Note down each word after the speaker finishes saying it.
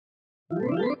While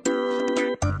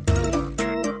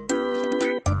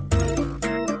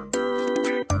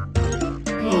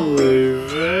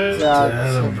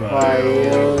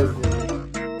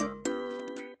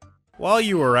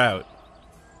you were out,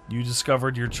 you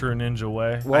discovered your true ninja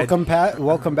way. Welcome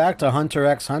back to Hunter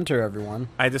x Hunter, everyone.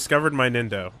 I discovered my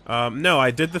Nindo. No,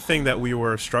 I did the thing that we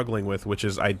were struggling with, which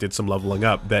is I did some leveling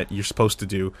up that you're supposed to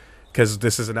do. Because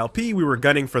this is an LP, we were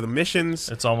gunning for the missions.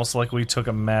 It's almost like we took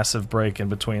a massive break in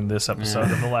between this episode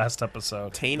and the last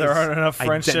episode. Tane there aren't enough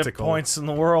friendship points in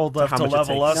the world left to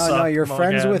level us up. No, you're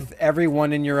friends with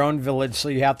everyone in your own village, so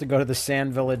you have to go to the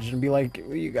sand village and be like,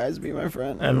 will you guys be my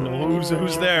friend? And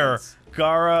who's there?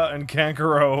 Gara and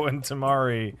Kankuro and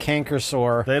Tamari.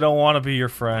 Cankersaur. They don't want to be your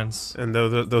friends. And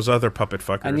those other puppet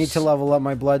fuckers. I need to level up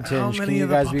my blood tinge. How many Can you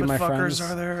guys be my friends?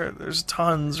 How many are there? There's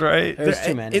tons, right? There's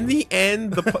too many. In the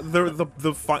end,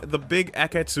 the big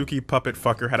Akatsuki puppet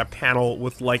fucker had a panel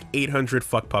with like 800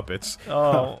 fuck puppets.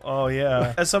 Oh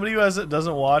yeah. As somebody who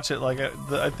doesn't watch it, like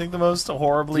I think the most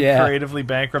horribly creatively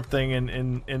bankrupt thing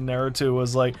in Naruto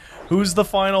was like, who's the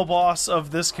final boss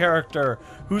of this character?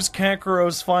 Who's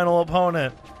Kankuro's final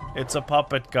opponent? It's a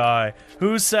puppet guy.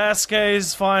 Who's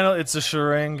Sasuke's final? It's a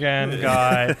Sharingan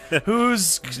guy.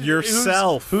 Who's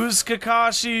yourself? Who's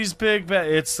Kakashi's big bet?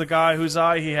 It's the guy whose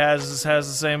eye he has the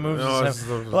same moves as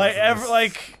him. But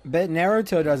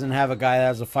Naruto doesn't have a guy that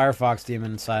has a Firefox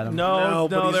demon inside him. No,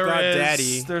 but he's got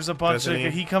Daddy. There's a bunch of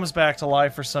he comes back to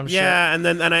life for some shit. Yeah, and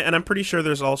I'm pretty sure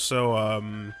there's also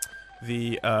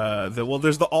there's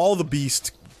all the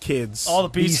Beast kids. All the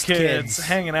Beast kids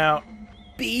hanging out.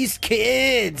 Beast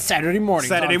Kids! Saturday morning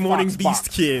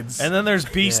Beast Kids. And then there's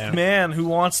Beast Man who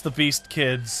wants the Beast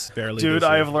Kids. Dude,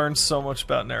 I have learned so much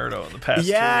about Naruto in the past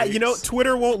 2 weeks. You know,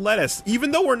 Twitter won't let us. Even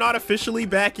though we're not officially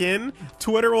back in,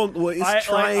 Twitter is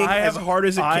trying as hard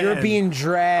as it can. You're being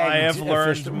dragged. I have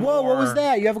learned more. Whoa, what was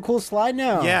that? You have a cool slide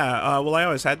now. Yeah, well, I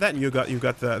always had that, and you got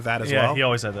that as well. Yeah, he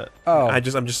always had that. Oh.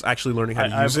 I'm just actually learning how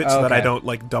to use it so that I don't,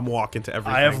 like, dumb walk into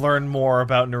everything. I have learned more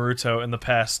about Naruto in the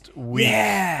past week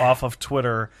off of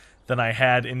Twitter than I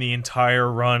had in the entire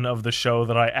run of the show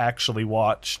that I actually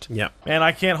watched. Yeah. Man,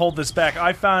 I can't hold this back.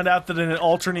 I found out that in an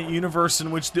alternate universe in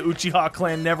which the Uchiha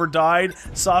clan never died,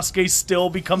 Sasuke still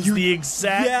becomes the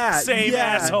exact same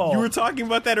asshole. You were talking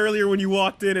about that earlier when you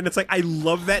walked in, and it's like, I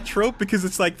love that trope because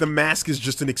it's like the mask is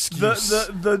just an excuse.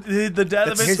 The death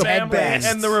of his family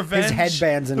and the revenge. His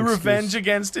headband's an excuse. Revenge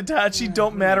against Itachi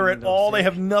don't matter at all. They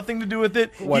have nothing to do with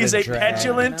it. He is a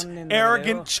petulant,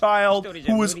 arrogant child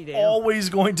who is always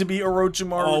going to be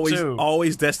Orochimaru too.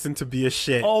 Always destined to be a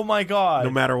shit. Oh my god.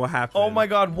 No matter what happens. Oh my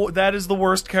god, that is the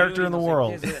worst character in the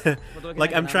world.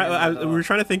 Like, we were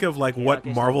trying to think of like what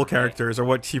Marvel characters or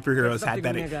what superheroes had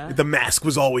that the mask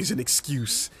was always an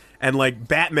excuse. And like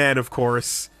Batman, of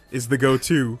course, is the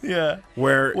go-to. Yeah.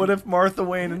 Where what if Martha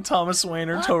Wayne and Thomas Wayne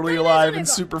are totally alive and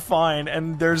super fine,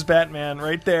 and there's Batman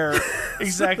right there,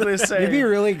 exactly the same. It'd be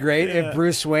really great if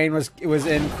Bruce Wayne was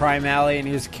in Crime Alley and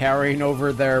he was carrying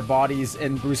over their bodies,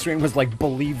 and Bruce Wayne was like,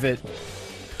 "Believe it."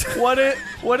 What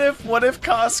if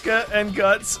Casca and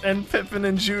Guts and Pippin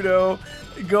and Judo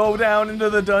go down into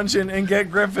the dungeon and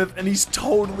get Griffith, and he's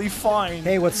totally fine.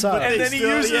 Hey, what's up? And then he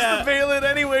uses the Valen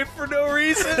anyway for no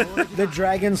reason. The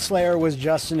Dragon Slayer was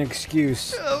just an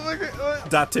excuse. Oh my god.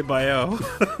 Date Bayo.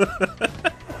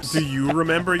 Do you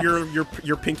remember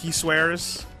your pinky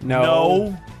swears?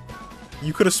 No.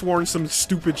 You could have sworn some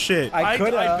stupid shit. I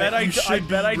could have. I bet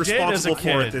I did as a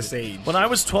kid. At this age. When I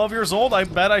was 12 years old, I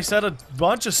bet I said a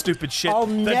bunch of stupid shit. I'll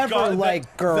never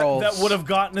like girls. That would have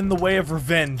gotten in the way of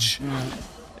revenge.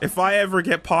 If I ever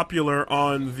get popular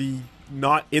on the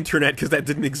not internet, because that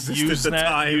didn't exist at the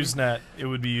time. Usenet. It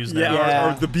would be Usenet.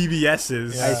 Yeah, or the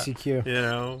BBSs. Yeah. ICQ. You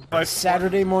know.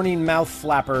 Saturday morning mouth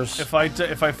flappers. If I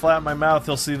flap my mouth,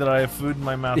 he'll see that I have food in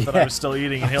my mouth that I was still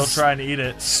eating, and he'll try and eat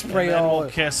it. Spray and then all. we'll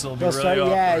kiss. It'll be really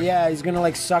awkward. Yeah. He's gonna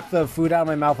like suck the food out of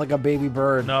my mouth like a baby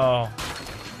bird. No.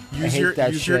 I hate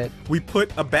that shit. We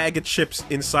put a bag of chips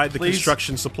inside the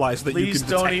construction supplies so that you can detect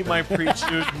don't eat my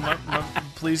pre-chewed.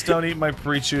 Please don't eat my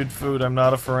pre-chewed food. I'm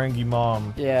not a Ferengi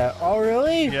mom. Yeah. Oh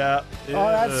really? Yeah.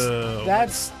 Oh,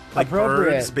 that's like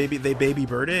appropriate. Birds, they baby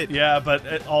bird it. Yeah,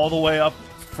 but all the way up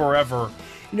forever.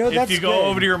 You know, that's if you go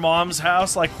over to your mom's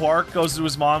house, like Quark goes to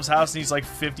his mom's house and he's like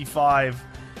 55.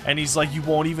 And he's like, you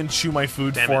won't even chew my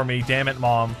food for me. Damn it,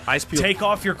 Mom. Take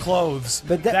off your clothes.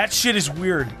 But that shit is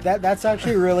weird. That's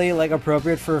actually really, like,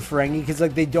 appropriate for a Ferengi, because,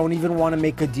 like, they don't even want to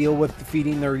make a deal with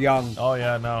feeding their young. Oh,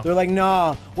 yeah, no. They're like,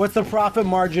 nah, what's the profit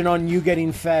margin on you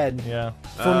getting fed? Yeah.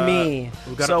 For me.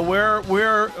 So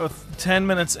we're 10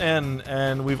 minutes in,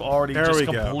 and we've already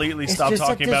completely It's stopped just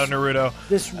talking about Naruto.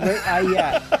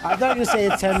 Yeah, I thought you were gonna say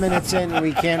it's 10 minutes in and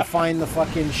we can't find the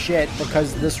fucking shit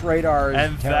because this radar is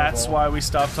And terrible. that's why we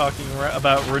stopped talking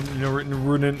about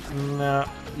Naruto.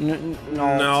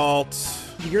 No.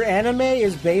 Your anime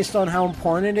is based on how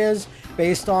important it is,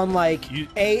 based on like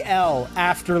AL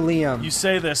after Liam. You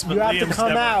say this, but you have Liam's to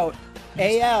come out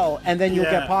AL and then you'll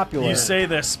get popular. You say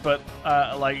this, but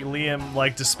like Liam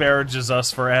like disparages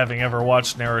us for having ever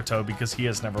watched Naruto because he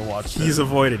has never watched it. He's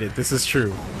avoided it. This is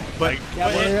true. But, it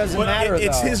doesn't matter,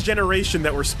 it's though. his generation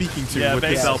that we're speaking to with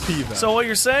this LP, though. So what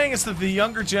you're saying is that the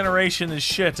younger generation is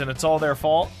shit and it's all their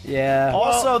fault? Yeah.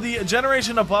 Also, the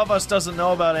generation above us doesn't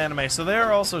know about anime, so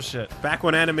they're also shit. Back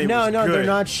when anime was No, good. they're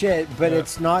not shit, but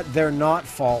they're not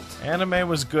fault. Anime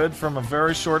was good from a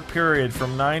very short period,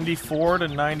 from 94 to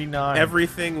 99.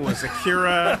 Everything was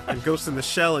Akira and Ghost in the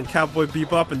Shell and Cowboy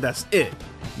Bebop, and that's it.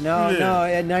 No,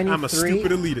 at 93. I'm a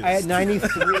stupid elitist. At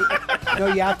 93. No,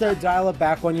 you have to dial it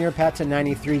back 1 year, Pat, to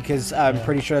 93, because I'm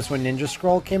pretty sure that's when Ninja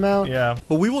Scroll came out. Yeah.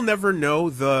 But we will never know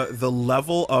the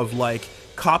level of, like,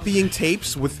 copying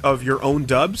tapes of your own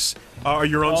dubs, or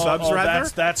your own subs, rather.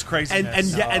 That's crazy. And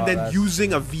then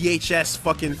using a VHS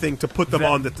fucking thing to put them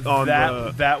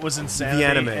that was insanity. the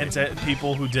anime. And to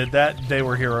people who did that, they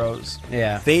were heroes.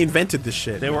 Yeah. They invented this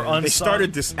shit. They were unsung. They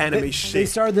started this anime shit. They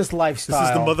started this lifestyle. This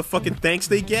is the motherfucking thanks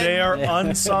they get. They are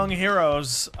unsung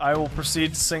heroes. I will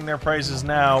proceed to sing their praises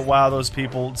now. Wow, those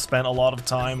people spent a lot of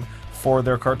time for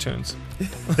their cartoons.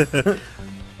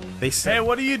 They said, hey,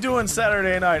 what are you doing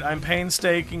Saturday night? I'm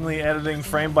painstakingly editing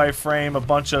frame by frame a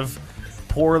bunch of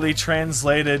poorly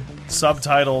translated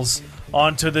subtitles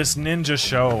onto this ninja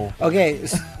show. Okay,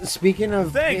 speaking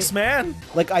of... Thanks, man!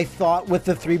 Like, I thought with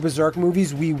the 3 Berserk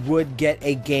movies, we would get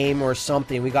a game or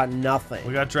something. We got nothing.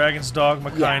 We got Dragon's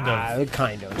Dogma, kind of.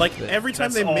 Kind of. like, every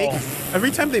time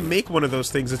they make one of those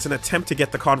things, it's an attempt to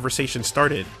get the conversation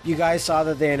started. You guys saw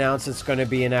that they announced it's going to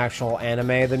be an actual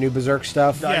anime, the new Berserk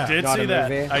stuff? I did Not see a that.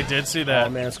 movie? I did see that. Oh,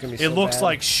 man, it's going to be It so looks bad.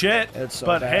 like shit, It's so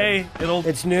but bad. hey,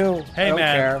 It's new. Hey, I don't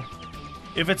man. care.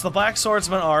 If it's the Black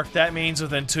Swordsman arc, that means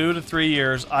within 2 to 3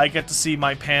 years, I get to see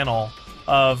my panel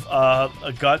of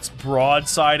Guts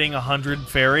broadsiding 100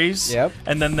 fairies,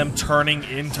 and then them turning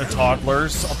into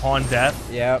toddlers upon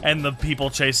death, and the people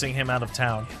chasing him out of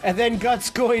town. And then Guts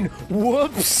going,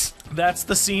 whoops! That's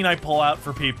the scene I pull out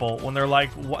for people when they're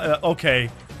like, okay,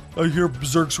 I hear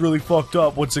Berserk's really fucked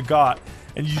up, what's it got?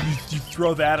 And you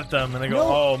throw that at them, and they go,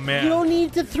 No, "Oh man!" You don't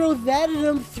need to throw that at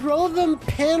them. Throw them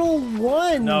panel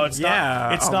 1. No, it's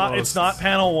not. It's not. It's not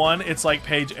panel 1. It's like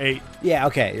page 8. Yeah,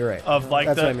 okay, you're right. Of like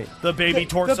That's what I mean. the baby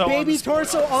torso. The baby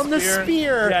torso on the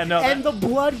spear. Yeah, no, and the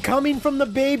blood coming from the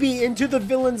baby into the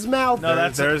villain's mouth. No,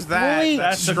 there's that. Wait,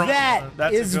 That's a-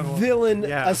 that is a good one. villain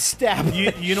Yeah.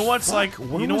 established. You know what's like?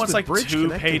 When You know was what's the like bridge 2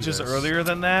 connecting pages this? earlier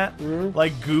than that?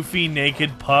 Like goofy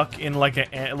naked Puck in like an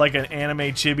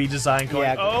anime chibi design. Going,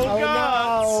 Yeah. oh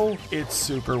god, no. it's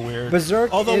super weird.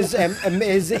 Berserk Although-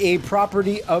 is a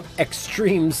property of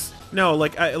extremes. No,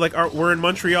 we're in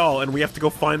Montreal and we have to go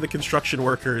find the construction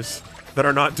workers that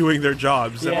are not doing their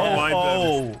jobs and remind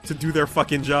them to do their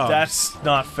fucking jobs. That's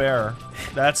not fair.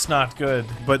 That's not good.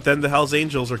 But then the Hells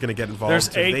Angels are going to get involved. There's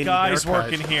They 8 need guys their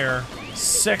working here.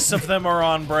 6 of them are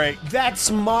on break.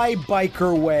 That's my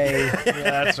biker way. Yeah,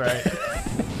 that's right.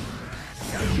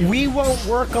 We won't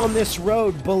work on this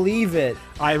road, believe it.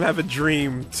 I have a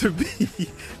dream to be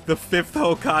the 5th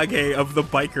Hokage of the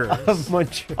bikers. Of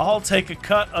Montreal. I'll take a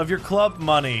cut of your club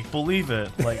money. Believe it.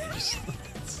 Like, just,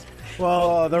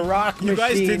 Well, the Rock Machine. You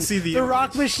guys did see the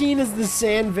Rock Machine is the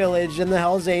Sand Village, and the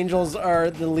Hells Angels are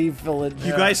the Leaf Village.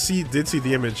 You guys did see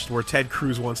the image where Ted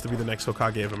Cruz wants to be the next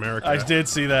Hokage of America. I did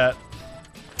see that.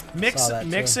 that too.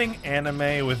 Mixing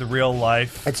anime with real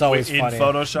life. It's always in funny.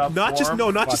 Photoshop. Not just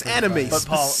Fucking anime, But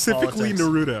specifically politics.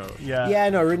 Naruto. Yeah. Yeah,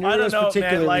 no, I Naruto's don't know,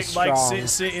 particularly man. Like strong.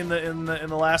 see in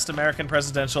the last American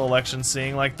presidential election,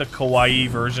 seeing like the kawaii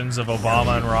versions of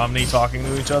Obama and Romney talking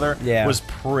to each other was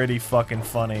pretty fucking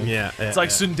funny. Yeah, It's like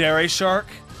Tsundere Shark.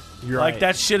 You're like right.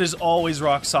 that shit is always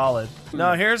rock solid.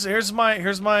 No, here's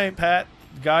my Pat,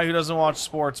 guy who doesn't watch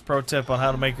sports, pro tip on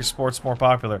how to make your sports more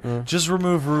popular. Just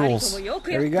remove rules.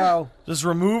 There we go. Just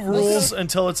remove rules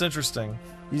until it's interesting.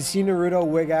 You see Naruto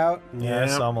wig out? Yeah,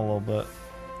 some a little bit.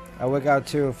 I wig out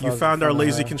too. If I You was found in our front of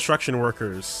lazy her. construction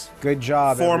workers. Good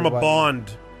job. Form everybody. a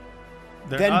bond.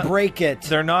 They're Then not, break it.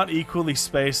 They're not equally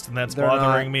spaced, and that's They're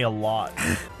bothering not. me a lot.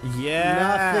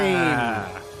 Yeah.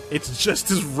 Nothing. It's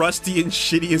just as rusty and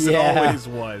shitty as Yeah. it always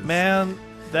was. Man,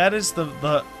 that is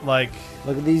the like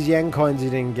Look at these yen coins you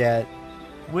didn't get.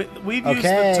 we've used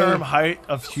Okay. the term height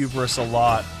of hubris a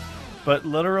lot. But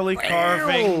literally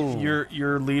carving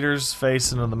your leader's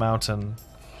face into the mountain.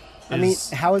 I mean,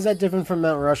 how is that different from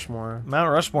Mount Rushmore? Mount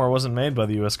Rushmore wasn't made by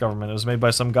the U.S. government. It was made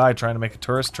by some guy trying to make a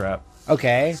tourist trap.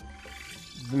 Okay.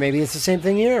 Maybe it's the same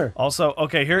thing here. Also,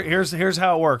 okay, here's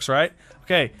how it works, right?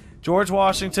 Okay, George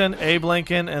Washington, Abe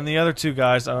Lincoln, and the other two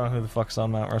guys, I don't know who the fuck's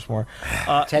on Mount Rushmore.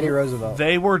 Teddy Roosevelt.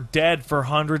 They were dead for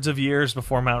hundreds of years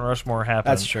before Mount Rushmore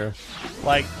happened. That's true.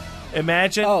 Like,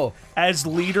 imagine as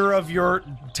leader of your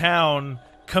town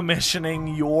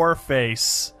commissioning your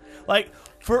face. Like,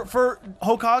 for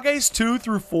Hokages 2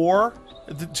 through 4,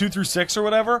 2 through 6 or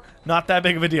whatever, not that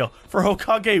big of a deal. For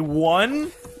Hokage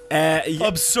 1...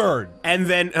 absurd. And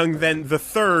then the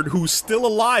third, who's still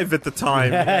alive at the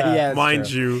time,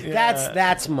 mind you.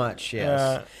 That's much,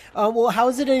 yes. Well, how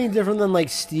is it any different than like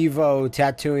Steve-O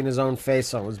tattooing his own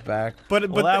face on his back?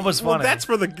 But that was funny. That's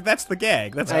the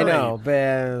gag. That's I know,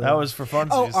 but that was for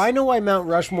funsies. Oh, I know why Mount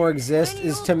Rushmore exists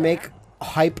is to make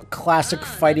hype classic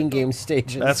fighting game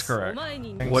stages. That's correct.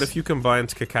 What if you combined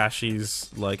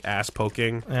Kakashi's like ass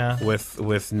poking with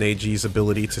Neji's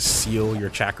ability to seal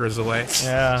your chakras away?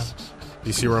 Yeah.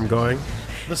 You see where I'm going?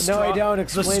 No, I don't.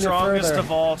 Explain the strongest it further.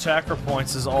 of all chakra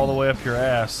points is all the way up your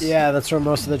ass. Yeah, that's where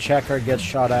most of the chakra gets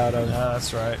shot out of. Yeah,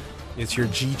 that's right. It's your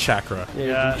G chakra.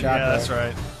 Yeah, that's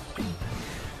right.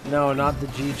 No, not the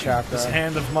G chakra. This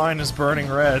hand of mine is burning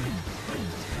red.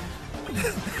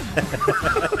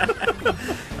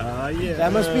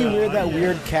 That must be weird, that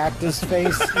weird cactus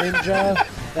face ninja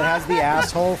that has the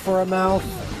asshole for a mouth.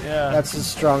 Yeah. That's the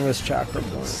strongest chakra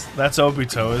point. That's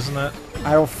Obito, isn't it?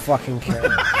 I don't fucking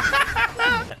care.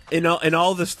 In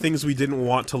all the things we didn't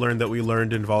want to learn that we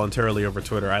learned involuntarily over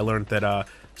Twitter, I learned that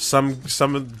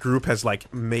some group has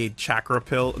like made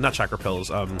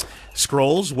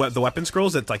scrolls, the weapon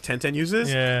scrolls that like Tenten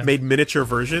uses, made miniature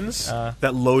versions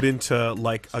that load into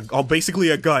like basically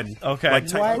a gun, like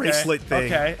type bracelet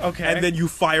thing. Okay. And then you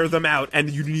fire them out, and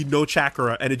you need no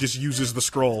chakra, and it just uses the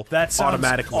scroll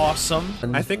automatically. Awesome.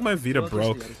 I think my Vita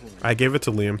broke. I gave it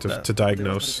to Liam to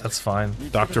diagnose. That's fine.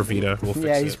 Dr. Vita will fix it.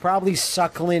 Yeah, he's probably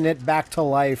suckling it back to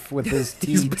life with his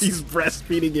teeth. He's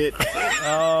breastfeeding it.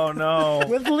 Oh no.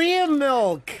 With Liam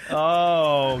milk.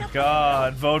 Oh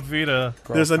God, vote Vita.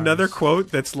 There's another quote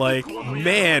that's like,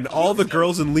 "Man, all the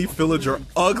girls in Leaf Village are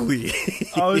ugly."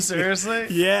 Oh, seriously?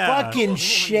 Yeah. Fucking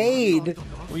shade.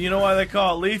 Well, you know why they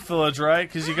call it Leaf Village, right?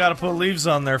 Because you got to put leaves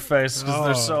on their faces because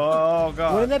they're so. Oh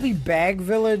God. Wouldn't that be Bag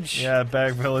Village? Yeah,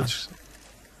 Bag Village.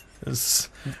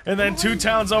 And then 2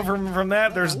 towns over from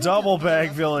that, there's Double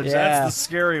Bag Village. Yeah. That's the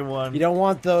scary one. You don't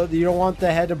want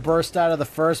the head to burst out of the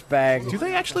first bag. Do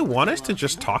they actually want us to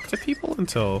just talk to people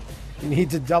until? You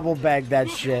need to double bag that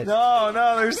shit. No,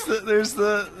 there's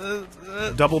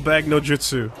the Double bag no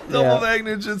jutsu. double bag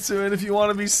ninjutsu, and if you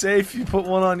want to be safe, you put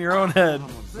one on your own head.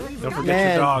 Don't forget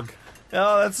Man. your dog.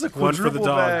 Oh, that's the One for the quadruple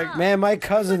dog. bag. Man, my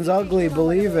cousin's ugly,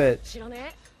 believe it.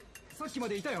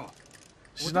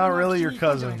 She's not really your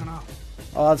cousin.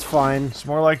 Oh, that's fine. It's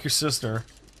more like your sister.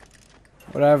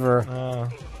 Whatever.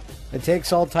 It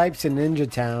takes all types in Ninja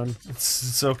Town.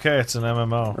 It's okay. It's an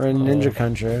MMO. Or in Ninja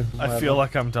Country. I feel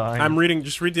like I'm dying. I'm reading.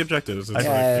 Just read the objectives. It's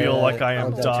I like, feel like I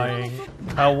am okay. dying.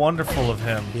 How wonderful of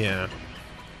him yeah.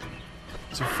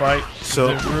 to fight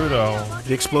So- Naruto.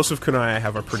 The explosive kunai I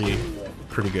have are pretty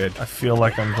good. I feel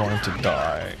like I'm going to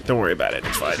die. Don't worry about it.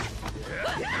 It's fine.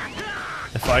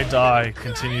 If I die,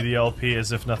 continue the LP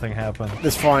as if nothing happened.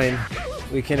 It's fine.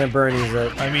 We can Bernie's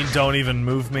it. I mean, don't even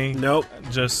move me. Nope.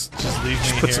 Just leave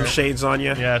me Put here. some shades on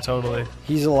you. Yeah, totally.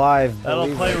 He's alive. That'll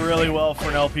believe play it. really well for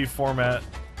an LP format.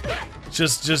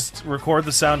 Just record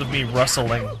the sound of me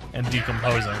rustling and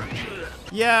decomposing.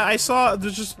 Yeah, I saw.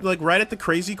 There's just like right at the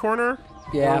crazy corner.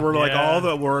 Yeah. Where like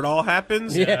Yeah. where it all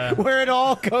happens. Yeah, where it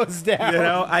all goes down. You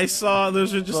know, I saw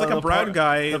there's just like a brown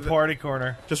guy The party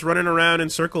corner. just running around in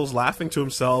circles, laughing to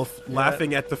himself,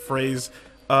 laughing at the phrase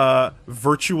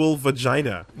 "virtual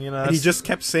vagina." You know, and he that's- just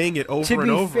kept saying it over To and be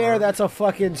over. fair, that's a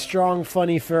fucking strong,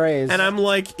 funny phrase. And I'm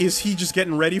like, is he just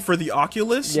getting ready for the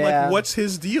Oculus? Yeah. Like, what's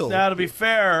his deal? Now, to be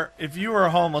fair, if you were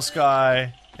a homeless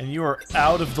guy and you were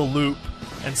out of the loop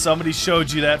and somebody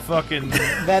showed you that fucking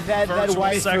that virtual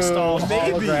waifu sex doll,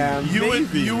 hologram.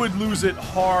 you would lose it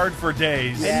hard for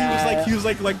days. Yeah. And he was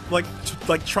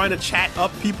like trying to chat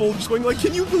up people, just going like,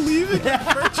 "Can you believe it?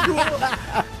 Virtual."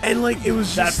 And like it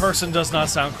was That just person does not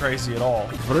sound crazy at all.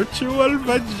 virtual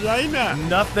vagina.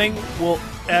 Nothing will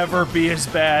ever be as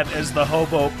bad as the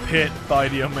hobo pit by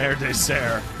the Omer de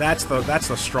Serre. That's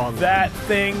the strong one. That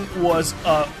thing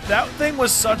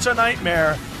was such a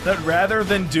nightmare that rather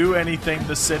than do anything,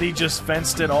 the city just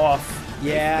fenced it off.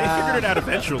 They Yeah. figured it out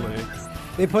eventually.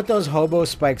 They put those hobo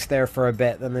spikes there for a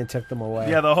bit, then they took them away.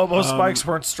 Yeah, the hobo spikes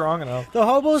weren't strong enough. The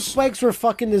hobo spikes were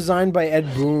fucking designed by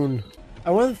Ed Boon. I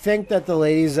wouldn't think that the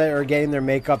ladies that are getting their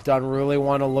makeup done really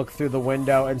want to look through the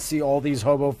window and see all these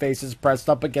hobo faces pressed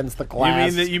up against the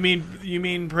glass. You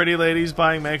mean pretty ladies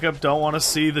buying makeup don't want to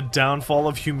see the downfall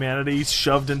of humanity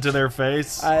shoved into their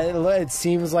face? It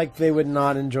seems like they would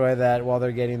not enjoy that while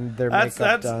they're getting their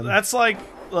makeup done. That's like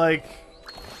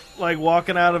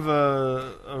walking out of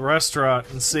a restaurant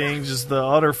and seeing just the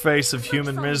utter face of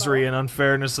human misery and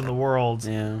unfairness in the world.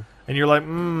 Yeah. And you're like,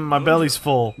 my belly's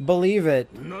full. Believe it.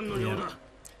 Yeah.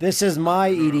 This is my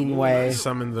eating way.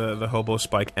 Summon the hobo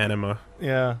spike enema.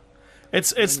 Yeah.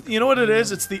 It's you know what it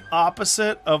is? It's the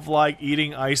opposite of like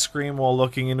eating ice cream while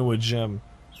looking into a gym.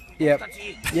 Yep.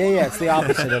 Yeah, it's the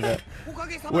opposite of it.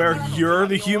 Where you're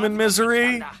the human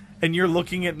misery and you're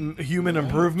looking at human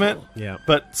improvement. Yeah.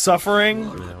 But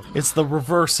suffering, it's the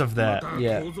reverse of that.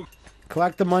 Yeah.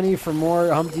 Collect the money for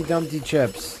more Humpty Dumpty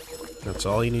chips. That's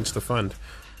all he needs to fund.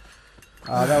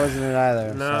 That wasn't it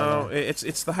either. No,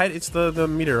 it's the height. It's the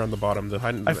meter on the bottom. The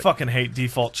height. I fucking hate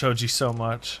default Choji so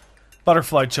much.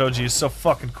 Butterfly Choji is so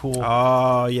fucking cool.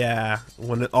 Oh yeah,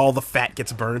 when all the fat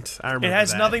gets burnt. I remember. It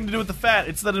has that. nothing to do with the fat.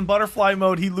 It's that in butterfly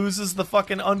mode he loses the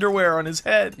fucking underwear on his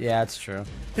head. Yeah, that's true.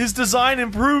 His design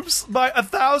improves by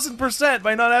 1,000%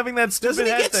 by not having that stupid Doesn't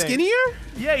he head get thing. skinnier?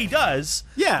 Yeah, he does.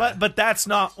 Yeah, but that's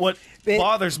not what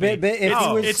bothers me.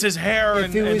 It's his hair if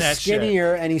and, he was and that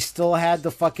skinnier and he still had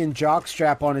the fucking jock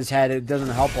strap on his head, it doesn't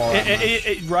help all that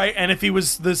much. Right, and if he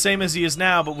was the same as he is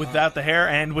now, but without the hair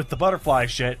and with the butterfly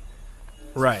shit,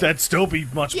 right, that'd still be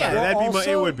much better. Yeah, Well,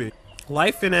 it would be.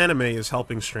 Life in anime is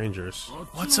helping strangers.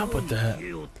 What's up with that?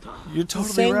 You're totally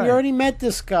Saying right. you already met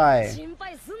this guy.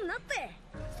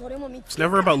 It's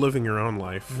never about living your own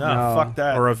life. No, fuck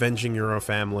that. Or avenging your own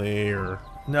family, or...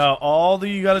 No, all that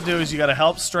you gotta do is you gotta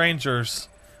help strangers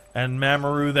and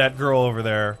Mamoru that girl over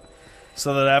there,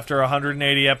 so that after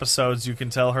 180 episodes you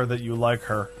can tell her that you like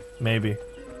her. Maybe.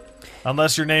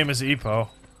 Unless your name is Ippo.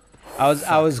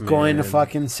 I was going to man.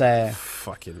 fucking say.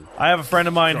 Fucking... I have a friend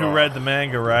of mine who read the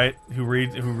manga, right? Who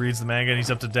reads the manga and he's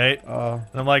up to date. Oh.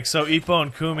 And I'm like, so Ippo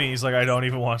and Kumi? He's like, I don't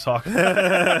even want to talk about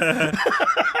it.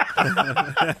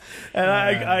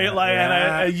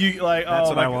 And you like, That's oh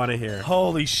what I want to hear.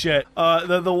 Holy shit!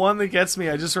 The one that gets me,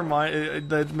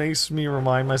 that makes me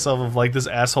remind myself of like this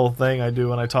asshole thing I do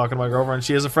when I talk to my girlfriend.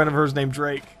 She has a friend of hers named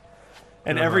Drake,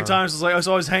 and every time she's like, I was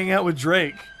always hanging out with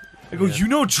Drake. I go, you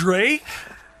know Drake?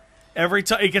 Every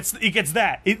time it gets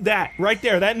that right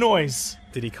there, that noise.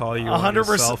 Did he call you on your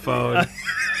 100%. cell phone?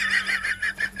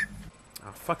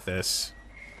 Oh, fuck this.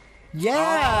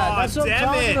 Yeah, that's what I'm damn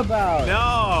talking it. about.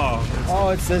 No! Oh,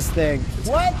 it's this thing.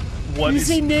 What? What you is-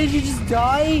 see Neji just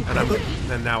die?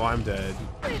 And now I'm dead.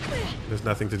 There's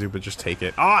nothing to do but just take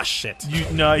it. Oh shit!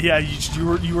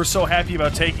 You were so happy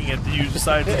about taking it that you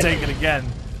decided to take it again.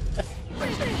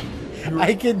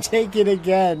 I can take it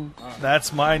again.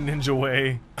 That's my ninja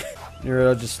way.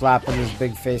 Naruto just slapping his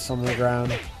big face on the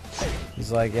ground.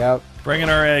 He's like, yep, Bringing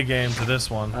our A game to this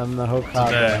one. I'm the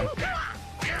Today.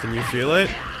 Hokage. Can you feel it?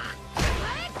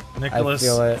 Nicholas. I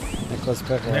feel it. Nicholas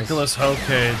Pickles. Nicholas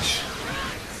Hokage.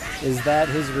 Is that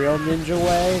his real ninja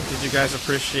way? Did you guys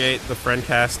appreciate the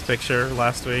friendcast picture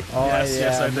last week? Oh,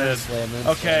 Yes, I did.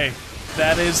 immensely. Okay,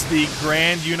 that is the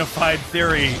Grand Unified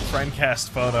Theory friendcast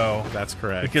photo. That's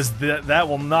correct. Because that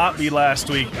will not be last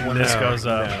week when this No, goes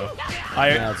up. no.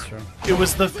 Yeah, that's true. It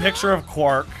was the picture of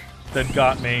Quark that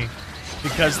got me,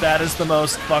 because that is the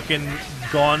most fucking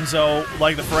gonzo,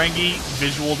 like the Ferengi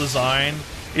visual design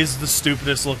is the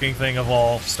stupidest looking thing of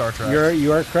all Star Trek.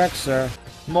 You are correct, sir.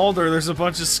 Mulder, there's a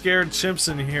bunch of scared chimps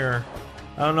in here.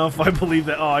 I don't know if I believe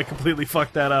that. Oh, I completely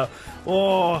fucked that up.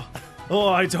 Oh,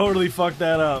 I totally fucked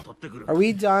that up. Are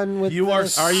we done with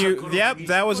this? Are you? Yep,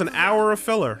 that was an hour of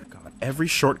filler. God, every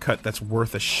shortcut that's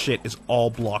worth a shit is all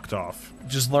blocked off.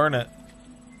 Just learn it.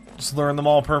 Just learn them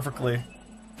all perfectly.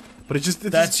 But it's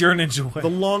That's your ninja way. the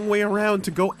long way around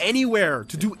to go anywhere,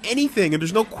 to do anything, and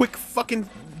there's no quick fucking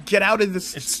get out of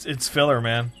this. It's filler,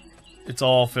 man. It's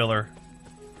all filler.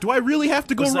 Do I really have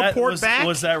to go report back?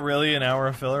 Was that really an hour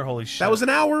of filler? Holy shit! That was an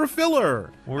hour of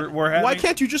filler. We're having, Why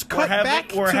can't you just cut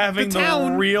back We're to having the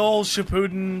town? real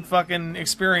Shippuden fucking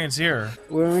experience here.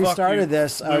 When we Fuck started you.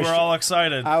 this, we were all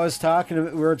excited.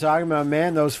 we were talking about,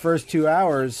 man, those first 2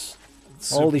 hours.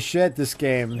 Holy shit, this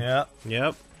game. Yeah.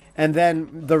 Yep. And then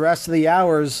the rest of the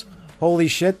hours, holy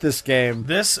shit, this game.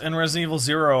 This and Resident Evil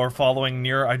 0 are following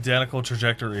near identical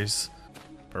trajectories.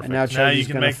 Perfect. And now Now you Choji's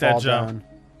can gonna make that fall jump. down.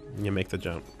 You make the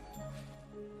jump.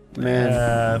 Man,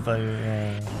 I thought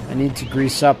yeah. I need to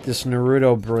grease up this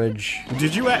Naruto bridge.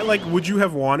 Did you would you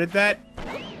have wanted that?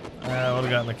 I would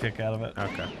have gotten a kick out of it.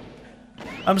 Okay.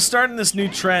 I'm starting this new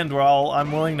trend where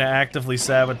I'm willing to actively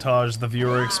sabotage the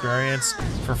viewer experience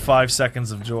for 5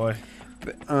 seconds of joy.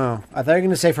 Oh, I thought you were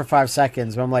gonna say for 5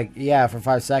 seconds, but I'm like, yeah, for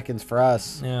 5 seconds for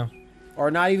us. Yeah. Or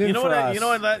not even for us. You know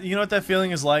what that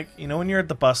feeling is like? You know when you're at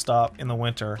the bus stop in the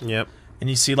winter? Yep. And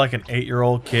you see like an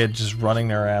 8-year-old kid just running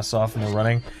their ass off and they're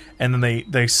running, and then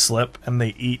they slip and they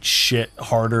eat shit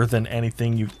harder than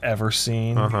anything you've ever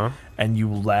seen. And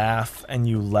you laugh and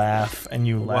you laugh and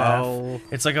you laugh. Well,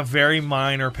 it's like a very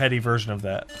minor, petty version of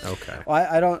that. Okay.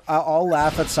 Well, I'll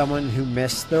laugh at someone who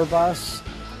missed their bus.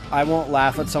 I won't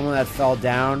laugh at someone that fell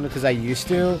down because I used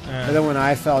to. But then when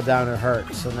I fell down, it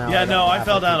hurt. So now. Yeah, no, I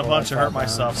fell down a bunch and hurt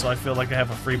myself, so I feel like I have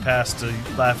a free pass to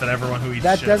laugh at everyone who eats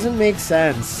that shit. That doesn't make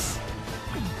sense.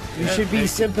 You should be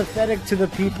sympathetic to the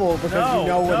people because you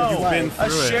know what it's like.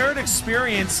 A shared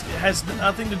experience has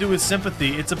nothing to do with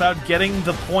sympathy. It's about getting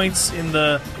the points in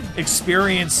the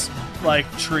experience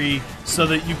tree so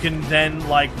that you can then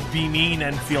be mean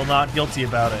and feel not guilty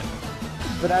about it.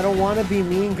 But I don't want to be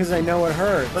mean because I know it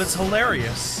hurts. But it's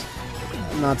hilarious.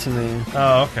 Not to me.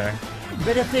 Oh, okay.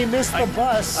 But if they miss the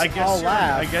bus, I'll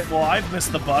laugh. Well, I've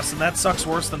missed the bus, and that sucks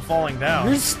worse than falling down.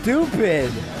 You're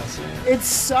stupid. It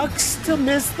sucks to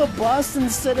miss the bus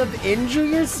instead of injure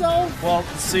yourself. Well,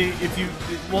 see, if you...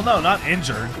 Well, no, not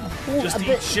injured. Just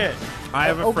eat shit. I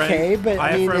have a friend... Okay, but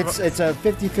I mean, it's a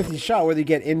 50-50 shot whether you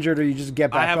get injured or you just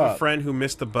get back up. I have a friend who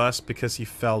missed the bus because he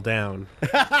fell down.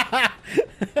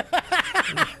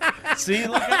 See,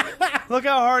 look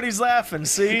how hard he's laughing.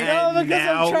 See, no, because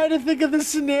I'm trying to think of the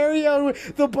scenario.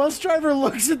 The bus driver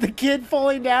looks at the kid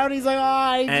falling down. He's like,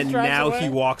 "Ah!" And now he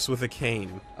walks with a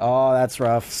cane. Oh, that's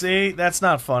rough. See, that's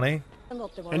not funny.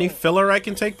 Any filler I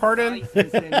can take part in?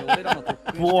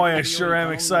 Boy, I sure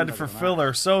am excited for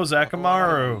filler. So,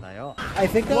 Zakamaru. I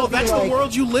think that's the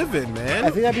world you live in, man. I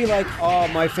think that'd be like, oh,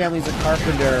 my family's a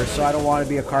carpenter, so I don't want to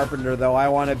be a carpenter, though. I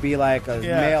want to be like a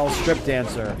male strip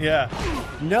dancer. Yeah.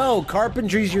 No,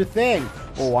 carpentry's your thing.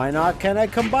 Well, why not? Can I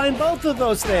combine both of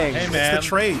those things? Hey, man. It's the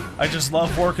trade. I just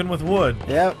love working with wood.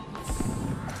 Yep.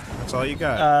 That's all you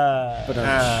got.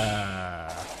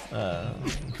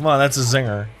 Come on, that's a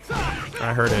zinger.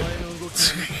 I heard it.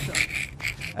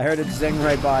 I heard it zing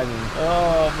right by me.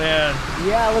 Oh, man.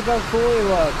 Yeah, look how cool he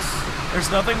looks.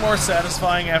 There's nothing more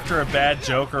satisfying after a bad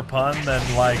joke or pun than,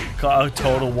 a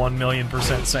total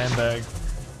 1,000,000% sandbag.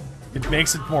 It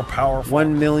makes it more powerful.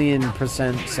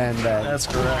 1,000,000% sandbag. That's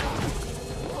correct.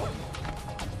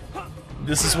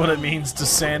 This is what it means to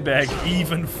sandbag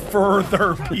even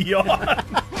further beyond.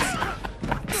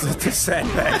 To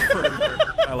sandbag further.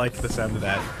 I like the sound of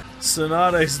that.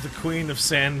 Sonata is the queen of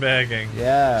sandbagging.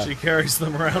 Yeah. She carries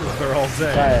them around with her all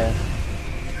day. Right.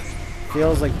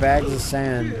 Feels like bags of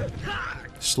sand.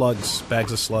 Slugs.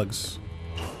 Bags of slugs.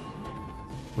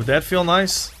 Would that feel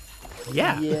nice?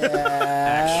 Yeah. Yes.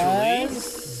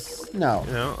 Actually. No.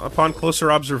 You know, upon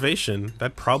closer observation,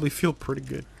 that'd probably feel pretty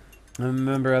good. I'm a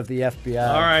member of the FBI.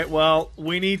 Alright, well,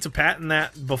 we need to patent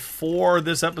that before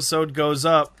this episode goes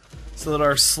up, so that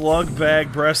our slug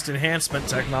bag breast enhancement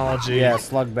technology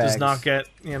slug bags does not get,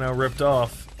 ripped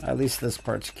off. At least this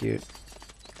part's cute.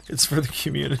 It's for the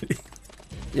community.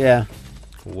 Yeah.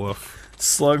 Woof.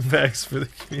 Slug bags for the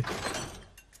community.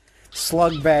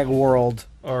 Slug bag world.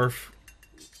 Arf.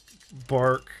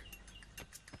 Bark.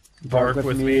 Bark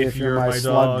with me if you're my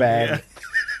slug dog. bag. Yeah.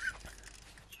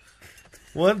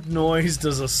 What noise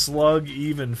does a slug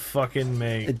even fucking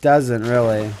make? It doesn't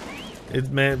really. It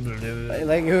may...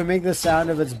 Like, it would make the sound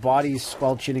of its body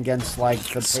squelching against,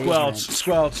 the Squelch. pavement.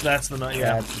 Squelch, that's the noise.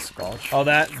 Yeah, that's a squelch. Oh,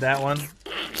 that one?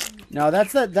 No,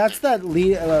 that's a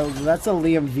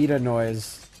Liam Vita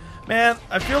noise. Man,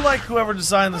 I feel like whoever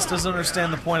designed this doesn't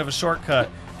understand the point of a shortcut.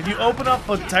 If you open up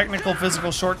a technical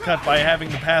physical shortcut by having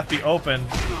the path be open,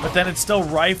 but then it's still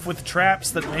rife with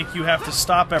traps that make you have to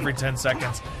stop every 10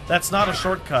 seconds, that's not a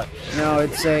shortcut. No,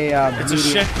 it's a it's a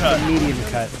shit cut. It's a medium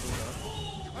cut.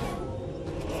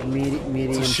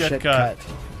 Medium shit cut.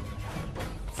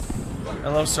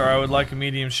 Hello, sir. I would like a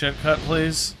medium shit cut,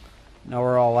 please. No,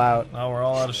 we're all out. Oh, we're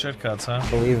all out of shit cuts, huh?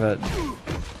 Believe it.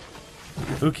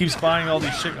 Who keeps buying all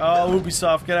these shit? Oh,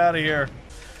 Ubisoft, get out of here.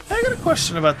 I got a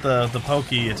question about the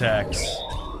pokey attacks.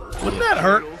 Wouldn't that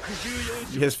hurt?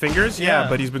 His fingers? Yeah,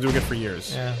 but he's been doing it for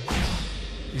years. Yeah.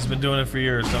 He's been doing it for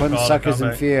years. Don't Putting call suckers it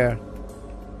in fear.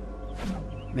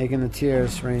 Making the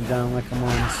tears rain down like a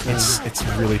monsoon. It's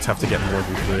really tough to get more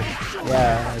than 3.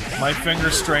 Yeah. My finger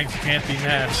strength can't be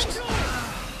matched.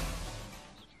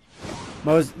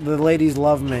 The ladies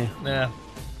love me. Yeah.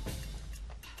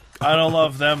 I don't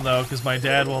love them, though, because my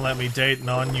dad won't let me date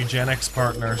non-eugenics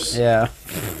partners. Yeah.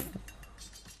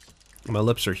 My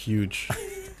lips are huge.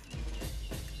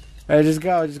 Alright, just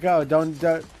go.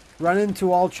 Don't run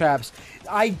into all traps.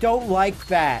 I don't like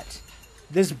that.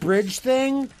 This bridge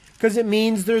thing, because it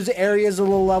means there's areas of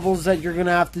the levels that you're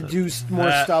gonna have to do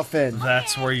more stuff in.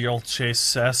 That's where you'll chase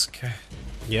Sesk.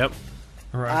 Yep.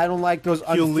 Right. I don't like those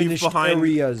unfinished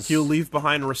areas. He'll leave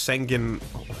behind Rasengan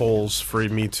holes for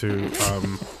me to,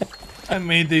 I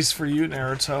made these for you,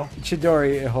 Naruto.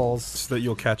 Chidori holes. so that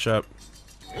you'll catch up.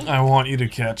 I want you to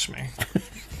catch me.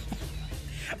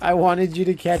 I wanted you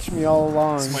to catch me all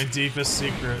along. It's my deepest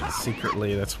secret.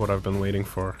 Secretly, that's what I've been waiting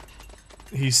for.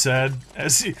 He said,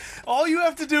 all you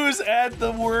have to do is add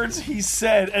the words he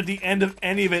said at the end of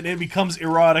any of it, and it becomes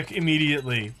erotic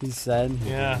immediately. He said.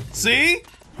 Yeah. See?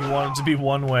 He wanted to be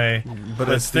one way, But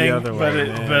it's the other way,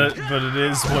 man. but it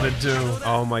is what it do.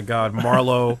 Oh my god,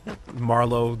 Marlowe,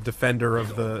 defender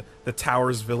of the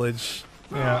Towers village.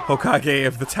 Yeah. Hokage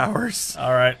of the Towers.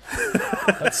 All right.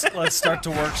 let's start to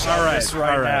workshop this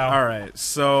right now. All right.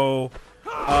 So,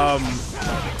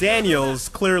 Daniel's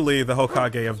clearly the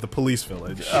Hokage of the police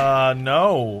village.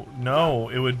 No.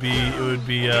 It would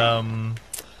be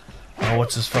oh,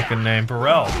 what's his fucking name?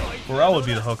 Burrell. Burrell would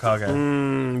be the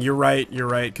Hokage. You're right,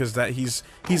 because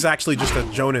he's actually just a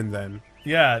Jonin then.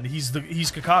 Yeah, he's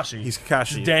Kakashi. He's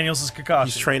Kakashi. Daniels is Kakashi.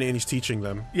 He's training and he's teaching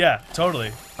them. Yeah,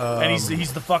 totally. And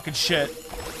he's the fucking shit.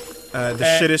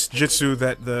 The shittest jutsu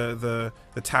that the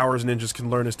Towers ninjas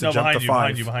can learn is to jump the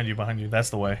 5. Behind you.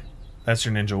 That's the way. That's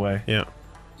your ninja way. Yeah.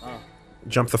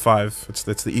 Jump the 5. It's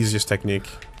the easiest technique.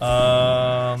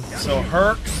 So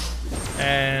Herc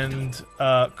and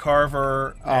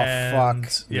Carver and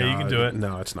fuck. yeah, you can do it.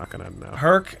 No, it's not gonna. No.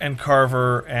 Herc and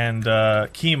Carver and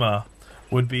Kima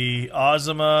would be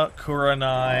Azuma,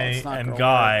 Kuranai, and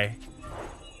Guy.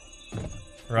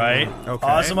 Right? Okay.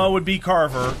 Azuma would be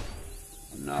Carver.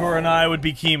 No. Kuranai would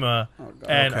be Kima,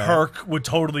 and Herc would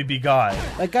totally be Guy.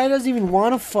 That guy doesn't even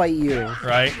want to fight you.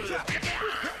 Right?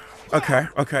 Okay.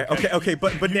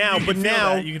 But now,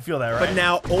 you can feel that, right? But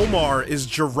now Omar is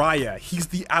Jiraiya. He's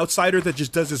the outsider that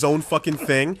just does his own fucking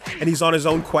thing, and he's on his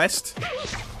own quest,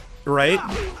 right?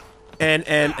 And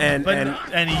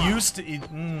he used to.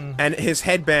 And his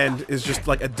headband is just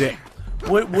like a dick.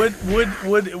 Would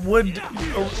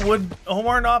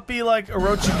Omar not be like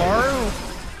Orochimaru?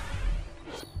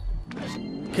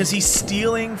 Because he's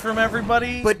stealing from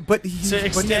everybody, but to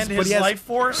extend his life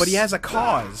force. But he has a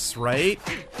cause, right?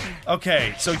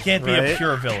 Okay, so he can't be a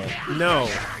pure villain. No,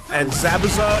 and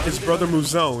Zabuza is Brother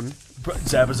Muzone.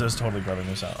 Zabuza is totally Brother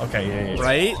Muzone. Okay, yeah.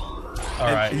 Right?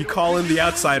 Alright. You call in the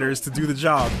outsiders to do the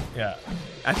job. Yeah.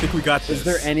 I think we got this. Is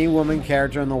there any woman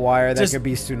character on The Wire that could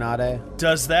be Tsunade?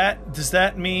 Does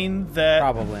that mean that...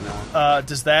 Probably not.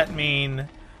 Does that mean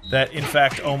that, in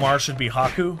fact, Omar should be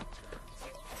Haku?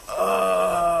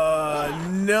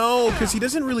 No, because he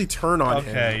doesn't really turn on him.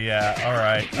 Okay, yeah,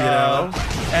 alright. You know?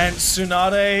 And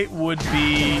Tsunade would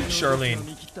be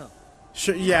Charlene.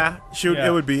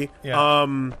 It would be.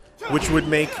 Yeah. Which would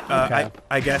make,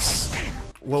 I guess...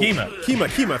 Well,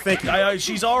 Kima, thank you.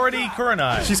 She's already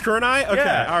Kuranai. She's Kuranai?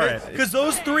 Okay, alright. Because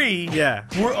those three,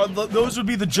 those would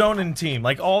be the Jonin team.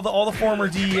 Like, all the former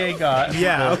DEA guys.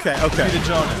 Yeah, okay. Would be the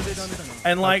Jonin.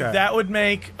 And, like, that would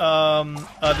make, the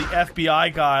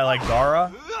FBI guy, like,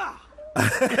 Gara.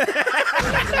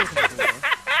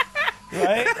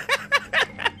 Right?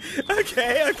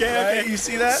 Okay. You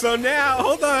see that? So now,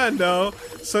 hold on, though.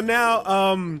 So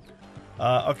now,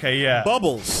 okay, yeah.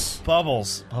 Bubbles.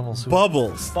 Bubbles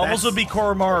would be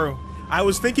Koromaru. I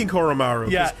was thinking Koromaru.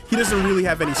 Yeah. He doesn't really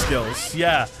have any skills.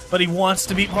 Yeah, but he wants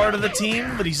to be part of the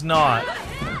team, but he's not.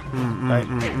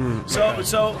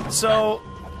 So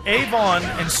Avon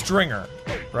and Stringer,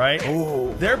 right?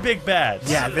 Oh. They're big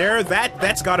bads. Yeah,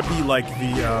 that's gotta be like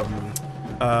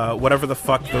the, whatever the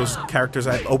fuck those characters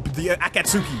are. Oh, the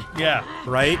Akatsuki. Yeah.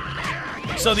 Right?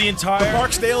 So the entire... The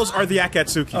Barksdales are the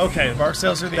Akatsuki. Okay, the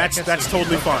Barksdales are the Akatsuki. That's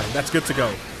totally fine. That's good to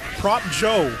go. Prop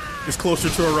Joe is closer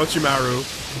to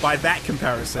Orochimaru by that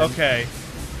comparison. Okay.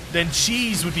 Then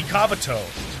Cheese would be Kabuto.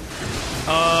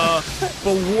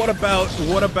 But what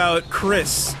about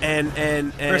Chris and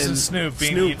Chris and Snoop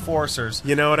being the enforcers?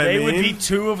 You know what I mean? They would be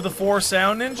 2 of the 4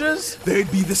 sound ninjas?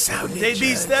 They'd be the sound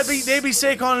ninjas. They'd be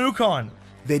Seikon and Ukon.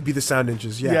 They'd be the sound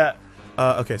ninjas, yeah.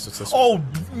 Okay, so it's this one. Oh,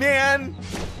 man!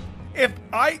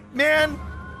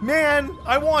 Man,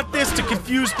 I want this to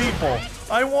confuse people.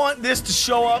 I want this to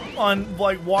show up on,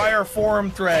 like, Wire forum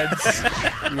threads.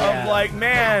 Of, like,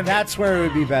 man. That's where it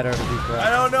would be better to be correct. I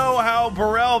don't know how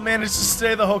Burrell managed to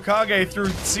stay the Hokage through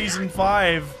Season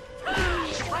 5.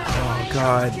 Oh,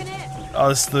 God. Oh,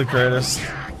 this is the greatest.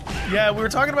 Yeah, we were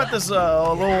talking about this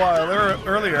a little while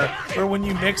earlier, where when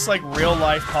you mix like real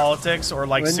life politics or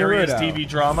like serious TV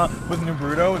drama with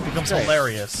Naruto, it becomes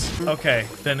hilarious. Okay,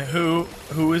 then who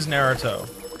is Naruto?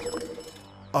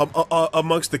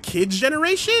 Amongst the kids'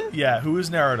 generation? Yeah, who is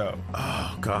Naruto?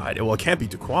 Oh God! Well, it can't be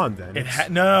Daquan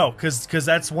then. No, because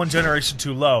that's one generation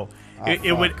too low.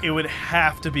 It would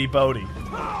have to be Bodhi.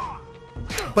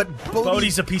 But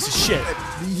Bodhi's a piece of shit.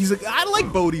 I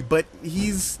like Bodhi, but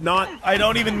he's not. I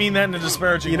don't even mean that in a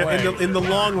disparaging way. In the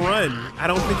long run, I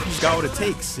don't think he's got what it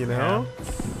takes. You know,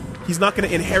 he's not going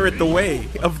to inherit the way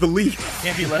of the leaf.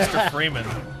 Can't be Lester Freeman.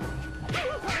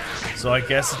 So I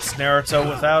guess it's Naruto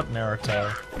without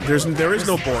Naruto. There is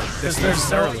no Born.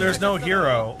 There's no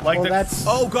hero. Like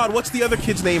oh God, what's the other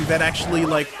kid's name that actually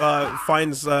like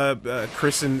finds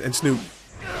Chris and Snoop?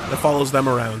 That follows them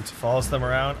around.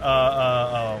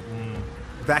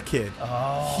 That kid.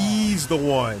 Oh. He's the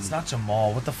one. It's not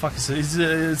Jamal. What the fuck is it?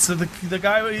 It's the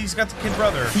guy. He's got the kid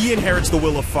brother. He inherits the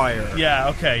will of fire. Yeah.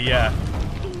 Okay. Yeah.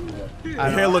 Your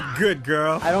hair look good,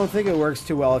 girl. I don't think it works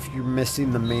too well if you're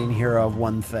missing the main hero of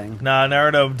one thing. Nah,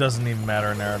 Naruto doesn't even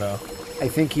matter. Naruto. I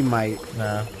think he might.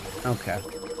 Nah. Okay.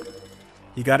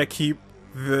 You gotta keep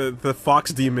the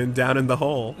fox demon down in the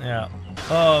hole. Yeah.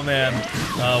 Oh man.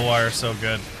 Oh, Wire's so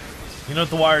good. You know what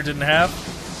The Wire didn't have?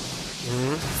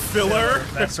 Filler.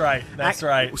 That's right. That's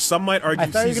right. Some might argue. I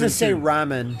thought you were gonna say two.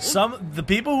 ramen. The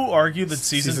people who argue that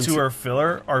season 2 are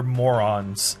filler are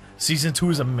morons. Season 2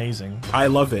 is amazing. I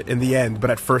love it in the end, but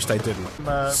at first I didn't.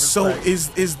 So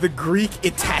is the Greek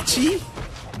Itachi?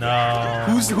 No.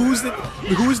 Who's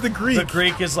the Greek? The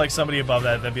Greek is like somebody above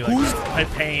that. That'd be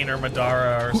like Pain or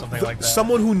Madara or something like that.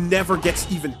 Someone who never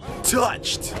gets even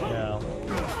touched. Yeah.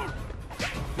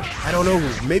 I don't know.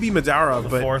 Maybe Madara,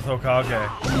 but fourth Hokage.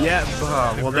 Yeah.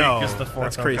 The Well, Greek no. is the fourth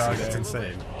That's crazy. Hokage. That's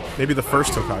insane. Maybe the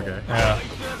first Hokage. Yeah.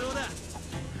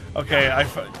 Okay.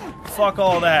 Fuck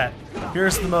all that.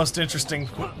 Here's the most interesting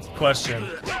question.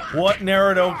 What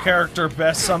Naruto character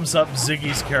best sums up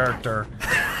Ziggy's character?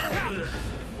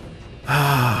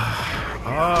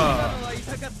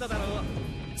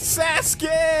 Sasuke!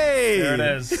 There it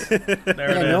is.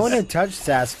 No one had touched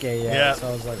Sasuke yet. Yeah. So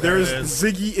I was like,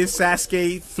 Ziggy is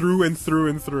Sasuke through and through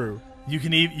and through. You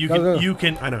can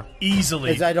I know.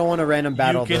 easily. I don't want a random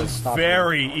battle. You can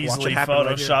very easily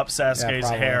Photoshop Sasuke's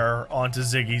hair onto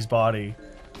Ziggy's body.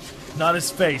 Not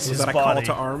his face, his body. Was that a call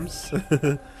to arms?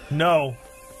 No.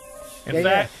 In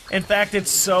fact,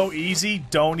 it's so easy.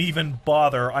 Don't even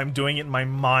bother. I'm doing it in my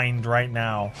mind right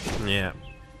now. Yeah.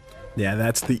 Yeah,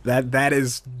 that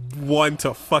is 1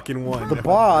 to fucking 1. The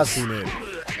boss.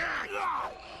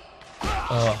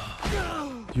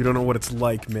 You don't know what it's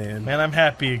like, man. Man, I'm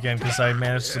happy again because I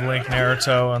managed to link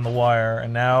Naruto on The Wire,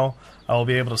 and now I will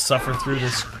be able to suffer through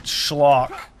this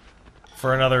schlock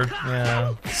for another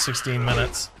 16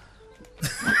 minutes.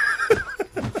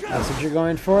 That's what you're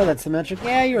going for? That's the metric?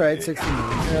 Yeah, you're right, 60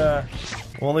 minutes. Yeah.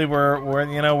 Only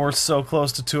we're so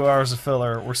close to 2 hours of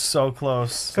filler. We're so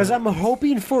close. Because I'm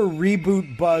hoping for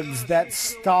reboot bugs that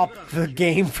stop the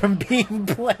game from being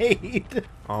played.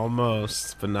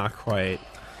 Almost, but not quite.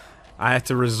 I had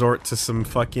to resort to some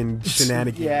fucking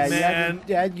shenanigans.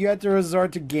 You had to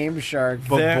resort to Game Shark.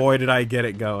 But boy, did I get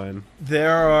it going.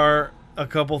 There are a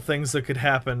couple things that could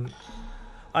happen.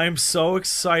 I'm so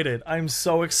excited. I'm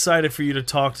so excited for you to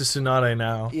talk to Tsunade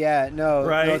now. Yeah, no,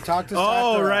 talk to Sakura.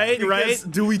 Oh, right.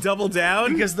 Do we double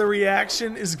down? Because the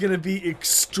reaction is going to be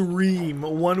extreme,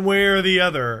 one way or the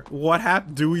other. What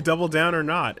happened? Do we double down or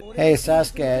not? Hey,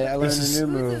 Sasuke, I learned a new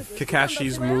move.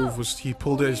 Kakashi's move was he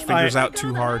pulled his fingers out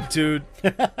too hard. Dude.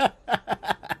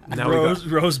 Now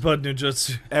Rosebud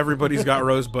Ninjutsu. Everybody's got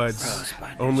rosebuds.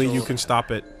 Only you can stop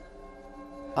it.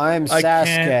 I'm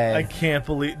Sasuke. I can't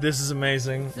believe this is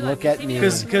amazing. Look at me.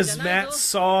 Because Matt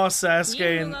saw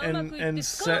Sasuke and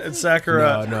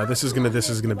Sakura. No, this is gonna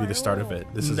be the start of it.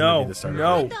 This is gonna be the start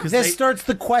of it. Because this starts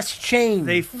the quest chain.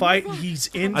 They fight. He's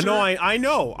injured. I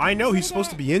know. He's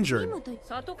supposed to be injured. And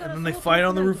then they fight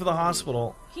on the roof of the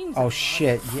hospital. Oh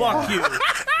shit! Fuck you!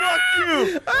 Fuck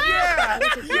you!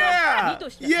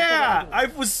 Yeah! I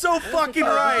was so fucking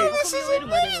right. This is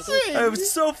amazing. I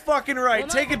was so fucking right.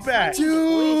 Take it back,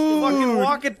 dude. Fucking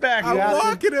walk it back. I'm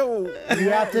walking it.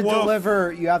 You have to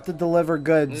deliver. You have to deliver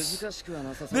goods.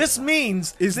 This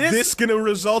means this gonna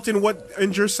result in what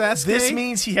injures Sasuke? This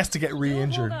means he has to get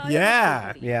re-injured.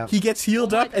 Yeah. He gets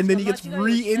healed up and then he gets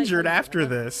re-injured after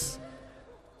this.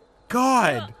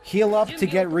 God. Heal up to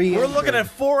get re-injured. We're looking at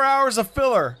 4 hours of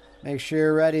filler. Make sure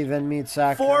you're ready, then meet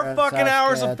Sakura. 4 fucking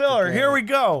hours of filler. Here we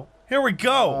go.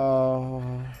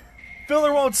 Oh.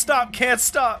 Filler won't stop. Can't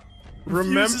stop.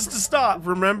 refuses to stop.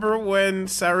 Remember when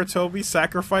Saratobi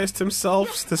sacrificed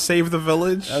himself to save the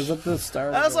village? That was at the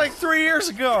start. That was like 3 years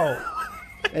ago.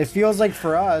 It feels like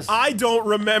for us. I don't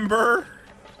remember.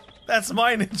 That's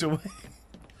my ninja way.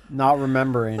 Not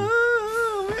remembering.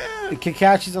 Oh, man.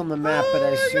 Kakashi's on the map, but I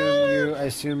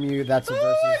assume you. That's a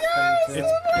versus thing too.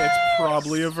 It's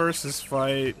probably a versus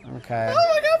fight. Okay. Oh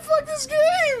my god, fuck this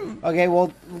game! Okay,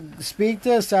 well, speak to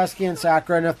Sasuke and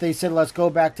Sakura, and if they said let's go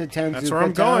back to Tenzuka That's where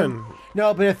I'm Town. going.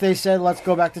 No, but if they said let's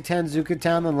go back to Tenzuka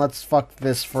Town, then let's fuck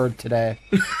this for today.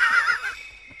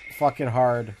 Fucking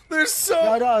hard. There's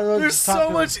so just so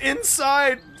talk much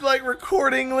inside like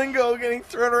recording lingo getting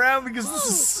thrown around because this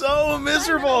is so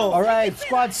miserable. All right,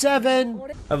 Squad 7.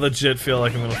 I legit feel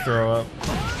like I'm gonna throw up.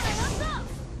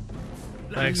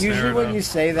 Thanks, Usually when you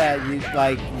say that, you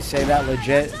say that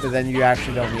legit, but then you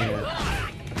actually don't mean it.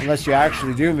 Unless you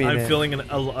actually do mean it. I'm feeling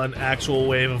an actual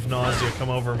wave of nausea come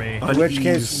over me. In which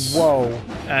case, whoa.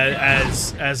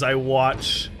 As I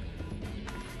watch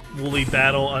Wooly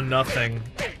battle a nothing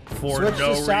for Switch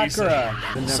no to Sakura.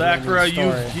 reason. Sakura,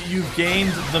 you've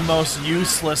gained the most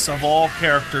useless of all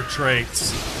character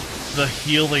traits, the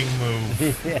healing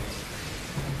move. Yeah.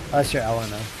 Unless you're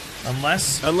Elena.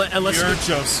 Unless Unless you're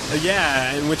Joseph.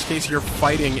 Yeah, in which case you're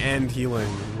fighting and healing.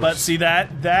 But see,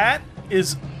 that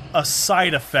is a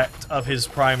side effect of his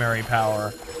primary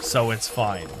power, so it's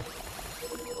fine.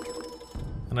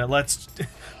 And it lets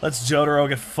Jotaro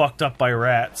get fucked up by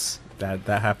rats. That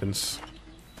happens.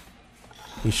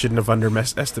 He shouldn't have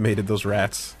underestimated those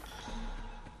rats.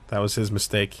 That was his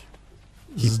mistake.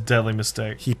 This is a deadly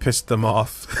mistake. He pissed them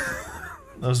off.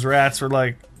 Those rats were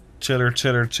like chitter,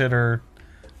 chitter, chitter,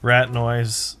 rat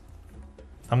noise.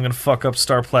 I'm gonna fuck up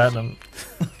Star Platinum.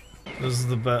 This is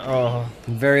the best. Oh,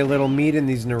 Very little meat in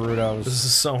these Narutos. this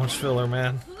is so much filler,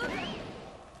 man.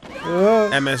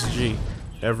 MSG.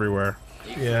 Everywhere.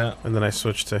 Yeah, And then I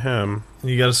switched to him.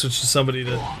 you gotta switch to somebody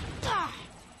to...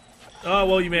 Oh,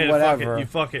 well, you made it. Whatever. Fuck it. You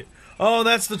fuck it. Oh,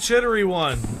 that's the chittery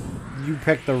one. You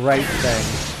picked the right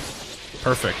thing.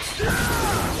 Perfect.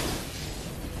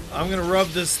 I'm gonna rub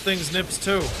this thing's nips,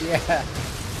 too. Yeah.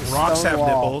 Rocks have Stonewall.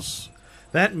 nipples.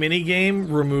 That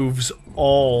minigame removes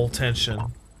all tension.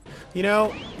 You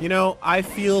know, I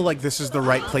feel like this is the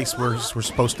right place we're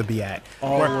supposed to be at.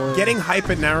 Where getting hype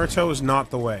at Naruto is not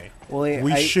the way. Well,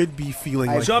 We should be feeling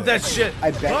like Jump that this. shit.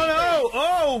 I bet- Oh, no!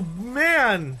 Oh,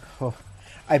 man!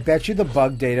 I bet you the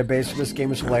bug database for this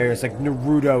game is hilarious. Like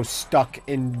Naruto stuck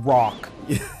in rock.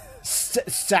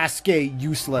 Sasuke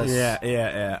useless.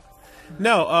 Yeah.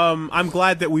 No, I'm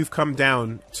glad that we've come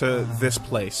down to this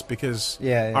place because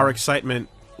Yeah. our excitement.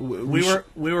 We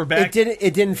were back.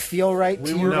 It didn't feel right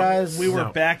to you guys. We were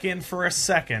No. back in for a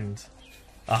second.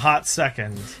 A hot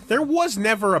second. There was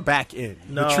never a back in.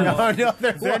 No. The truth- No,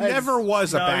 there never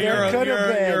was a No, back you're, in. could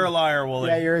have been. you're a liar, Wooly.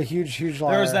 Yeah, you're a huge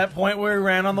liar. There was that point where we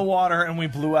ran on the water and we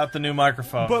blew out the new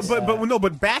microphone.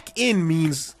 But back in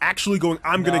means actually going.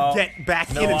 I'm gonna get back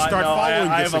in and start following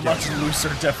I this have a again. much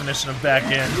looser definition of back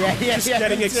in. Just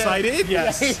getting me too. excited.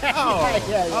 Yes.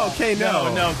 Oh, okay,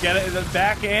 no. Get it. The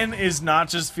back in is not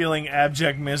just feeling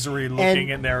abject misery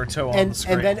looking at Naruto on the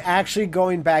screen. And then actually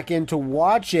going back in to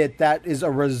watch it, that is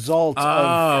a result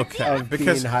of because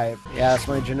being hype. Yeah, it's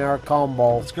my generic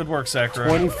combo. It's good work, Sakura.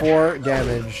 24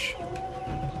 damage.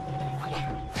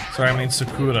 Sorry, I mean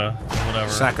Sakura. Or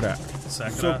whatever. Sakura.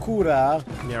 Sakura.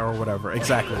 Yeah, or whatever.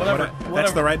 Exactly. Whatever.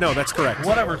 That's the right. No, that's correct.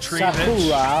 Whatever, tree bitch.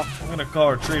 Sakura. I'm gonna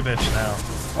call her tree bitch now.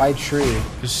 Why tree?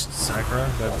 Just Sakura.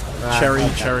 Cherry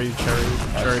okay.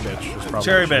 bitch. Is probably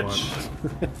Cherry what you bitch. want.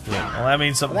 Well, that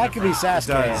means something. That could be different.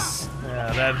 Sasuke. Does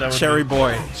Yeah, that would cherry be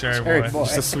boy? Cherry Cherry boy. boy.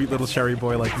 Just a sweet little cherry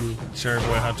boy like me. Cherry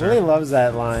boy hunter. Really loves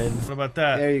that line. What about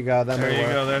that? There you go. That There might you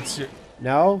work. go. That's your.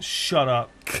 No? Shut up.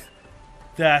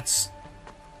 That's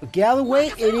Get out of the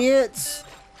way, idiots!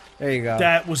 There you go.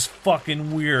 that was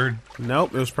fucking weird.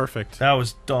 Nope, it was perfect. That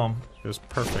was dumb. It was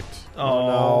perfect. Oh,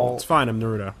 no. It's fine. I'm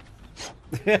Naruto.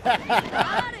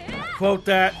 quote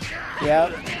that.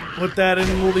 Yep. Put that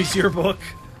in Wooly's yearbook.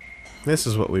 This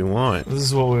is what we want. This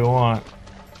is what we want.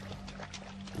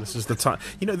 This is the time.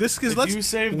 You know, this is. If Let's. you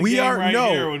saved the we game are right no.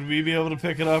 here, would we be able to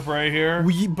pick it up right here?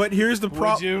 But here's the you?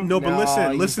 problem. No, but No,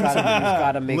 listen. you've Listen gotta- to you've me.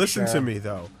 gotta make Listen sure. to me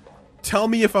though. Tell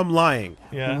me if I'm lying.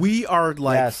 Yeah. We are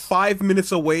like Yes. 5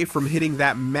 minutes away from hitting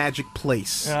that magic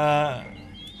place.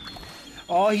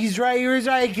 Oh, he's right. He's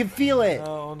right. I can feel it.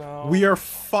 Oh no. We are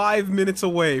 5 minutes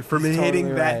away from He's hitting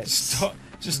totally that right.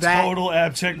 Just that- total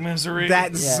abject misery.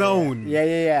 that Yeah, zone.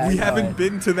 Yeah. We I know haven't it.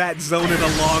 been to that zone in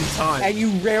a long time. And you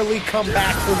rarely come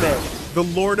back from it. The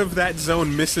Lord of that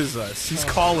zone misses us. He's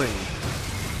calling.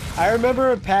 I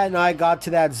remember Pat and I got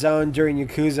to that zone during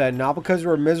Yakuza, not because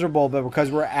we're miserable, but because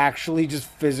we're actually just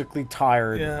physically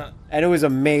tired. Yeah. And it was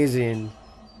amazing.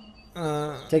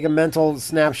 Take a mental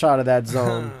snapshot of that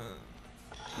zone.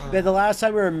 But the last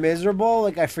time we were miserable,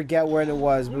 like I forget when it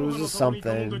was, but it was just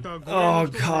something. Oh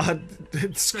god,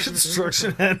 it's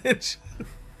construction damage.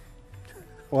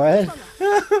 What?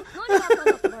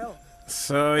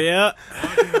 So yeah,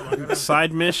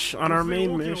 side mish on our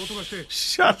main mish.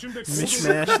 Shut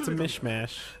Mishmash to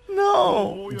mishmash.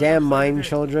 No! Damn mind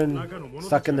children,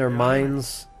 stuck in their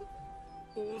minds.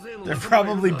 They're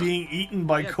probably being eaten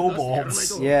by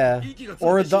kobolds. Yeah.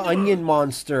 Or the onion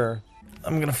monster.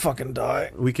 I'm gonna fucking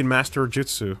die. We can master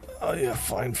jutsu. Oh yeah,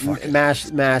 fine, fuck it.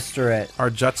 Master it. Our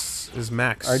juts is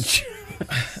max.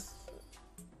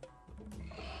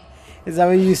 Is that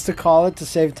what you used to call it to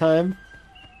save time?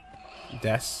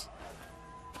 Des.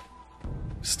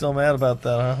 Still mad about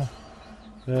that,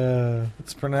 huh?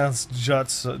 It's pronounced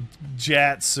Jatsu.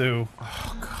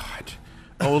 Oh god.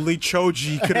 Only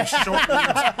Choji could have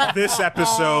shortened this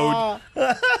episode.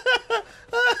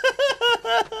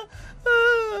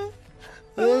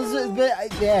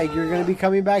 Yeah, you're gonna be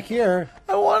coming back here.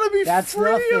 I want to be That's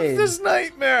free nothing. of this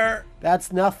nightmare.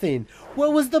 That's nothing.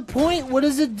 What was the point? What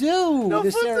does it do? No,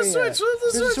 this flip area. the switch. Flip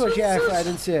the Flip switch. Yeah, Flip the I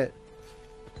didn't see it.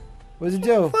 What does it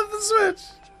do? Flip the switch.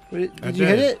 Did you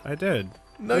hit it? I did.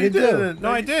 No, What you did it do? didn't.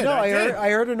 No, I did. No, I I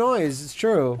heard a noise. It's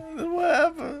true. What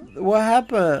happened? What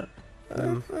happened?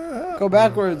 Go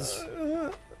backwards.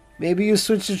 Maybe you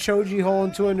switched the Choji hole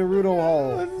into a Naruto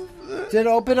hole. Did it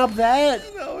open up that?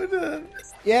 No, it didn't.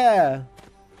 Yeah.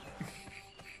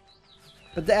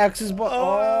 But the X is...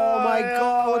 Oh my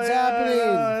god, what's happening?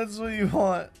 Yeah, that's what you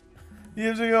want. You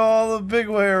have to go all the big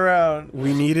way around.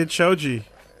 We needed Choji.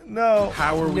 No.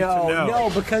 How are we to know? No,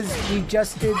 because we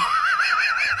just did...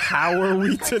 How are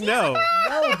we to know?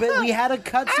 No, but we had a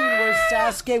cutscene where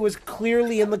Sasuke was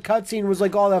clearly in the cutscene, was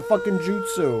like, all that fucking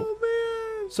jutsu. Oh,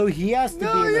 man. So he has to be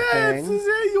in the it's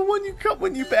thing.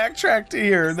 when you backtrack to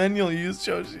here, then you'll use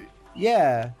Choji.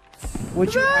 Yeah.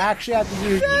 What you actually have to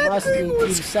do is you must be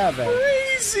Team 7.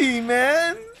 Crazy,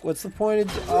 man. What's the point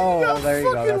of... Oh, there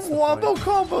you go. That's the Wombo point.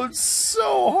 comboed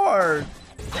so hard.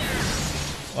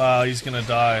 Wow, he's gonna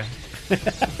die.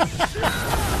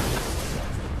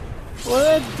 What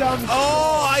a dumb...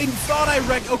 Oh, I thought I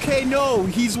okay, no,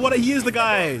 he is the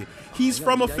guy. He's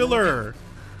from a filler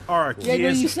arc. Yeah, no,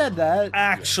 you said that.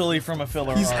 Actually from a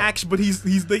filler He's arc. actually,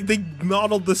 but they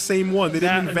modeled the same one. They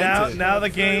didn't invent it. Now the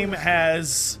game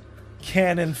has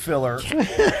canon filler.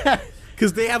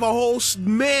 Because they have a whole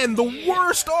man. The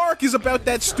worst arc is about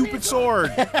that stupid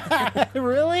sword.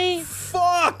 Really?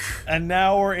 Fuck. And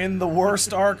now we're in the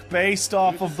worst arc based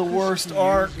off of the worst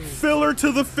arc. Filler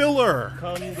to the filler.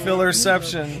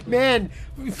 Fillerception. Man,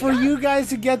 for you guys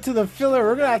to get to the filler,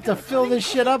 we're gonna have to fill this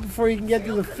shit up before you can get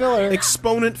to the filler.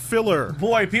 Exponent filler.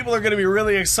 Boy, people are gonna be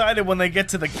really excited when they get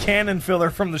to the canon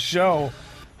filler from the show.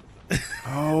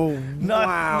 Oh,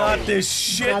 wow. Not this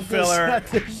shit filler Not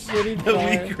this shitty that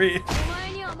we filler. created.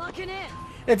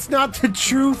 It's not the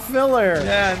true filler.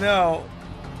 Yeah, no.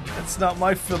 That's not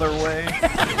my filler way.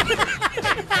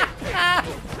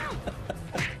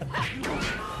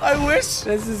 I wish.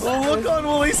 This is Look on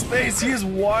Willie's face. He is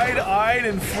wide-eyed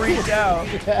and freaked out.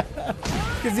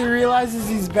 because he realizes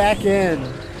he's back in.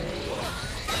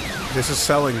 This is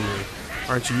selling me.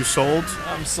 Aren't you sold?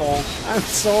 I'm sold. I'm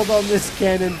sold on this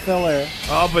canon filler.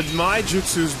 Oh, but my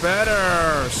jutsu's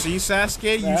better. See,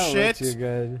 Sasuke, you That don't look shit. too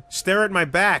good. Stare at my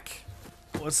back.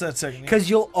 What's that technique? Because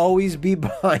you'll always be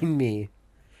behind me.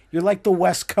 You're like the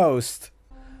West Coast.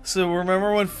 So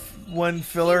remember when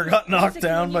Filler got knocked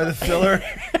down by the filler?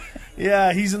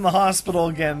 Yeah, he's in the hospital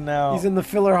again now. He's in the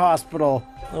filler hospital.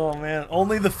 Oh man,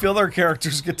 only the filler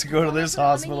characters get to go to this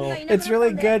hospital. It's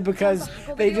really good because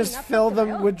they just fill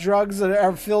them with drugs that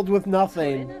are filled with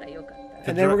nothing.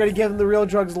 And then we're going to give them the real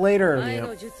drugs later.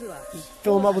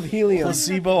 Fill them up with helium.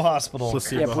 Placebo hospital.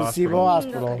 Placebo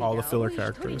hospital. All the filler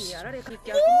characters.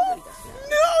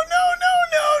 No!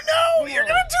 You're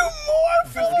gonna do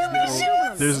more filler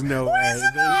missions! There's no way.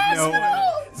 There's no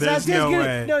way. There's no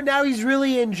way. No, now he's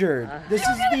really injured. This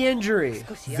is the injury.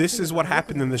 This is what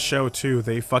happened in the show too.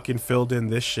 They fucking filled in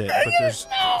this shit, but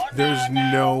there's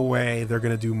no way they're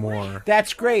gonna do more.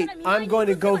 That's great. I'm going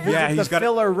to go visit the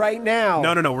filler right now.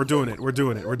 No, we're doing it. We're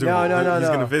doing it. No. He's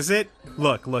gonna visit.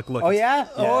 Look. Oh yeah?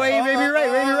 Oh, you may be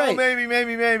right.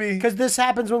 Maybe. Because this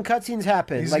happens when cutscenes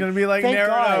happen. He's gonna be like, thank Naruto,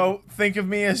 God. think of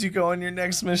me as you go on your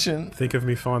next mission. Think of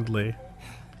me fondly.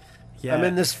 Yeah. I'm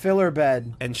in this filler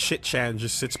bed. And Shit-chan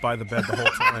just sits by the bed the whole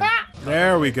time.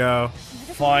 There we go.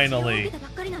 Finally.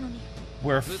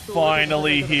 We're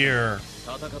finally here.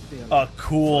 a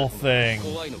cool thing.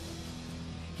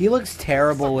 He looks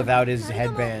terrible without his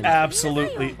headband.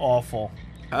 Absolutely awful.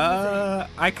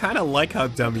 I kind of like how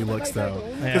dumb he looks though,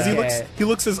 because Yeah. he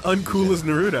looks as uncool as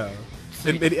Naruto.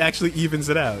 It actually evens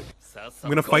it out. I'm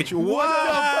gonna fight you.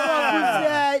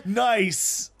 What?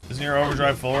 Nice. Isn't your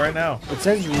overdrive full right now? It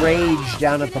says rage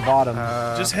down at the bottom.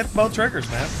 Just hit both triggers,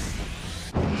 man.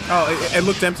 Oh, it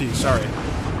looked empty. Sorry.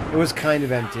 It was kind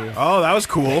of empty. Oh, that was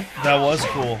cool. That was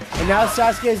cool. And now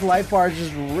Sasuke's life bar is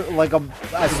just like a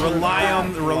Rely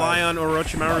on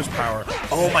Orochimaru's power.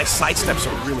 Oh, my side steps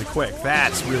are really quick.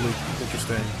 That's really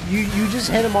interesting. You just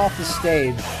hit him off the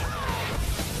stage.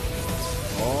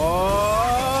 Oh!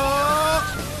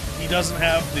 He doesn't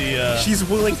have the. She's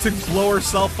willing to blow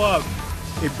herself up.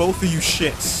 Hey, both of you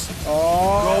shits.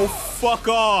 Oh! Go fuck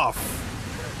off.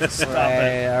 Stop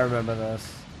it. I remember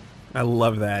this. I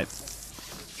love that.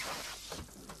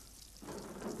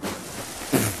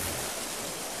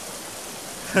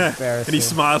 And he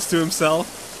smiles to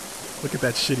himself. Look at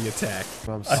that shitty attack.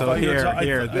 So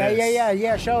here, this.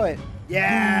 Yeah, show it.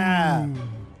 Yeah!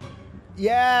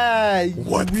 Yeah!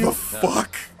 What the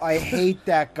fuck? I hate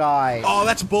that guy. Oh,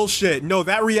 that's bullshit. No,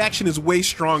 that reaction is way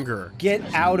stronger. Get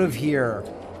out of here.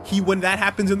 When that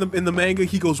happens in the manga,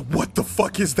 he goes, "What the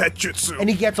fuck is that jutsu?" And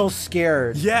he gets all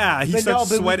scared. Yeah, he but starts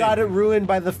but sweating. we got it ruined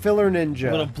by the filler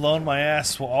ninja. Would have blown my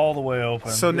ass all the way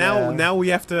open. So now we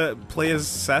have to play as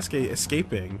Sasuke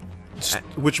escaping,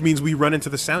 which means we run into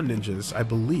the sound ninjas, I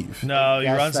believe. No, he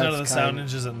Yes, runs into the that's sound kind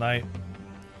ninjas at night.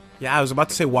 Yeah, I was about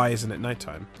to say, why isn't it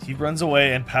nighttime? He runs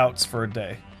away and pouts for a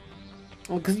day.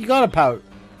 Well, because you gotta pout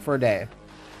for a day.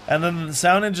 And then the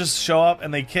sound ninjas show up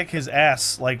and they kick his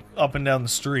ass, like, up and down the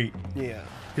street. Yeah.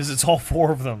 Because it's all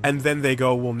four of them. And then they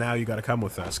go, well, now you gotta come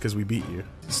with us, because we beat you.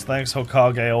 Thanks,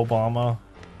 Hokage Obama.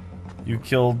 You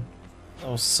killed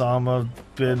Osama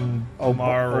bin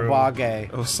Maru. Obage.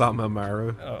 Osama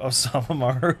Maru. Osama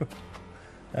Maru.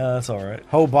 That's alright.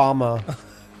 Obama.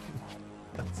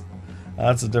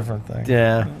 That's a different thing.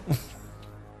 Yeah.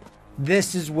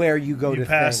 This is where you go You to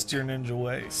passed think. your ninja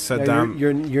way. Saddam,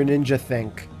 your ninja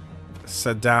think.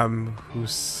 Saddam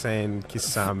Hussein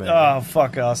Kisame. Oh,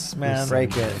 fuck us, man.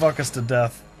 Break it. Fuck us to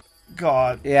death.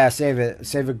 God, Yeah, save it.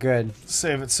 Save it good.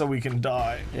 save it so we can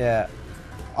die. Yeah.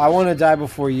 I want to die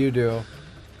before you do.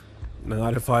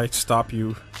 Not if I stop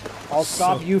you, I'll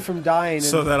stop you from dying. And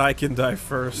so that I can die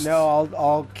first. no,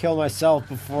 I'll kill myself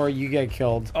before you get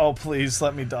killed. Oh, please,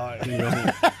 let me die.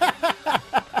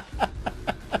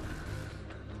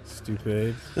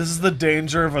 Stupid. This is the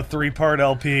danger of a 3-part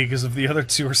LP, because if the other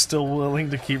two are still willing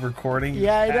to keep recording, you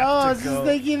Yeah, I have know. I to was go. just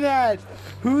thinking that.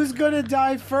 Who's gonna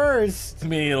die first?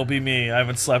 Me, it'll be me. I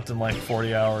haven't slept in like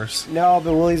 40 hours. No,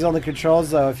 but Willie's on the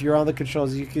controls though. If you're on the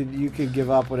controls, you could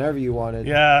give up whenever you wanted.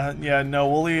 Yeah, no,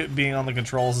 Wooly being on the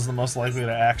controls is the most likely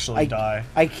to actually die.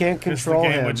 I can't 'Cause control the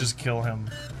game him. would just kill him.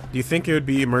 Do you think it would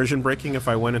be immersion breaking if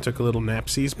I went and took a little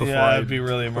napsies before Yeah, I it'd be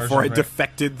really immersion before I break.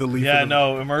 defected the leaf? Yeah, of the-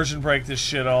 no, immersion break this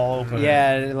shit all open.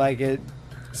 Yeah, like it.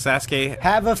 Sasuke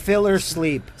Have a filler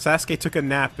sleep. Sasuke took a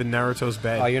nap in Naruto's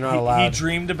bed. Oh, you're not He allowed.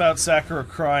 dreamed about Sakura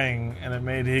crying, and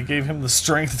it gave him the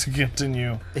strength to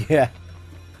continue. Yeah.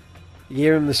 You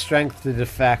gave him the strength to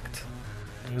defect.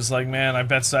 He was like, man, I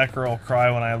bet Sakura will cry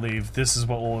when I leave. This is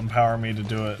what will empower me to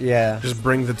do it. Yeah. Just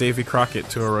bring the Davy Crockett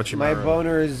to Orochimaru. My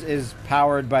boner is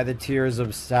powered by the tears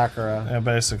of Sakura. Yeah,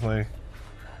 basically.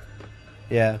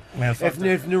 Yeah. Man, fuck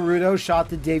If Naruto shot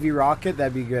the Davy Rocket,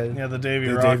 that'd be good. yeah, the Davy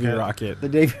The Rocket. Davy Rocket. The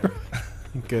Davy.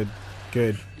 Good.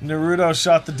 Good. Naruto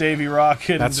shot the Davy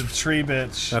Rocket That's- into Tree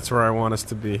Bitch. That's where I want us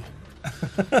to be.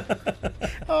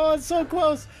 Oh, it's so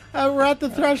close. We're at the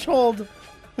threshold.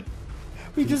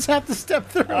 We just have to step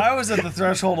through. I was at the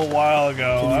threshold a while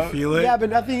ago. Can you feel it? Yeah, but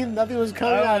nothing was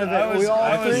coming out of it. We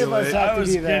all three of us it. have I to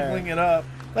was be there. giggling it up.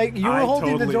 Like you were I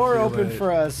holding the totally door feel open it.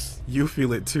 for us. You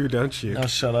feel it too, don't you? Oh,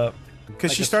 shut up.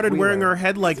 Because Like she a started wearing squealer. her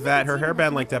head like that, her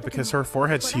hairband like that, because her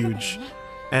forehead's huge.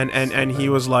 And he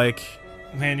was like,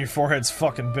 Man, your forehead's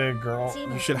fucking big, girl.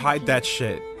 you should hide that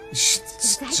shit.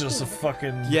 It's just a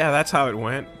fucking... Yeah, that's how it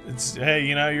went. It's, hey,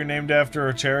 you know you're named after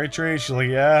a cherry tree? She's like,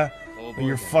 yeah. But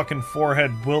your fucking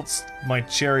forehead wilts my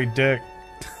cherry dick.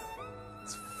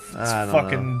 It's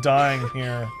fucking dying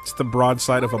here. It's the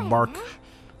broadside of a bark.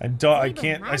 I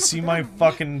can't, I see my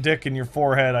fucking dick in your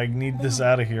forehead. I need this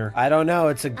out of here. I don't know.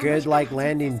 It's a good like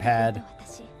landing pad.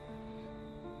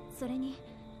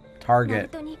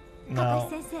 Target.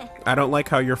 No. I don't like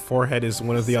how your forehead is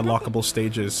one of the unlockable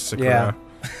stages, Sakura.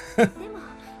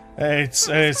 Hey, it's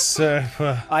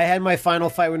I had my final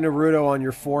fight with Naruto on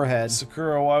your forehead.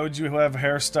 Sakura, why would you have a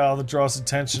hairstyle that draws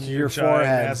attention to Your your giant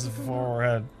forehead. massive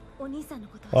forehead?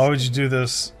 Why would you do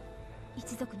this?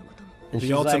 And The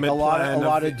she's like, ultimate a plan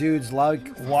lot of of dudes like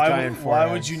giant Why would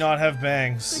foreheads. you not have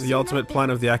bangs? The ultimate plan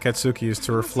of the Akatsuki is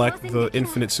to reflect the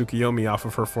infinite Tsukiyomi off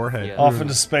of her forehead. Off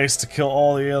into space to kill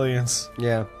all the aliens.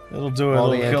 Yeah. It'll do it.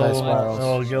 All It'll the kill. anti-spirals.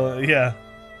 It'll kill it. Yeah.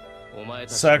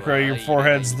 Sakura, your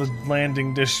forehead's the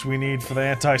landing dish we need for the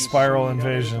anti-spiral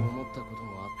invasion.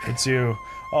 It's you.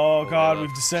 Oh god,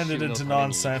 we've descended into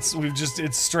nonsense.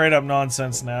 It's straight up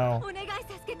nonsense now.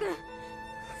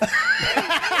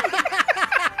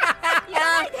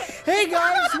 Hey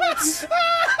guys, what's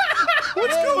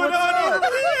going on over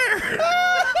here?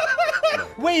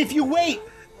 Wait, if you wait.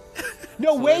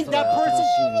 No, wait, that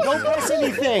person, don't press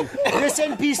anything. This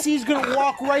NPC's gonna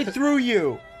walk right through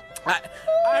you.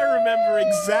 I remember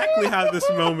exactly how this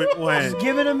moment went. Just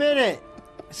give it a minute.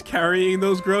 He's carrying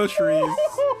those groceries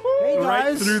Hey right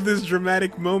guys, through this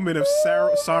dramatic moment of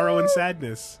sorrow and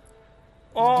sadness.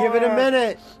 give it a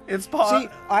minute. It's See,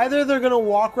 either they're gonna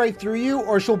walk right through you,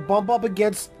 or she'll bump up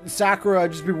against Sakura,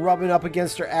 just be rubbing up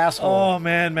against her asshole. Oh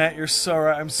man, Matt, you're so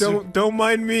right. Don't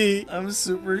mind me. I'm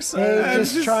super Hey, excited.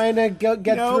 just trying to get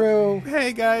through.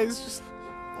 Hey guys, just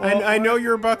I know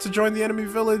you're about to join the enemy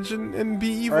village and be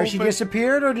evil. Or she but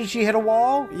disappeared, or did she hit a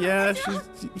wall? yeah,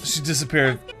 She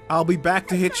disappeared. I'll be back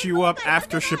to hit you up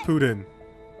after Shippuden.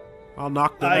 I'll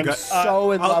knock them. I'm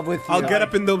so in love with you. I'll get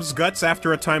up in those guts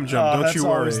after a time jump. Don't That's you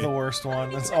worry. always the worst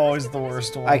one. That's always the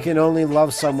worst one. I can only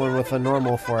love someone with a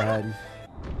normal forehead.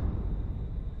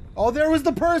 Oh, there was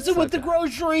the person with the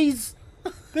groceries!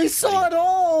 They saw it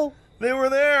all! They were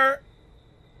there.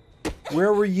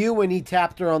 Where were you when he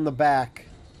tapped her on the back?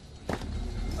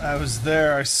 I was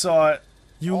there. I saw it.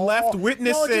 You left No,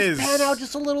 witnesses. just pan out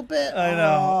just a little bit. I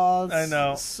know. Oh, I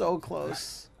know. So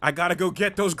close. I gotta go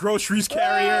get those groceries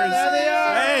carriers. there they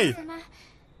are. Hey,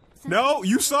 no,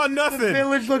 you saw nothing.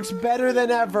 Village looks better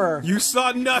than ever. You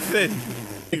saw nothing.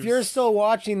 If you're still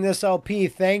watching this LP,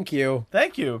 thank you.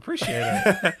 Thank you. Appreciate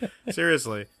it.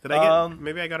 Seriously, did I get?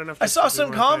 Maybe I got enough. I saw to do some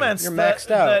one comments You're that,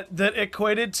 maxed out. that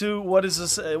equated to what is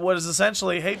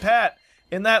essentially, hey Pat,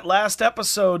 in that last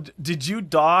episode, did you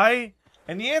die?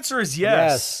 And the answer is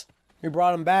yes. We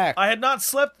brought him back. I had not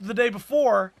slept the day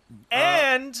before,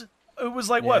 and it was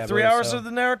like Yeah, I what, 3 believe hours so. of the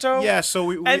Naruto? thing. Yeah, so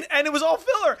we And it was all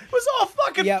filler. It was all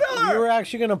fucking Yeah, filler. we were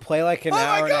actually gonna play like an Oh my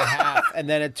hour and a God. half, and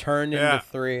then it turned Yeah. into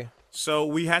 3. so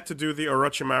we had to do the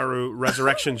Orochimaru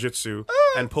resurrection jutsu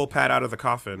and pull Pat out of the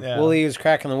coffin. Yeah. Willie was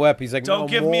cracking the whip. He's like, Don't no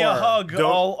give me a more. hug.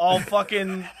 Don't- I'll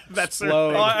fucking. That's their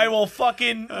Explode. thing. I will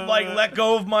fucking let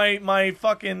go of my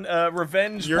fucking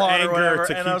revenge Your plot or anger whatever,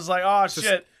 to and keep- I was like, oh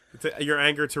shit. Your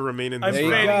anger to remain in I'm this There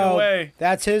you fading realm. go. away.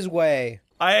 That's his way.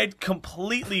 I had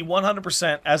completely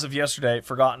 100% as of yesterday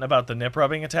forgotten about the nip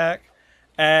rubbing attack,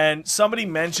 and somebody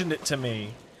mentioned it to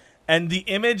me. And the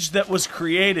image that was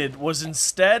created was,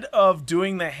 instead of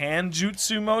doing the hand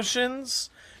jutsu motions,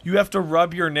 you have to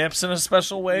rub your nips in a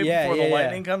special way before the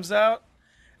lightning comes out.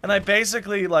 And I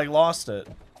basically lost it.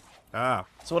 Ah,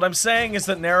 So what I'm saying is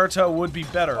that Naruto would be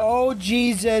better Oh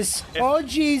Jesus! Oh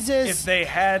Jesus! if they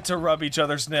had to rub each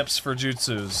other's nips for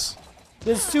jutsus.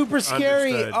 This is super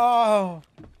scary. Understood. Oh,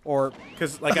 or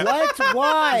because like what?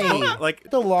 Why? like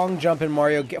The long jump in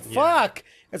Mario. Fuck!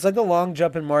 It's like the long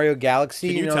jump in Mario Galaxy.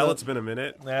 can you know, tell the- it's been a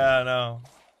minute? Yeah, I know.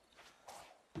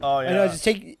 Oh yeah. I know. Just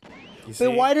take. You see?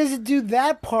 But why does it do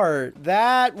that part?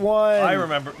 That one. I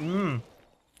remember.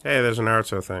 Hey, there's a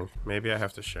Naruto thing. Maybe I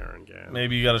have to share again.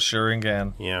 Maybe you got a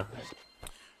Sharingan. Yeah.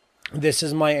 This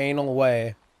is my anal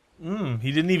way.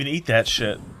 He didn't even eat that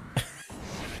shit.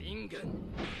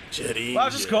 Wow,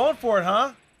 just going for it,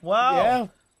 huh? Wow. Yeah.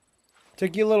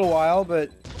 Took you a little while, but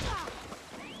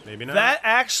Maybe not. That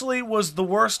actually was the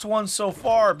worst one so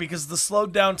far because the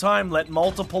slowed down time let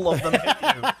multiple of them hit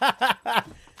you.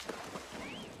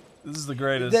 This is the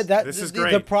greatest. This is the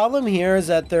great. problem here is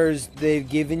that they've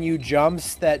given you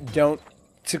jumps that don't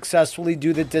successfully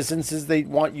do the distances they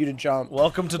want you to jump.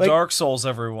 Welcome to Like- Dark Souls,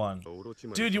 everyone.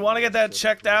 Dude, you want to get that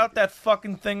checked out? That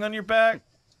fucking thing on your back?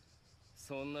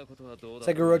 It's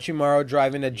like Orochimaru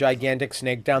driving a gigantic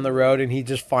snake down the road, and he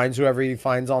just finds whoever he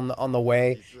finds on the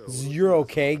way. He says, "You're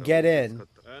okay. Get in."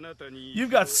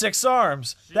 You've got 6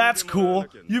 arms. That's cool.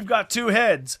 You've got 2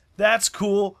 heads. That's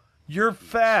cool. You're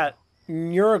fat.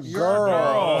 You're a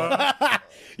girl.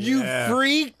 You Yeah.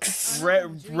 freaks.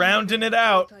 Rounding it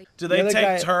out. Do they The other take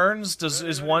guy- turns?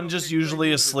 Is one just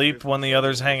usually asleep when the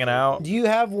other's hanging out? Do you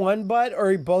have one butt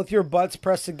or both your butts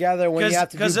pressed together when you have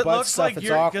to do it butt looks stuff? like It's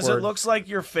you're awkward. it looks like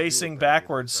you're facing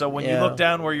backwards. So when you Yeah. look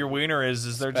down where your wiener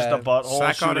is there just a bad.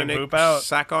 butthole shooting poop out?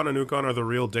 Sakon and Ukon are the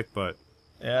real dick butt.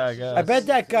 Yeah, I guess. I bet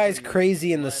that guy's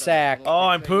crazy in the sack. Oh,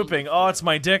 I'm pooping. Oh, it's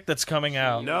my dick that's coming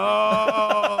out.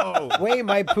 No. no. Wait,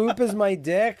 my poop is my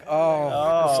dick?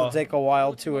 Oh, this will take a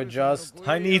while to adjust.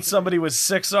 I need somebody with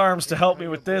 6 arms to help me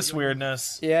with this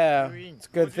weirdness. Yeah, it's a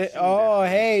good thing. Oh,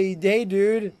 hey,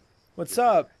 dude. What's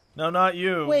up? No, not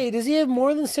you. Wait, does he have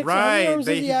more than 6 arms?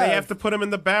 They have to put him in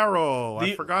the barrel.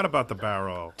 I forgot about the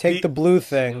barrel. Take the blue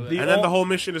thing. And then the whole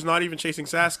mission is not even chasing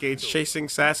Sasuke, it's chasing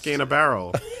Sasuke in a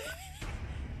barrel.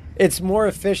 It's more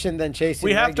efficient than chasing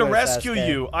We have to regular rescue Sasuke.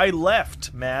 you. I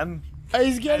left, man.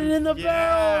 He's getting in the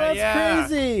barrel. That's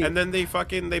crazy. And then they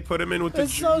put him in with the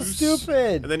It's juice. so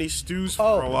stupid. And then he stews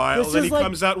for a while. this Then he is like-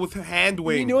 comes out with hand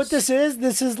wings. You know what this is?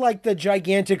 This is like the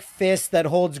gigantic fist that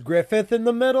holds Griffith in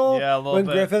the middle. Yeah, a little when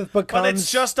bit. Griffith becomes. But it's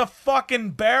just a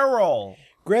fucking barrel.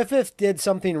 Griffith did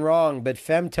something wrong, but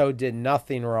Femto did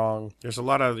nothing wrong. There's a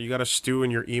lot of you got to stew in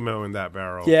your emo in that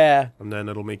barrel. Yeah. And then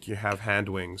it'll make you have hand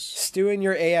wings. Stew in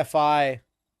your AFI.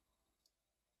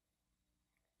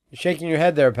 You're shaking your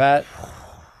head there, Pat.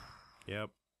 Yep.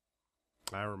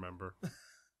 I remember.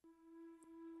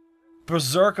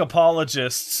 Berserk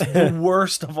apologists, the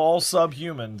worst of all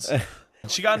subhumans.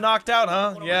 She got knocked out,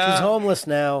 huh? Yeah. She's homeless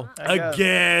now.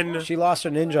 Again. She lost her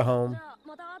ninja home.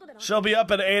 She'll be up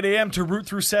at 8 a.m. to root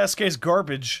through Sasuke's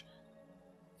garbage.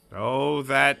 Oh,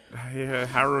 that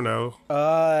Haruno.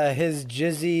 His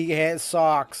jizzy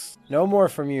socks. No more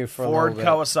from you for Ford a little bit.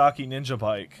 Kawasaki ninja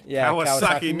bike. Yeah,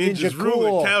 Kawasaki Ninjas rule.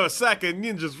 cool. Kawasaki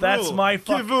Ninjas rule. That's my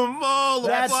Give them all the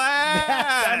That's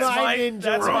blast.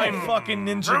 That's my fucking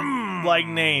ninja like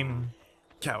name.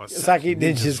 Kawasaki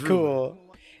Ninja's cool.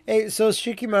 Hey, so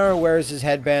Shikamaru wears his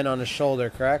headband on his shoulder,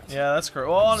 correct? Yeah, that's correct.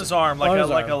 Well, on his arm,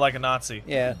 like a Nazi.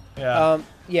 Yeah. Yeah.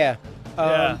 Yeah.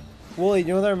 Yeah. Wooly, you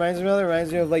know what that reminds me of? That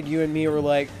reminds me of like you and me were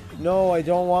like, no, I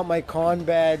don't want my con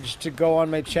badge to go on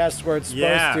my chest where it's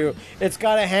supposed to. It's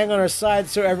got to hang on our side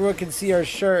so everyone can see our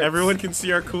shirts. Everyone can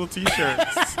see our cool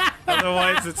t-shirts.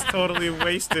 Otherwise, it's totally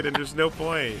wasted and there's no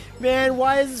point. Man,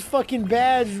 why is this fucking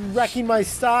badge wrecking my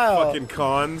style? Fucking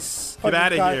cons. Get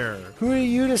out of here. Who are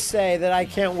you to say that I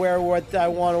can't wear what I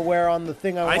want to wear on the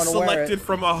thing I want to wear? I selected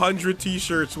from 100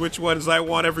 t-shirts which ones I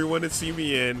want everyone to see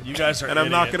me in. You guys are And I'm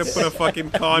not going to put a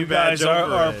fucking con badge over You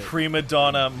guys are it. prima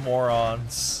donna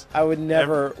morons. I would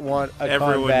never want a con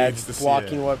everyone badge needs to see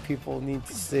blocking it. what people need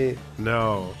to see.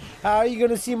 No. How are you going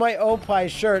to see my Opie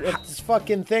shirt if this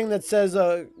fucking thing that says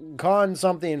con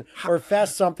something or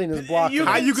fest something is blocked? How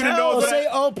are you going to know It'll that say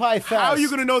Opie Fest. How are you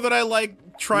going to know that I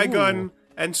like Trigun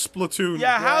and Splatoon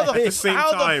Yeah, how at the same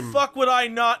time? the fuck would I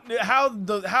not? How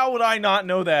would I not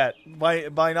know that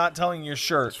by not telling your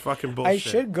shirt? It's fucking bullshit. I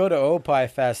should go to Opie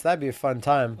Fest. That'd be a fun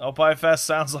time. Opie Fest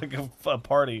sounds like a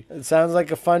party. It sounds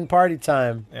like a fun party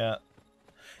time. Yeah.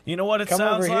 You know what it Come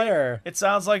sounds over like? here. It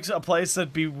sounds like a place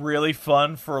that'd be really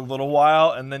fun for a little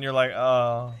while, and then you're like,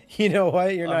 oh. You know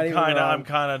what? You're not even wrong. I'm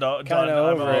kind of done.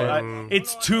 over it.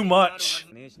 It's too much.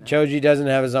 Choji doesn't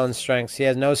have his own strengths. He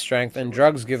has no strength, and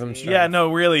drugs give him strength. Yeah,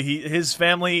 no, really. His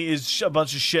family is a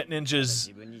bunch of shit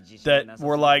ninjas that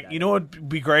were like, you know what would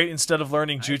be great instead of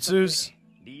learning jutsus?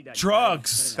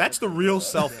 Drugs. That's the real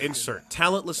self-insert.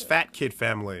 Talentless fat kid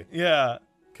family. Yeah.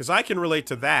 Because I can relate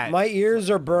to that. My ears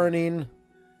are burning.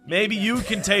 Maybe you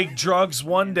can take drugs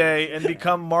one day and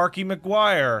become Marky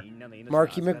McGuire.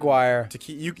 Marky McGuire.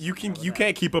 You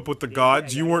can't keep up with the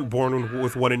gods. You weren't born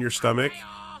with one in your stomach.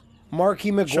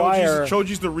 Marky McGuire.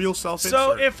 Choji's the real self-insert.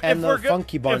 So if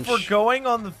Bunch. we're going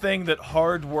on the thing that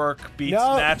hard work beats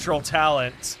natural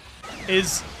talent,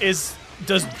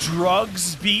 does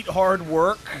drugs beat hard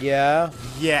work? Yeah.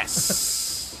 Yes.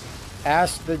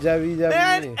 Ask the WWE.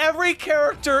 Man, every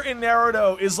character in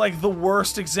Naruto is like the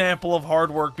worst example of hard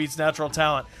work beats natural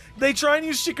talent. They try and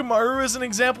use Shikamaru as an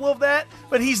example of that,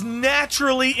 but he's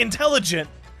naturally intelligent.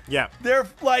 Yeah. They're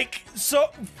like, so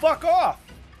fuck off.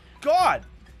 God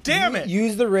damn it.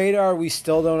 Use the radar we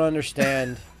still don't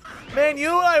understand. Man, you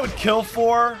know what I would kill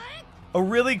for? A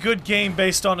really good game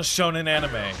based on a shonen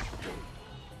anime.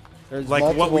 There's Like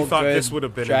what we multiple thought good this would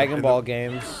have been. Dragon Ball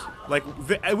games. Like,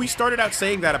 we started out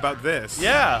saying that about this.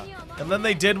 Yeah, and then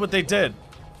they did what they did.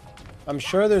 I'm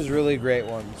sure there's really great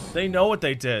ones. They know what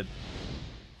they did.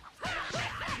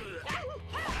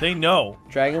 They know.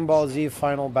 Dragon Ball Z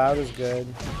Final Bout is good.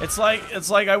 It's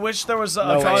like I wish there was a.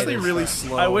 No It's way. actually really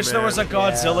slow. I wish there was a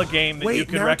Godzilla Yeah. game that Wait, you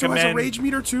could Naruto recommend has a rage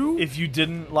meter too? if you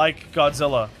didn't like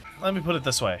Godzilla. Let me put it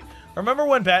this way. Remember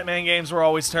when Batman games were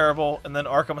always terrible and then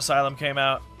Arkham Asylum came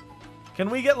out? Can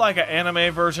we get like an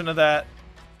anime version of that?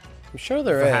 I'm sure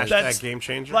there The is. hashtag That's- game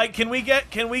changer. Like, can we get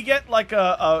like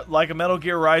a Metal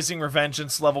Gear Rising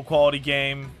Revengeance level quality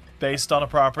game based on a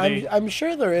property? I'm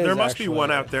sure there is. there must actually. be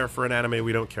one out there for an anime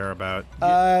we don't care about.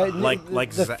 Like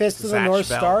Like the Fist of the North Zatch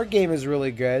Bell. Star game is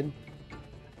really good.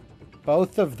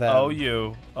 Both of them. Oh,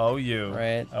 you. Oh, you.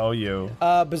 Right. Oh, you.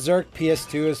 Berserk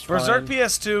PS2 is fine. Berserk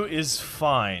PS2 is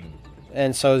fine.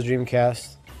 And so is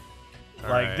Dreamcast.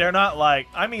 Like, they're not like...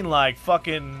 I mean, like,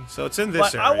 fucking... So it's in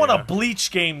this area. I want a Bleach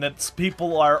game that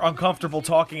people are uncomfortable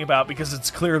talking about because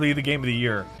it's clearly the game of the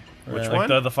year. Which like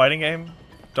one? The fighting game?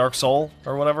 Dark Soul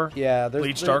or whatever? Yeah,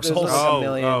 Bleach Dark there's Souls? like a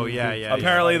million Oh, yeah.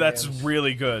 Apparently that's games.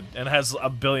 really good and has a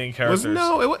billion characters.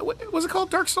 Was it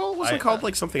called Dark Soul? Was it called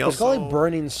like something else? It's called like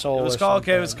Burning Soul. It was called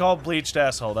it was called Bleached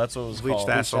Asshole. That's what it was Bleached called.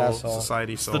 Asshole, Asshole.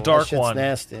 Society It's Soul. the dark That shit's one.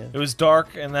 nasty. It was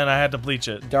dark and then I had to bleach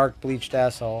it. Dark bleached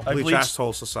asshole. I Bleached bleached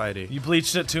Asshole Society. You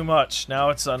bleached it too much. Now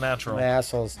it's unnatural. My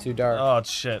asshole's too dark. Oh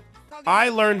shit. I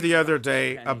learned the other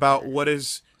day about what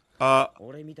is,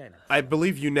 I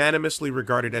believe, unanimously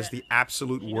regarded as the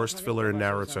absolute worst filler in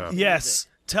Naruto. Yes.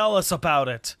 Tell us about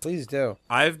it. Please do.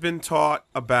 I've been taught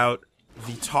about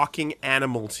the talking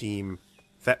animal team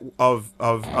that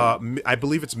I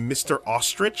believe it's Mr.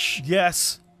 Ostrich,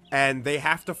 Yes. and they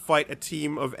have to fight a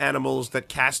team of animals that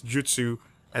cast jutsu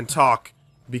and talk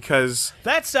because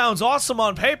That sounds awesome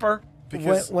on paper.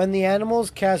 When the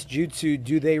animals cast jutsu,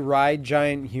 do they ride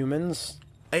giant humans?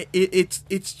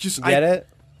 it's just Get it?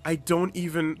 I don't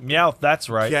even Meow, that's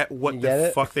right. get what You get the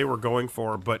it? fuck they were going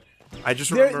for, but I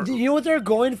just remember. You know what they're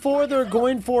going for? They're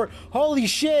going for, holy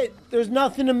shit, there's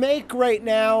nothing to make right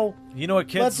now. You know what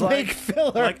kids Let's like? make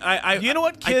filler. Like You know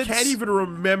what, kids- I can't even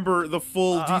remember the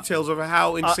full details of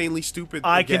how insanely stupid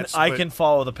I it gets, I but- can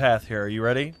follow the path here. Are you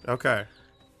ready? Okay.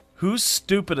 Who's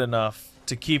stupid enough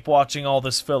to keep watching all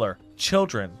this filler?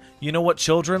 Children. You know what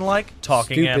children like?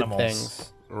 Talking Stupid animals.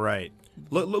 things. Right.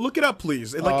 Look it up,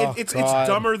 please. It's God.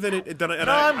 dumber than it. No,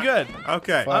 I'm good.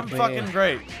 Okay. I'm me. fucking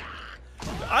great.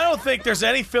 I don't think there's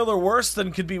any filler worse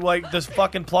than could be like this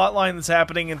fucking plot line that's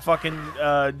happening in fucking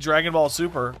Dragon Ball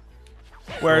Super.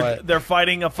 Where What? they're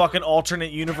fighting a fucking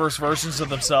alternate universe versions of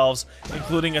themselves,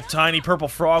 including a tiny purple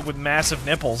frog with massive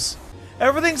nipples.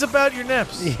 Everything's about your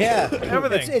nips. Yeah.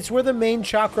 Everything. It's where the main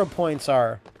chakra points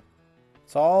are.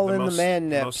 It's all in the man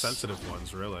The nips. most sensitive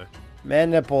ones, really.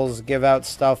 Man nipples give out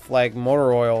stuff like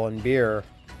motor oil and beer.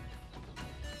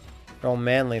 They're all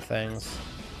manly things.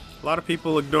 A lot of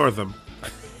people ignore them,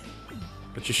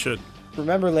 but you should.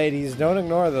 Remember, ladies, don't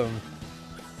ignore them.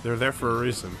 They're there for a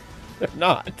reason. They're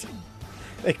not.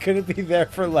 They couldn't be there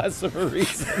for less of a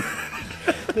reason.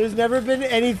 There's never been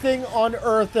anything on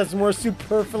Earth that's more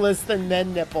superfluous than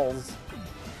men nipples.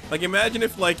 Like, imagine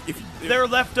if They're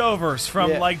leftovers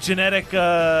from Yeah. like genetic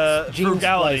Gene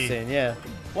frugality. splicing, yeah.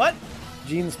 What?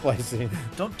 Gene splicing.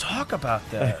 Don't talk about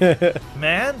that.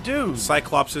 Man, dude.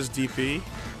 Cyclops' DP.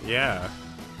 Yeah.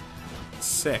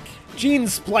 Sick. Gene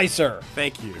splicer.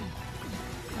 Thank you.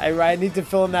 I need to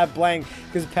fill in that blank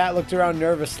because Pat looked around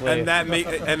nervously. And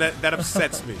that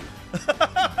upsets me.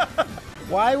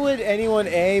 Why would anyone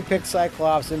A, pick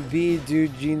Cyclops, and B, do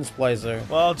Gene splicer?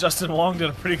 Well, Justin Wong did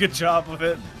a pretty good job of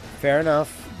it. Fair enough.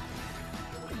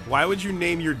 Why would you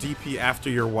name your DP after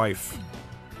your wife?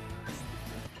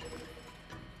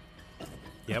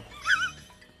 Yep.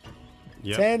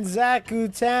 Yep.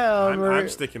 Tanzaku Town. I'm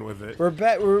sticking with it. We're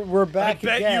back I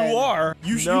bet again. you are.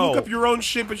 You look up your own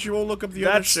shit, but you won't look up the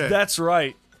other shit. That's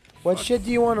right. What shit do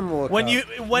you want him to look When up? you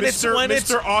when it's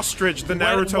Mr. Ostrich, the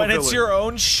Naruto when it's villain. your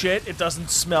own shit, it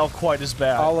doesn't smell quite as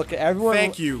bad. I'll look at everyone.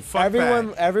 Thank you. Fuck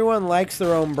Pat. Everyone likes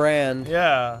their own brand.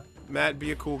 Yeah. Matt,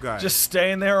 be a cool guy. Just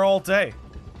stay in there all day.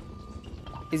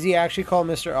 Is he actually called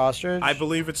Mr. Ostrich? I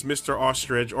believe it's Mr.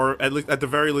 Ostrich, or at the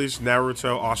very least,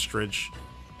 Naruto Ostrich.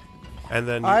 And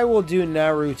then I will do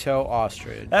Naruto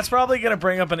Ostrich. That's probably gonna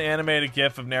bring up an animated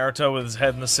gif of Naruto with his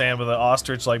head in the sand with an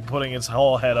ostrich like putting his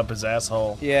whole head up his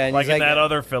asshole. Yeah, and like he's in like- that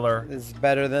other filler. It's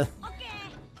better than.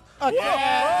 Yeah.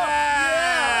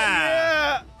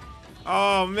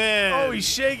 Oh man. Oh, he's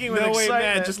shaking with no way,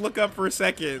 excitement. man. Just look up for a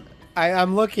second.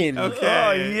 I'm looking. Okay.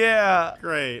 Oh yeah.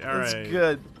 Great. All right. That's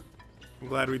good. I'm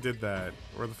glad we did that.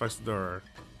 Where the fuck's the door?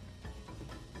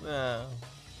 Yeah.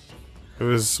 It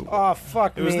was. Oh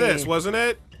fuck It was me. this, wasn't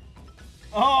it?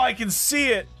 Oh, I can see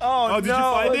it. Oh, Oh, did you no.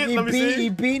 find it? Let me see. He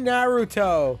beat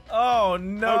Naruto. Oh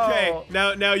no. Okay.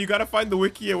 Now you gotta find the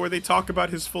Wikia where they talk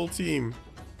about his full team.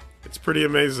 It's pretty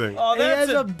amazing. Oh, He has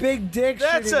that's a big dick.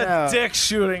 that's shooting a out. dick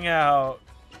shooting out.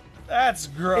 That's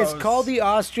gross. It's called the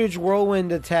Ostrich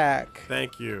Whirlwind Attack,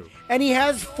 Thank you. and he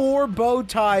has 4 bow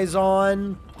ties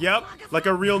on. Yep, like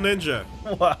a real ninja.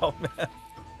 Wow, man.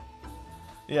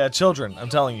 Yeah, children. I'm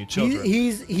telling you, children.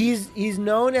 He's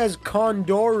known as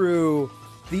Kondoru,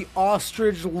 the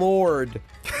Ostrich Lord.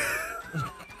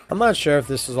 I'm not sure if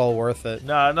this is all worth it.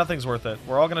 Nah, nothing's worth it.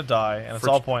 We're all gonna die, and it's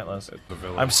all pointless. The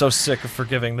villain. I'm so sick of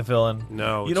forgiving the villain.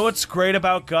 No. You know what's great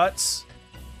about Guts?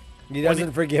 He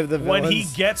doesn't forgive the villains. When he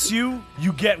gets you,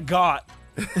 you get got.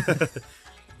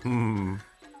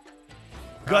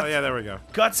 Oh yeah, there we go.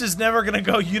 Guts is never gonna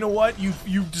go, you know what?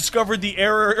 You discovered the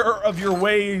error of your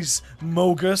ways,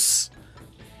 Mogus.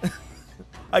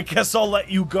 I guess I'll let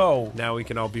you go. Now we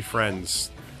can all be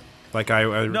friends. Like I No,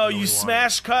 really you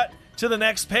smash cut to the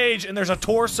next page and there's a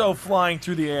torso flying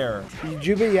through the air.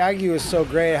 Juba Yagi was so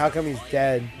great. How come he's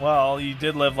dead? Well, he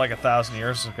did live like 1,000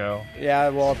 years ago. Yeah,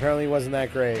 well, apparently he wasn't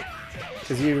that great.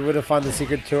 Because he would have found the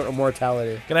secret to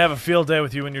immortality. Gonna have a field day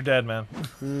with you when you're dead, man.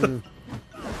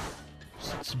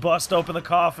 Just bust open the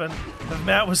coffin. If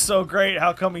Matt was so great,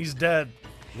 how come he's dead?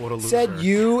 What a loser. Said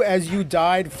you as you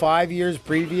died 5 years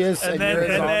previous, and you're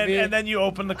a zombie? And then you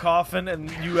open the coffin and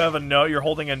you have a note. You're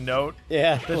holding a note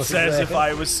Yeah. that says, "If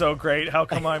I was so great, how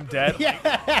come I'm dead?"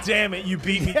 Yeah. Damn it, you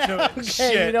beat me to it. Okay,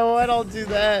 Shit. you know what? I'll do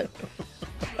that.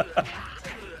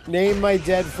 Name my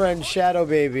dead friend Shadow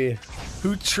Baby.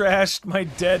 Who trashed my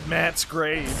dead Matt's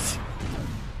grave?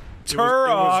 It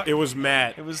Turok. was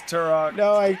Matt. It was Turok.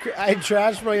 No, I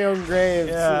trashed my own grave,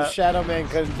 Yeah. so Shadow Man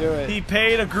couldn't do it. He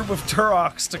paid a group of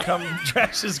Turoks to come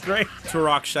trash his grave.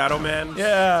 Turok Shadow Man.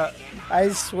 Yeah. I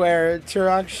swear,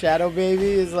 Turok Shadow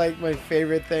Baby is like my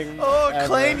favorite thing. Oh, ever.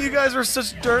 Claim, you guys were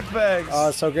such dirtbags.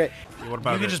 Oh, so great. What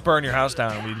about You could it? just burn your house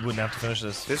down and we wouldn't have to finish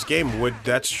this. This game would.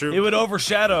 That's true. It would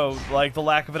overshadow, like, the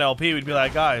lack of an LP. We'd be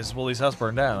like, guys, Willie's house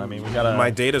burned down. I mean, we gotta...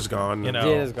 My data's gone. You know.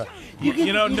 Data's gone.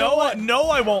 You know, no,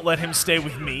 I won't let him stay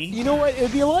with me. You know what?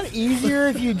 It'd be a lot easier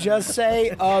if you just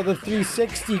say, "Oh, the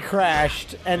 360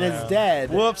 crashed and it's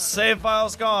dead." Whoops, save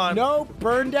file's gone. No,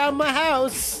 burn down my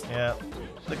house. Yeah.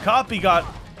 The copy got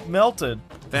melted.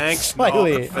 Thanks,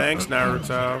 Slightly. thanks,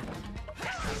 Naruto.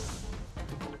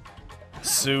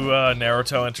 Sue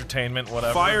Naruto Entertainment,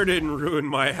 whatever. Fire didn't ruin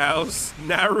my house.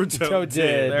 Naruto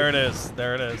did. There it is.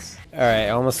 There it is. All right, I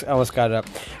almost got it up.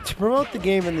 To promote the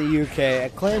game in the UK,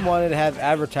 Acclaim wanted to have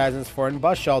advertisements for in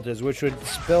bus shelters, which would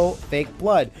spill fake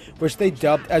blood, which they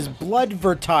dubbed as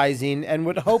bloodvertising, and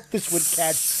would hope this would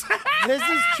catch. This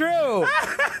is true.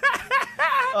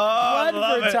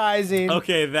 Bloodvertising.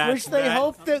 Okay, which they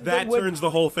hope that would, turns the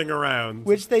whole thing around.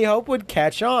 which they hope would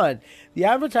catch on. The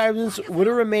advertisements would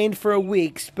have remained for a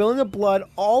week, spilling the blood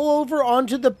all over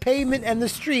onto the pavement and the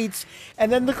streets,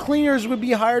 and then the cleaners would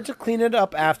be hired to clean it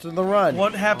up after the run.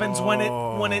 What happens when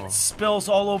it spills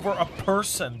all over a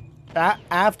person?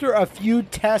 After a few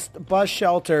test bus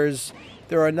shelters,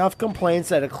 there are enough complaints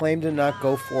that Acclaim did not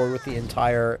go forward with the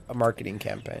entire marketing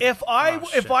campaign. If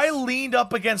I leaned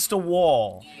up against a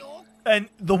wall and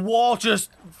the wall just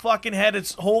fucking had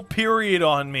its whole period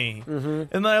on me, and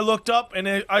then I looked up and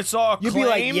I saw Acclaim, You'd be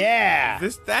like, yeah.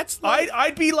 That's like,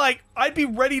 I'd be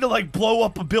ready to like blow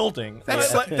up a building.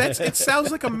 that's like, it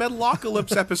sounds like a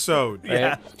Metalocalypse episode.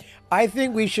 Yeah. I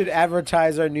think we should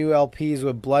advertise our new LPs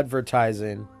with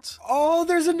bloodvertising. Oh,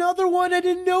 there's another one I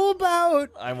didn't know about.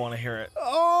 I want to hear it.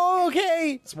 Oh,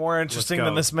 okay. It's more interesting Let's go.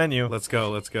 than this menu. Let's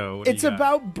go. What do It's you got?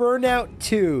 about Burnout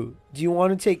 2. Do you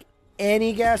want to take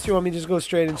any guess, or you want me to just go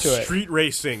straight into it? Street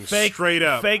racing, straight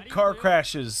up. Fake car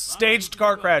crashes. Staged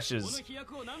car crashes.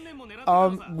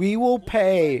 We will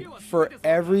pay for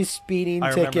every speeding I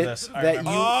remember ticket this. I that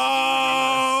remember you.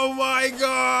 Oh my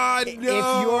God!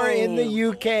 No. If you're in the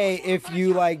UK, if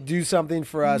you like do something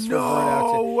for us for Burnout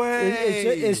 2. No way.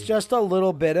 It's just a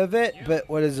little bit of it, but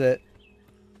what is it?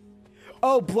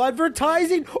 Oh,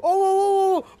 bloodvertising!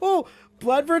 Oh!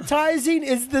 Bloodvertising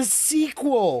is the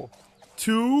sequel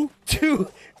Two. to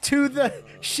the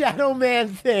Shadow Man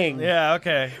thing. Yeah,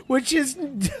 okay. Which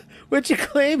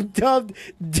Acclaim dubbed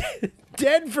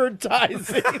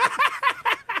Deadvertising.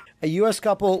 A U.S.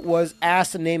 couple was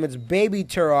asked to name its baby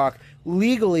Turok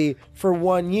legally for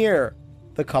 1 year.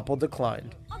 The couple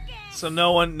declined. So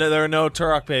there are no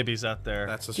Turok babies out there.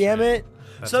 That's a Damn shame. it.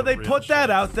 That's So a they real put that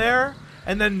shame. out there,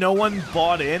 and then no one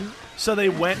bought in. So they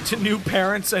went to new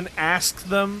parents and asked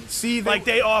them. See, like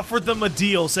they offered them a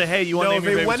deal. Say, hey, you want to No, name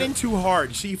your they baby went Tur-" in too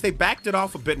hard. See, if they backed it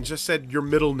off a bit and just said your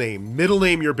middle name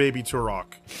your baby Turok,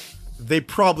 they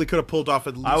probably could have pulled off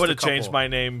at least I would a have changed couple. my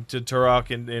name to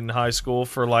Turok in high school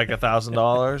for like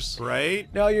 $1,000. Right?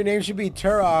 No, your name should be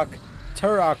Turok.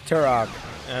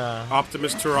 Yeah.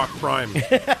 Optimus Turok Prime.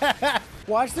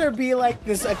 Watch there be like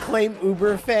this Acclaim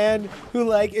Uber fan who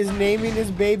like is naming his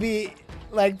baby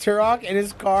like Turok in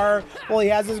his car while he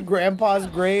has his grandpa's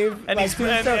grave. And like, he's-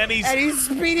 doing and- stuff, and he's- and he's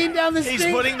speeding down the He's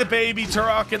street. putting the baby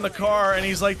Turok in the car, and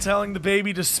he's like telling the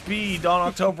baby to speed on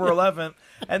October 11th,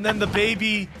 and then the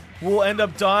baby will end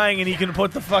up dying, and he can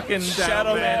put the fucking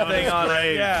Shadow Man thing on it.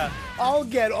 grave. Yeah. I'll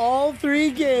get all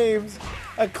 3 games.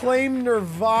 Acclaim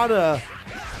Nirvana.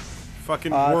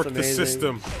 Fucking Oh, that's work the amazing.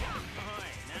 system.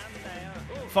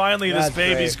 Finally, this That's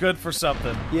baby's great. good for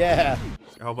something. Yeah.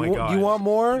 Oh my You, god. you want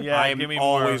more? Yeah, I'm give me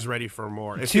more. always ready for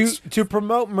more. If To it's- to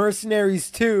promote Mercenaries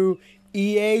 2,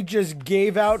 EA just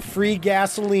gave out free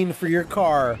gasoline for your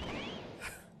car.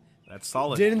 that's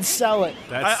solid. Didn't sell it.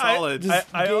 That's solid.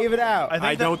 Just gave it out.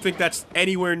 I don't think that's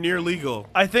anywhere near legal.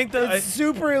 I think that It's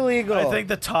super illegal. I think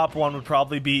the top one would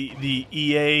probably be the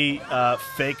EA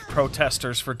fake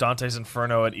protesters for Dante's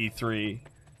Inferno at E3.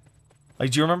 Like,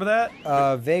 do you remember that?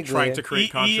 Vaguely. Trying to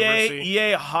create controversy.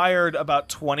 EA hired about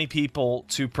 20 people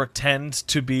to pretend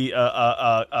to be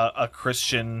a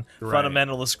Christian Right.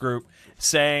 fundamentalist group,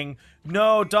 saying,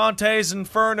 "No, Dante's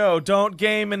Inferno, don't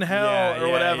game in hell," Yeah, or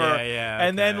yeah, whatever. yeah,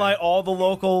 and then okay. like all the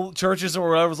local churches or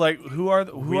whatever was like, "Who are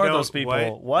those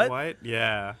people? What?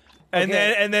 Yeah. And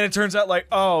Okay. then it turns out like,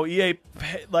 oh, EA,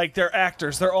 like they're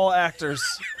actors. They're all actors.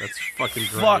 That's fucking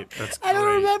great. Fuck. That's I don't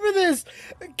great. remember this.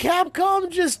 Capcom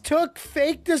just took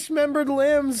fake dismembered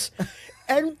limbs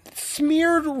and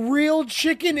smeared real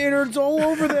chicken innards all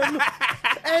over them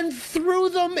and threw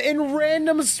them in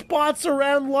random spots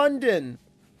around London.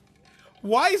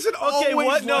 Why is it always Okay,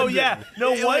 what? No, London? yeah.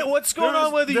 No, what's going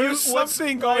on with you? There's What's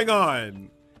something going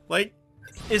on. Like,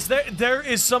 Is there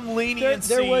is some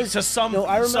leniency There was- to some no,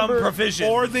 I remember- provision?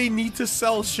 or they need to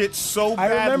sell shit so I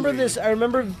badly. remember this. I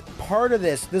remember part of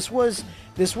this. This was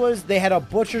they had a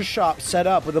butcher shop set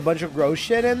up with a bunch of gross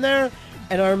shit in there,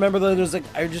 and I remember that there was like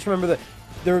I just remember that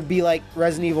there would be like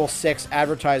Resident Evil 6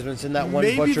 advertisements in that one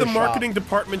Maybe butcher the shop. marketing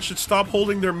department should stop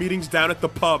holding their meetings down at the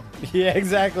pub. Yeah,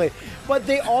 exactly. But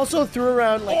they also threw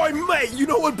around like Oi, mate, you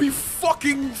know what would be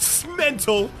fucking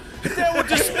mental? there were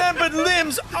dismembered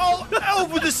limbs all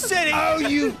over the city. oh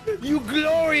you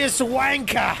glorious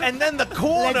wanker. And then the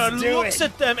coroner Let's do looks it.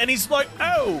 at them and he's like,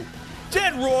 "Oh,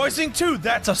 Dead Rising 2,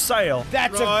 that's a sale."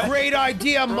 That's Right. a great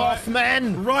idea,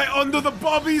 Mothman. Right under the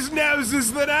bobbies'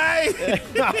 noses, then, eh?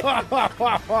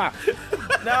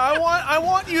 Now I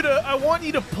want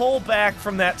you to pull back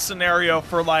from that scenario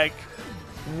for like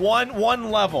one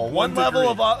level degree.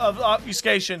 of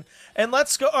obfuscation, and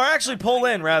let's go, or actually pull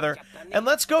in rather, and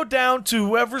let's go down to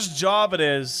whoever's job it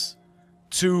is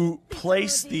to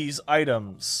place these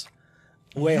items.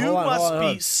 Wait, You hold on, must hold on,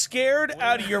 hold be on. scared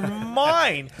out of your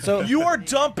mind. So- you are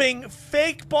dumping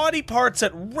fake body parts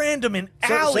at random in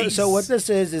alleys. So what this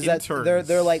is that Interns.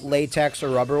 they're like latex or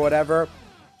rubber or whatever,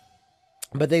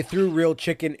 but they threw real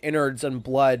chicken innards and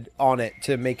blood on it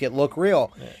to make it look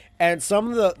real. And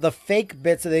some of the fake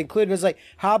bits that they included is like,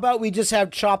 how about we just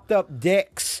have chopped up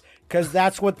dicks? Because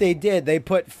that's what they did. They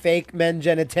put fake men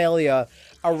genitalia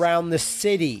around the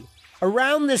city.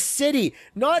 Around the city,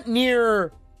 not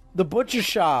near the butcher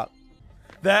shop.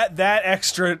 that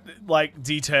extra like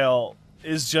detail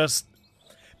is just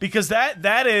because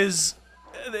that is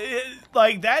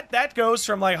like that goes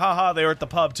from like haha they were at the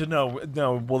pub to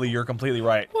no Wooly, you're completely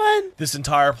right. What? This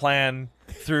entire plan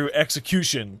through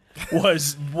execution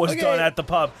was Okay. done at the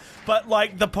pub. But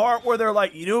like the part where they're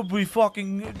like, you know, we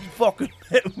fucking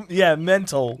yeah,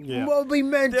 mental. Yeah. Well, be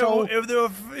mental. If there were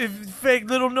fake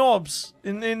little knobs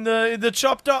in the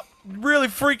chopped up, really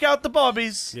freak out the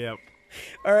bobbies. Yep.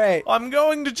 All right. I'm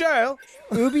going to jail.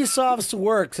 Ubisoft's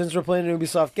work, since we're playing an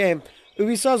Ubisoft game,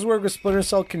 Ubisoft's work with Splinter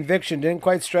Cell Conviction didn't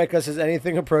quite strike us as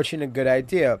anything approaching a good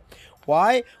idea.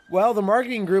 Why? Well, the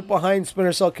marketing group behind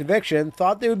Splinter Cell Conviction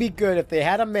thought they would be good if they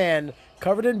had a man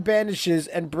covered in bandages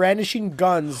and brandishing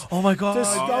guns Oh my god. to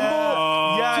stumble Yeah,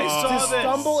 I saw to this.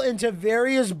 stumble into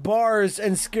various bars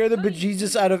and scare the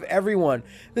bejesus out of everyone.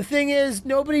 The thing is,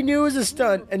 nobody knew it was a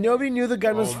stunt, and nobody knew the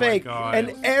gun was my fake, God.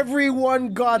 and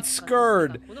everyone got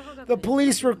scared. The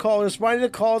police were called, responding to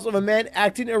calls of a man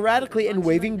acting erratically and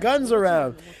waving guns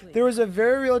around. There was a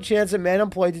very real chance a man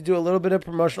employed to do a little bit of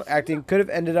promotional acting could have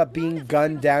ended up being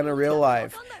gunned down in real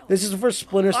life. This is for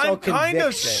Splinter Cell I'm kind of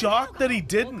Conviction. shocked that he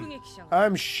didn't.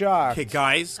 I'm shocked. Okay,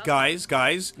 guys.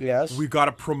 Yes? We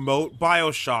gotta promote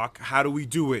Bioshock. How do we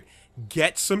do it?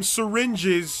 Get some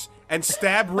syringes and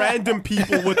stab random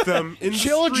people with them in the streets.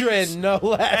 Children, no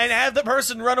less. And have the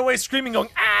person run away screaming, going,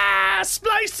 "Ah,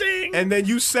 splicing!" And then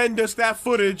you send us that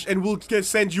footage, and we'll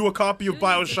send you a copy of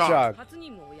Bioshock. Shock.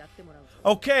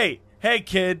 Okay, hey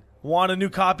kid, want a new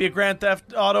copy of Grand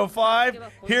Theft Auto 5?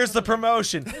 Here's the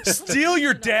promotion. Steal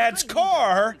your dad's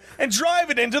car and drive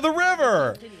it into the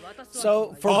river.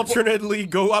 So for Alternately,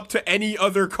 go up to any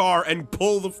other car and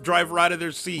pull the driver out of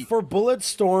their seat. For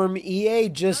Bulletstorm, EA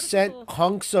just sent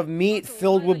hunks of meat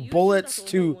filled with bullets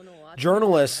to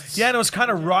journalists. Yeah, and it was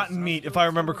kind of rotten meat, if I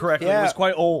remember correctly. It Yeah. was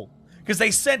quite old. because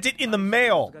they sent it in the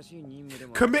mail.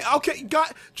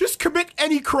 Just commit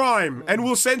any crime, and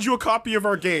we'll send you a copy of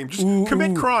our game. Just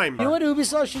commit crime. You know what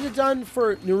Ubisoft should have done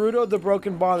for Naruto the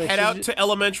Broken Bond? Head out to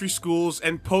elementary schools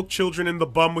and poke children in the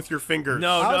bum with your fingers.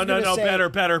 No,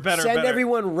 better. Send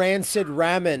everyone rancid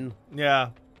ramen. Yeah.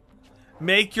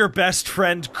 Make your best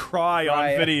friend cry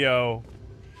on video.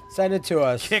 Send it to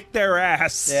us. Kick their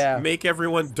ass. Yeah. Make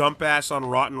everyone dump ass on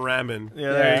rotten ramen.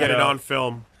 Yeah, there you Get go. it on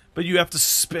film. But you have to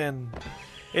spin.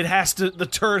 The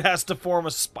turd has to form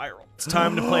a spiral. It's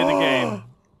time to play the game.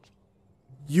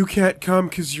 You can't come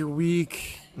because you're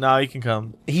weak. No, you can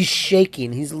come. He's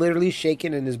shaking. He's literally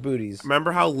shaking in his booties.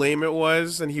 Remember how lame it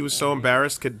was, and he was so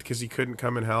embarrassed because he couldn't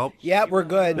come and help? Yeah, we're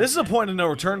good. This is a point of no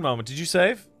return moment. Did you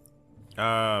save?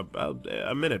 A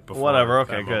minute before. Whatever,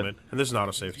 okay, that good. moment. And this is not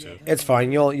a save too. It's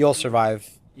fine. You'll survive.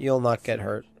 You'll not get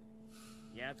hurt.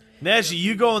 Neji,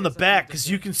 you go in the back, because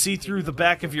you can see through the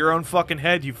back of your own fucking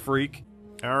head, you freak.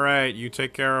 Alright, you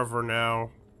take care of her now.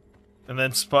 And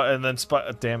then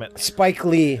damn it. Spike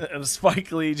Lee. And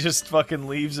Spike Lee just fucking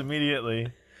leaves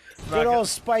immediately. Good old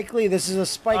Spike Lee. This is a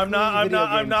Spike Lee video I'm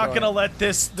game not toy. gonna let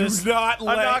this I'm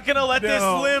not gonna let this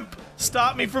limp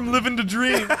stop me from living the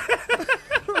dream.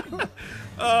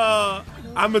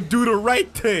 I'ma do the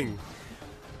right thing.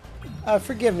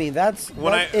 Forgive me. It's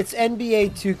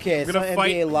NBA 2K. It's I'm gonna not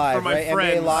fight NBA Live, for my right?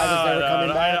 friends. NBA Live is never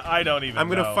coming back. I don't even I'm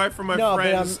gonna know. fight for my No, but,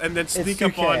 friends and then it's sneak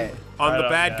up 2K. on the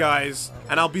don't bad know. guys,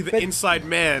 and I'll be the inside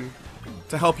man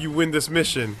to help you win this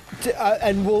mission.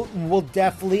 And we'll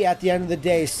definitely, at the end of the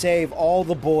day, save all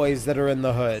the boys that are in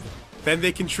the hood. Then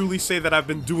they can truly say that I've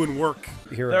been doing work.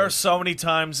 There are so many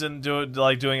times in doing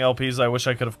LPs I wish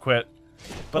I could have quit,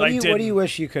 but I didn't. What do you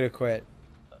wish you could have quit?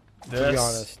 This. To be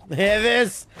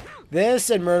honest, this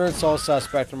and Murdered Soul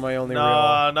Suspect are my only real.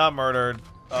 No, not murdered.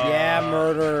 Yeah,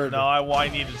 murdered. No, I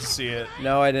needed to see it.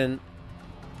 No, I didn't.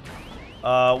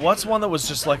 What's one that was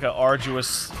just like an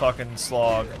arduous fucking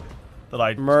slog that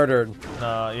I... Murdered.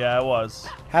 Yeah, it was.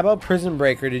 How about Prison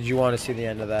Breaker? Did you want to see the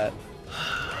end of that?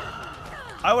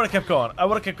 I would have kept going. I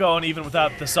would have kept going even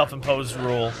without the self-imposed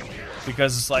rule.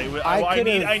 Because it's like,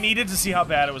 I needed to see how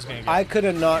bad it was going to get. I could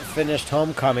have not finished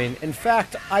Homecoming. In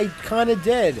fact, I kind of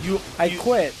did. I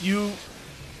quit.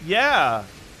 Yeah.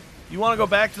 You want to go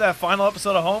back to that final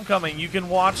episode of Homecoming, you can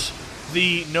watch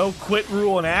the no-quit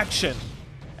rule in action.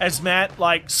 As Matt,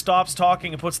 like, stops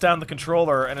talking and puts down the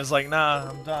controller and is like, nah,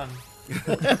 I'm done.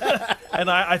 And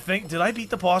I think, did I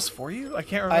beat the boss for you? I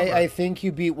can't remember. I think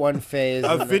you beat one phase.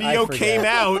 A video came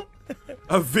out.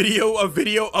 A video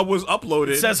was uploaded.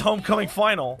 It says Homecoming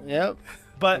Final. Yep.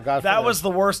 But that was the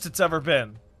worst it's ever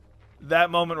been. That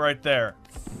moment right there.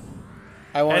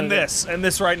 And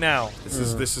this right now.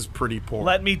 This is pretty poor.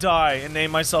 Let me die and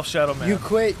name myself Shadow Man.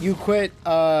 You quit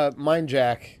Mind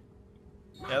Jack.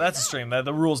 Yeah, that's a stream.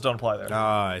 The rules don't apply there.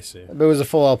 Ah, I see. It was a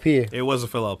full LP. It was a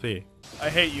full LP. I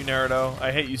hate you, Naruto.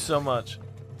 I hate you so much.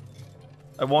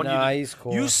 I want you to... He's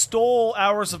cool. You stole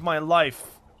hours of my life.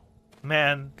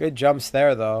 Man. Good jumps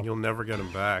there, though. You'll never get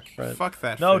him back. Right. Fuck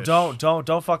that No, fish.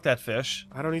 don't fuck that fish.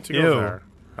 I don't need to go there.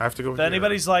 I have to go If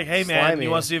anybody's like, hey man, Slimy.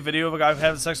 you want to see a video of a guy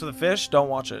having sex with a fish? Don't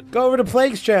watch it. Go over to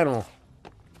Plague's channel.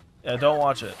 Yeah, don't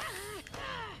watch it.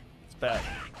 It's bad.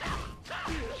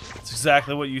 It's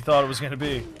exactly what you thought it was going to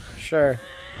be. Sure.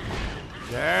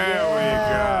 There we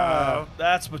go.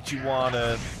 That's what you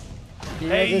wanted.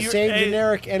 The same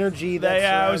generic energy that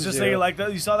I was just thinking, like,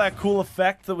 you saw that cool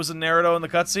effect that was in Naruto in the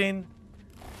cutscene?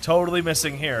 Totally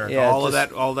missing here. Yeah, all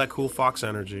that cool fox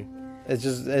energy. It's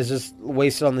just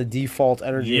wasted on the default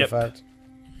energy effect.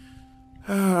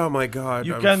 Oh my god.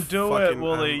 You can do it,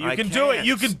 Wooly. You can do it.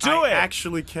 You can do it. I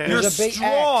actually can. You're There's a big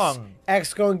strong.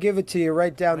 X gonna give it to you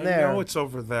right down there. I know it's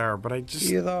over there, but I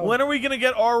just... When are we gonna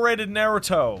get R-rated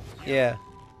Naruto? Yeah.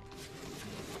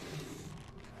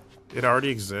 It already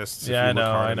exists. Yeah,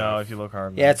 I know. If you look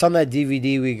hard. Yeah, it's on that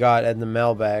DVD we got in the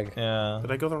mailbag. Yeah.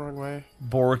 Did I go the wrong way?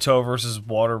 Boruto versus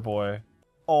Waterboy.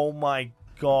 Oh my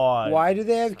god. Why do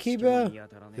they have Kiba?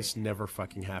 This never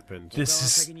fucking happened.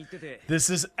 This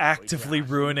is actively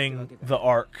ruining the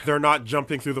arc. They're not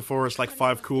jumping through the forest like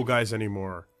 5 cool guys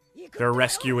anymore. They're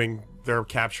rescuing their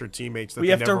captured teammates that they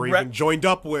never even joined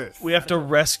up with. We have to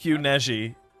rescue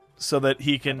Neji so that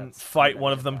he can fight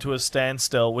one of them to a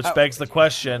standstill, which begs the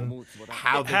question: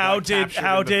 how did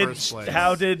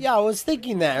Yeah, I was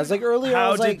thinking that. I was like earlier.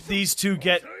 How did these two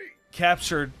get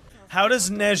captured? How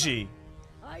does Neji,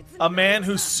 a man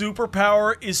whose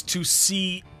superpower is to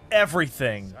see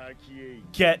everything,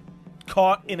 get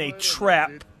caught in a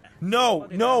trap?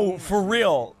 No, for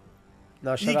real.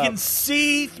 No, he can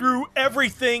see through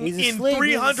everything in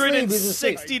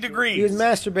 360 degrees. He was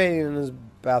masturbating in his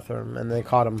bathroom, and they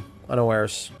caught him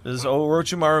Unawares. Does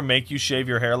Orochimaru make you shave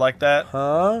your hair like that?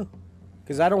 Huh?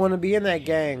 Because I don't want to be in that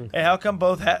gang. Hey, how come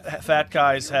both fat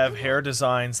guys have hair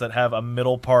designs that have a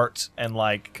middle part and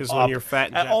like? Because when you're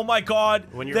fat, and, oh my God,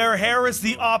 their hair is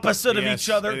the opposite of each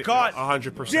other. God,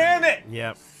 100%. damn it!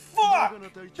 Yep. Fuck!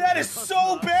 That is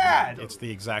so bad. It's the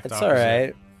exact It's opposite.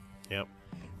 alright. Yep.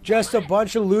 Just a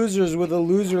bunch of losers with a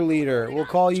loser leader. We'll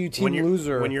call you Team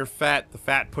Loser. When you're fat, the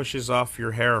fat pushes off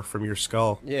your hair from your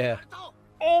skull. Yeah.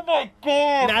 Oh my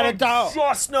God! Naruto. I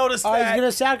just noticed Oh, that. he's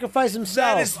gonna sacrifice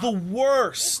himself. That is the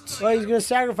worst. Oh, he's gonna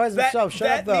sacrifice himself. Shut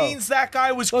up, though. That means that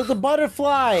guy was Look, the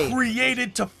butterfly.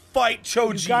 created to fight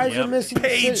Choji. You guys are missing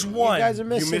Page one. You guys are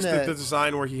missing You missed it. the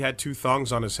design where he had 2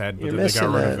 thongs on his head, but You're then they got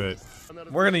missing rid of it.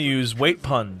 it. We're gonna use weight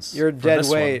puns. You're for dead this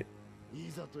weight.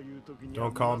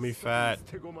 Don't call me fat.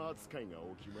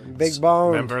 Big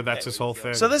bone. Remember, that's his whole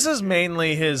thing. So this is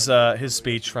mainly his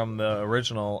speech from the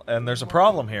original, and there's a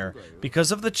problem here.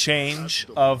 Because of the change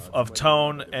of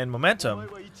tone and momentum,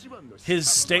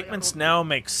 his statements now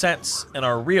make sense and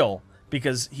are real,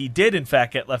 because he did in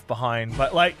fact get left behind.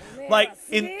 But like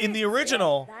in the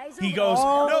original, he goes,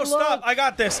 "No, stop, I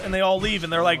got this," and they all leave,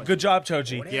 and they're like, "Good job,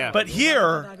 Choji." Yeah. But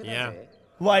here, yeah.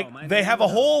 like, they have a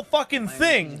whole fucking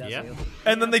thing, Yeah.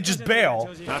 and then they just bail.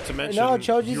 Not to mention, No,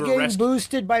 Choji's getting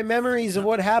boosted by memories of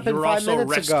what happened you were 5 also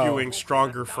minutes ago. rescuing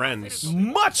stronger friends.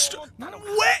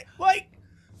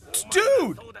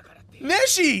 Dude,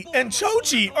 Neji and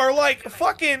Choji are like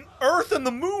fucking Earth and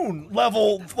the Moon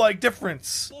level, like,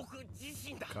 difference.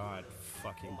 God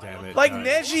fucking damn it. Like,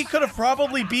 Neji could have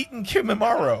probably beaten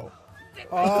Kimimaro.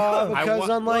 Oh, because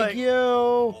unlike like-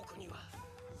 you,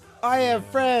 I have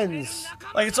friends.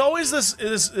 Like, it's always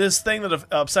this thing that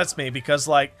upsets me, because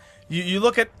like you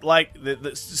look at like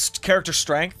the character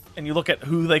strength and you look at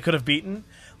who they could have beaten.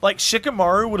 Like,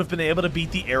 Shikamaru would have been able to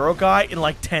beat the arrow guy in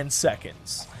like 10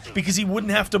 seconds because he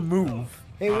wouldn't have to move.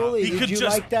 Hey, Wooly, He did could you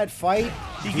just- like that fight?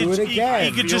 He Do could- it again. he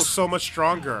could Feels just so much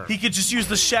stronger. He could just use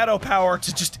the shadow power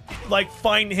to just like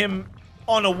find him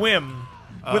on a whim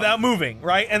without moving,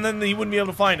 right? And then he wouldn't be able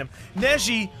to find him.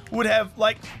 Neji would have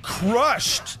like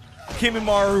crushed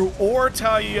Kimimaro or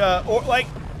Talia, or like,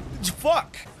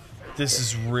 fuck. This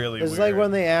is really It's weird. like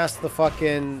when they asked the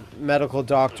fucking medical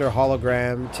doctor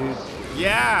hologram to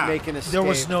Yeah. make an escape. there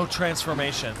was no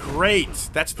transformation. Great.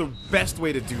 That's the best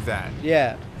way to do that.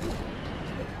 Yeah.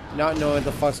 Not knowing what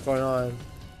the fuck's going on.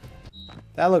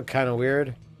 That looked kind of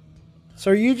weird.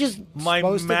 So are you just My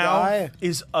supposed to mouth die?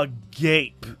 is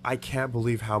agape. I can't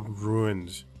believe how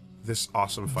ruined this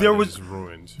awesome fight is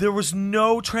ruined. There was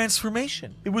no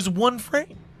transformation. It was one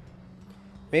frame.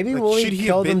 Maybe Like, Wooly should he have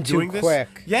killed been him too doing this?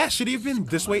 quick. Yeah, should he have been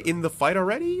this way in the fight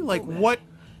already? Like, what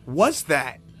was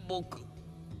that?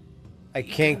 I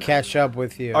can't catch up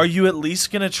with you. Are you at least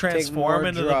gonna transform more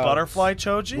into the drugs. butterfly,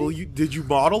 Choji? Well, did you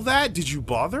model that? Did you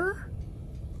bother?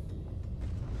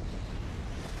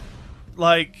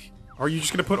 Like, Or are you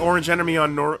just gonna put orange energy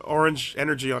on orange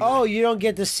energy on? Oh, you don't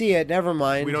get to see it. Never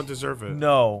mind. We don't deserve it.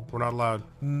 no, We're not allowed.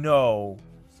 no,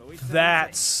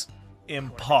 that's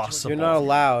impossible. You're not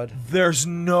allowed. There's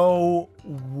no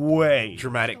way.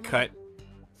 Dramatic cut.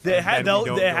 They and then we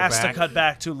don't it go has back. to cut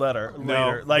back to later.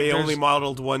 No, Like, they there's, only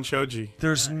modeled one Choji.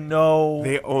 there's no,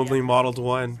 They only modeled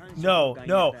one.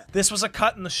 no. This was a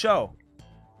cut in the show.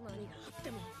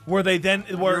 Where they then,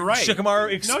 where You're right.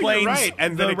 Shikamaru explains No, you're right.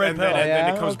 And the then, red and pill. then it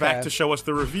Yeah, comes back okay. to show us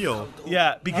the reveal.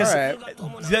 Yeah, because Alright.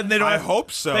 then they don't. I have,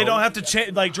 hope so. They don't have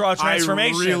to like draw a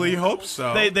transformation. I really hope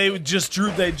so. They just drew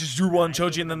one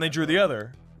Choji and then they drew the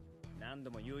other.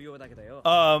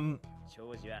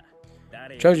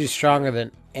 Choji's stronger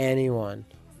than anyone.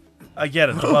 I get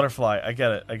it. The butterfly. I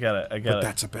get it. But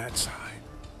that's a bad sign.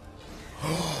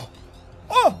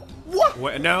 Oh, what?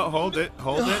 Wait, no, hold it.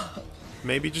 Hold it.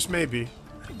 Maybe, just maybe.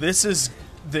 This is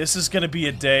gonna be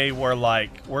a day where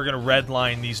like we're gonna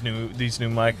redline these new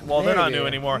mic. Well, they're not Maybe. new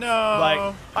anymore. No.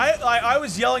 Like I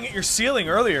was yelling at your ceiling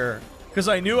earlier because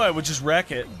I knew I would just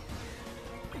wreck it.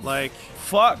 Like,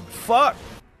 Fuck.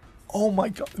 Oh my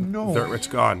god, no. it's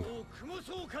gone.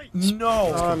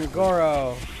 No.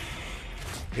 Goro.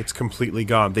 It's completely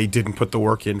gone. They didn't put the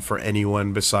work in for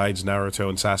anyone besides Naruto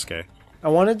and Sasuke. I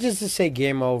wanted just to say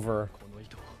game over.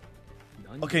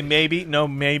 Okay, maybe. No,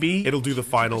 maybe. It'll do the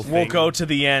final thing. We'll go to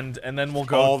the end and then we'll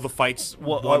go all the fights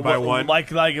one by one.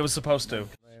 like it was supposed to.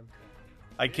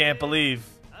 I can't believe.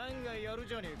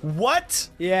 What?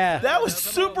 Yeah. That was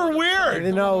super weird.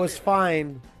 Even though it was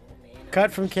fine.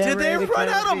 Cut from camera Did they A to run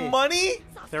camera out B. of money?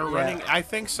 They're running. I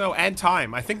think so, and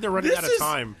time. I think they're running out of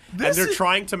time, and they're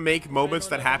trying to make moments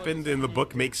that happened in the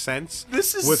book make sense.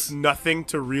 With nothing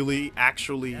to really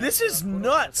actually. This is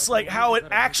nuts. Like how it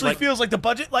actually feels like the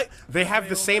budget. Like they have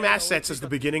the same assets as the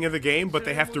beginning of the game, but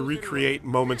they have to recreate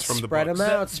moments from the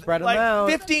book. Spread them out.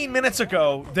 15 minutes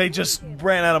ago, they just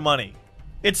ran out of money.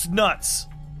 It's nuts.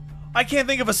 I can't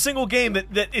think of a single game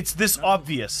that it's this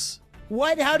obvious.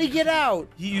 What? How'd he get out?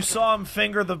 You saw him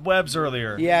finger the webs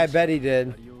earlier. Yeah, I bet he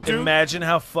did. Imagine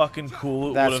how fucking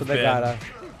cool it would have been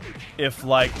if,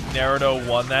 like, Naruto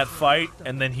won that fight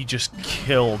and then he just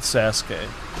killed Sasuke.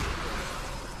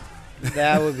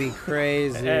 That would be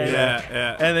crazy.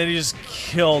 Yeah. And then he just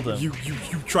killed him. You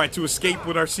tried to escape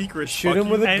with our secrets. Shoot him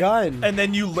with a gun. And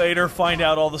then you later find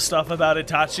out all the stuff about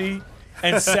Itachi,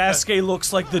 and Sasuke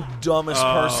looks like the dumbest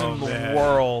person in the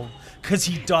world. Because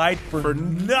he died for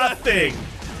nothing.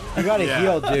 You gotta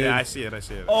heal, dude. Yeah, I see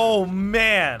it. Oh,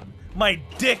 man. My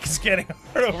dick's getting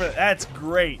hard over that. That's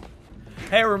great.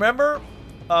 Hey, remember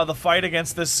the fight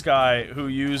against this guy who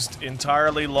used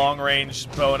entirely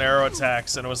long-range bow and arrow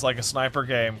attacks, and it was like a sniper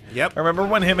game? Yep. Remember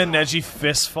when him and Neji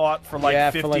fist fought for like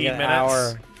 15 for like an minutes?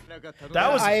 hour.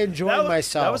 I enjoyed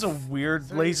myself. That was a weird,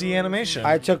 lazy animation.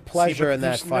 I took pleasure in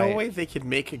that fight. There's no way they could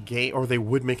make a game, or they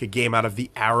would make a game out of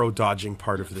the arrow dodging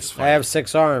part of this fight. I have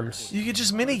 6 arms. You could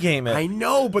just minigame it. I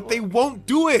know, but they won't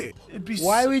do it.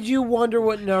 Why would you wonder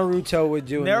what Naruto would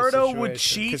do? Naruto would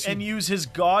cheat and use his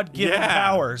God-given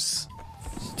powers.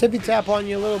 Tippy tap on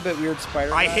you a little bit, weird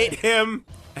spider. I hit him,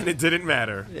 and it didn't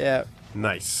matter. Yeah.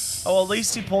 Nice. Oh, at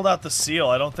least he pulled out the seal.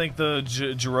 I don't think the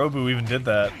Jirobu even did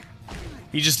that.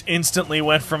 He just instantly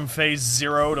went from phase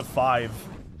 0 to 5.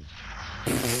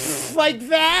 Like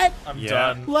that? I'm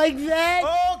done. Like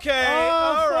that? Okay,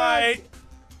 alright.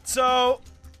 So,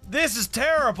 this is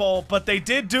terrible, but they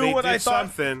did do what I thought.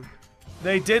 Something.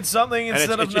 They did something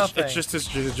instead of nothing. It's just his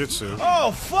jujutsu.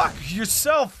 Oh, fuck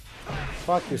yourself.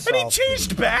 Fuck yourself. And he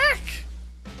changed back?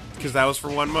 Because that was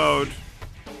for one mode.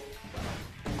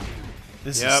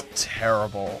 This is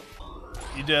terrible.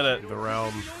 You did it. The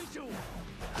realm.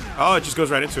 Oh, it just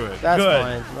goes right into it. That's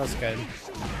fine. That's good.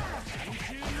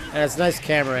 And it's a nice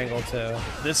camera angle, too.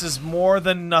 This is more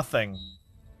than nothing.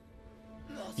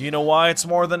 You know why it's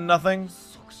more than nothing?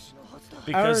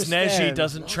 Because Neji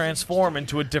doesn't transform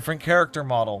into a different character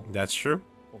model. That's true.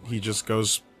 He just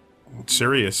goes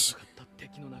serious.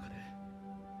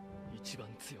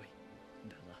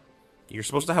 You're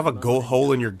supposed to have a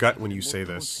hole in your gut when you say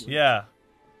this. Yeah.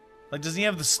 Like, does he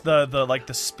have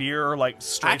the spear, like,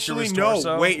 straight through his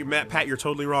torso? No. Wait, Pat, you're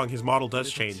totally wrong. His model does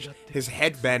change. His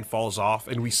headband falls off,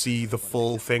 and we see the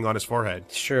full thing on his forehead.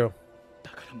 It's true.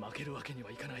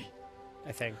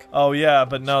 I think. Oh yeah,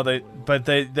 but no,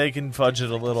 they can fudge it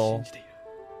a little.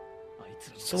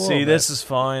 See, this is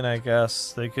fine, I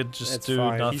guess. They could just do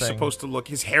nothing. He's supposed to look.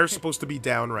 His hair's supposed to be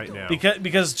down right now.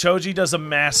 Because Choji does a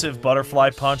massive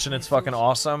butterfly punch and it's fucking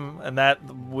awesome, and that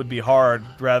would be hard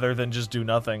rather than just do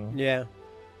nothing. Yeah.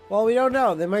 Well, we don't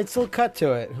know. They might still cut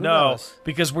to it. Who knows?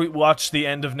 Because we watched the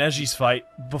end of Neji's fight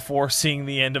before seeing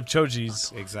the end of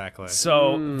Choji's. Exactly.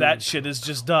 So that shit is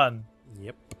just done.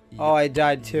 Yep. Oh, I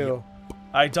died too.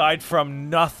 I died from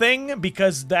nothing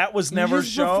because that was never you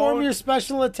just shown. Perform your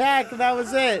special attack. That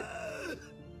was it.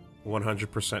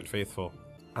 100% faithful.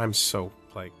 I'm so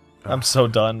like. I'm so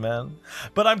done, man.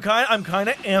 But I'm kind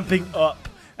of amping up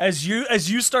as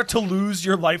you start to lose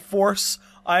your life force.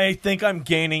 I think I'm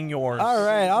gaining yours. All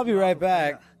right, I'll be right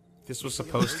back. This was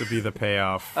supposed to be the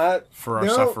payoff for our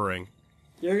suffering.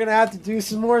 You're gonna have to do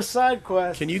some more side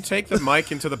quests. Can you take the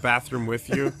mic into the bathroom with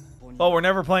you? Oh, we're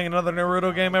never playing another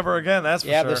Naruto game ever again, that's for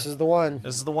sure. Yeah, this is the one.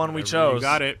 This is the one we chose. You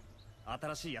got it.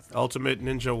 Ultimate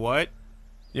Ninja what?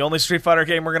 The only Street Fighter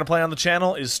game we're going to play on the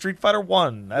channel is Street Fighter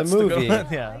 1. That's the movie.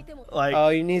 Yeah. Like, oh,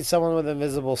 you need someone with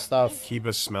invisible stuff.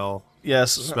 Kiba smell.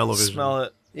 Yes. Smell-o-vision. Smell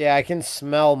it. Yeah, I can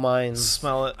smell mine.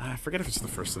 Smell it. I forget if it's the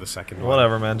first or the second one.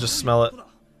 Whatever, man. Just smell it.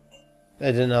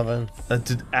 That did nothing. That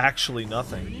did actually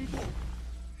nothing.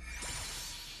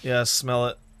 Yeah, smell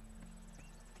it.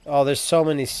 Oh, there's so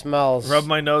many smells. Rub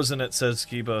my nose in it, says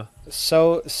Kiba.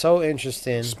 So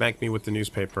interesting. Smack me with the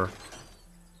newspaper.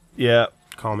 Yeah.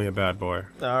 Call me a bad boy.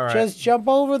 Alright. Just jump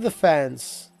over the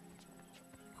fence.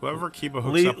 Whoever Kiba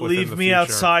hooks up with in the Leave me future,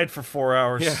 outside for 4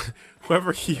 hours. Yeah.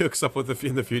 Whoever he hooks up with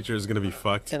in the future is going to be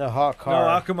fucked. In a hot car.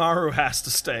 No, Akamaru has to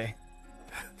stay.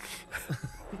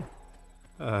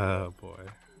 Oh, boy.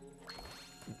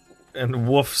 And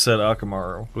Wolf said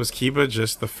Akamaru. Was Kiba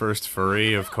just the first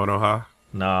furry of Konoha?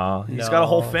 Nah, he's got a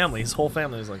whole family. His whole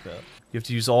family is like that. You have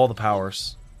to use all the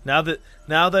powers. Now that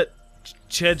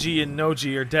Cheji and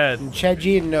Noji are dead.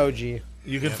 Cheji and Noji.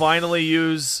 You can finally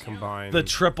use the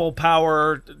triple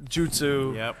power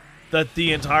jutsu. Yep. That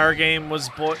the entire game was.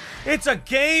 It's a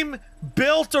game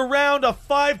built around a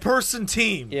 5-person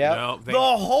team. Yeah. No, The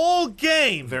whole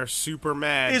game. They're super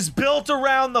mad. Is built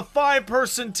around the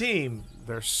 5-person team.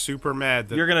 They're super mad.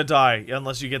 That You're gonna die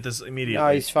unless you get this immediately.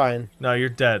 No, he's fine. No, you're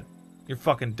dead. You're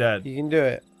fucking dead. You can do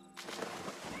it.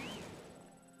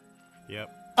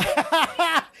 Yep.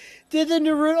 Did the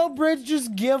Naruto bridge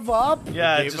just give up?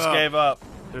 Yeah, it just gave up.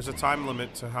 There's a time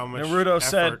limit to how much Naruto effort.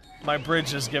 said, "My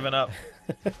bridge has given up."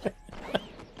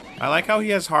 I like how he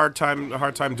has a hard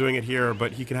time doing it here,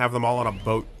 but he can have them all on a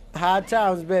boat. Hard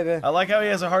times, baby. I like how he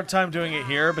has a hard time doing it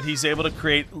here, but he's able to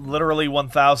create literally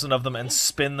 1,000 of them and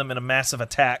spin them in a massive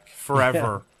attack.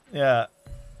 Forever. Yeah.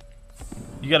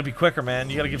 You gotta be quicker, man.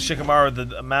 You gotta give Shikamaru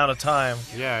the amount of time.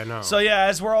 Yeah, I know. So yeah,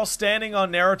 as we're all standing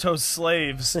on Naruto's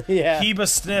slaves, Yeah. Kiba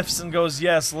sniffs and goes,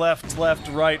 "Yes, left, left,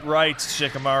 right, right,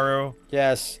 Shikamaru."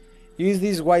 Yes. Use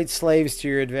these white slaves to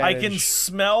your advantage. I can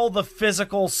smell the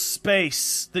physical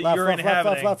space that you're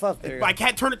inhabiting. Left. There you go. I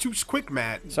can't turn it too quick,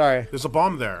 Matt. Sorry. There's a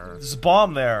bomb there. There's a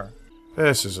bomb there.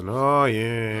 This is an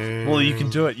yeah. Well, you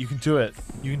can do it. You can do it.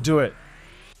 You can do it.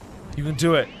 You can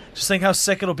do it. Just think how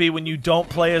sick it'll be when you don't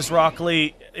play as Rock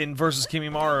Lee in versus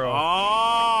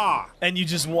Kimimaro, and you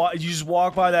just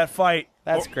walk by that fight.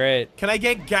 That's great. Can I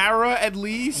get Gara at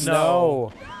least?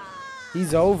 No.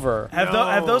 He's over.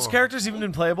 Have those characters even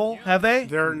been playable? Have they?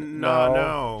 They're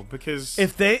no, because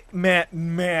If they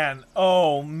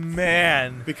oh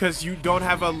man. because you don't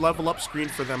have a level up screen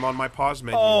for them on my pause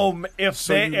menu. Oh, if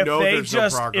So they you know there's no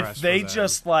just progress if they for them.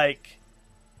 just like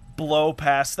blow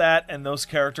past that and those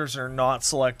characters are not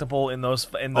selectable in the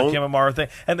Kimimaro thing,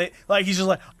 and they like he's just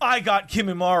like, I got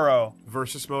Kimimaro,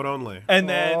 Versus mode only. and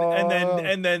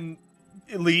then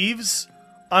it leaves,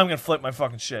 I'm gonna flip my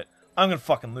fucking shit. I'm gonna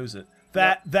fucking lose it.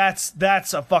 That's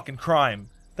a fucking crime.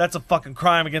 That's a fucking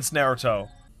crime against Naruto.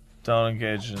 Don't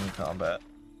engage in combat.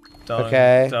 Don't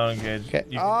engage. Okay.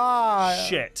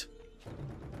 Shit.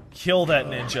 Kill that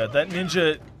ninja. That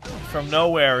ninja from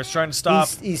nowhere is trying to stop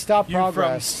He stopped you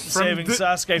progress. from saving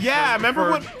Sasuke. Yeah,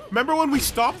 remember when we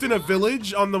stopped in a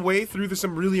village on the way through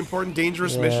some really important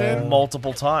dangerous mission?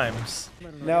 multiple times.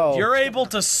 No. You're able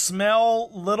to smell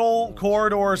little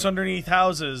corridors underneath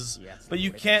houses, but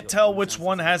you can't tell which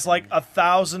one has like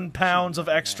 1,000 pounds of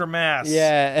extra mass.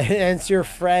 Yeah, and it's your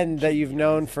friend that you've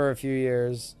known for a few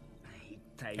years.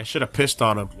 I should have pissed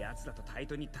on him.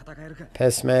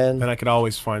 Piss, man. Then I could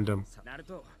always find him.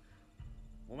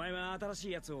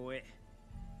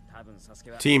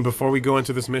 Team, before we go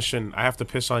into this mission, I have to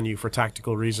piss on you for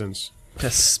tactical reasons.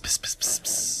 Piss, piss, piss, piss,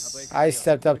 piss. I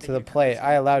stepped up to the plate.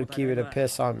 I allowed Kiba to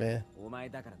piss on me.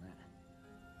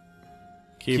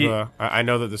 Kiba, I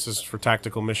know that this is for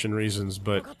tactical mission reasons,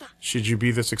 but should you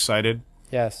be this excited?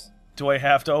 Yes. Do I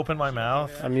have to open my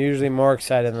mouth? I'm usually more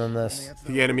excited than this.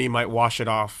 The enemy might wash it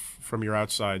off from your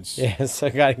outsides. Yes, I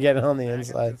gotta get it on the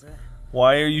inside.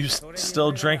 Why are you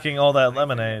still drinking all that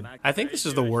lemonade? I think this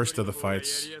is the worst of the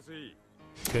fights.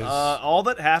 All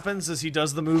that happens is he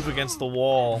does the move against the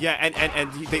wall. Yeah, and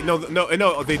they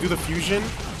they do the fusion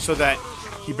so that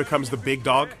he becomes the big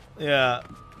dog, Yeah,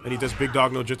 and he does big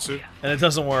dog no jutsu, and it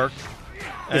doesn't work.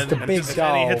 It's the big And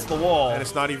dog. he hits the wall. and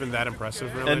it's not even that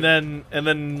impressive, really. And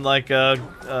then like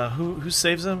who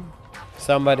saves him?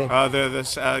 Somebody. the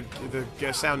sound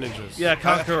ninjas. Yeah,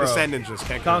 Kankuro. The sand ninjas.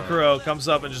 Kankuro comes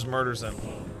up and just murders him.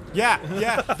 Yeah,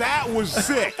 that was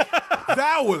sick.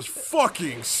 That was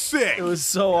fucking sick. It was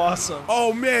so awesome.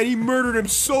 Oh man, he murdered him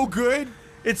so good.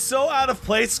 It's so out of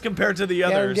place compared to the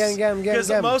others. Get him. Because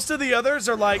most of the others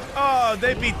are like, oh,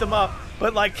 they beat them up.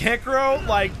 But like Kankuro,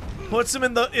 like puts him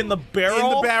in the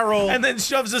barrel, and then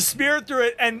shoves a spear through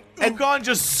it, and Ukon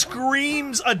just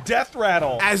screams a death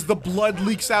rattle As the blood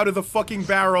leaks out of the fucking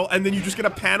barrel, and then you just get a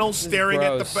panel staring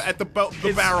at the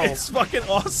barrel. It's fucking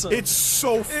awesome. It's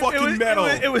so fucking metal.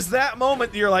 It was that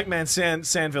moment that you're like, man, Sand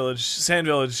Village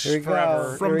Here we go.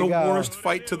 forever. From Here the we go. worst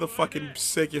fight to the fucking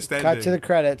sickest ending. Cut to the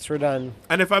credits. We're done.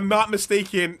 And if I'm not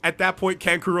mistaken, at that point,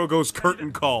 Kankuro goes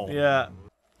curtain call. Yeah.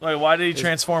 Wait, why did he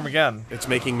transform again? It's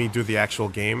making me do the actual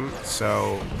game,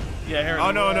 so... Yeah, here.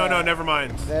 Oh, no, never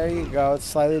mind. There you go. It's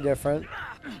slightly different.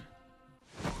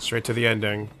 Straight to the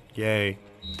ending. Yay.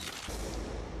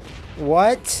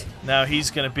 What? Now he's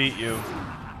gonna beat you.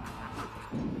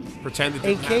 Pretend it In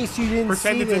didn't case you didn't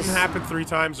Pretend see it didn't this happen 3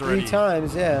 times already. 3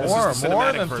 times, yeah. This More is the more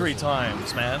cinematic than 3 version.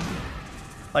 times, man.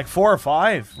 Like 4 or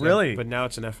 5, really. But now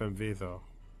it's an FMV, though.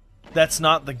 That's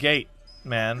not the gate,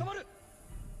 man.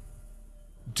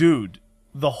 Dude,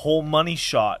 the whole money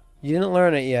shot. You didn't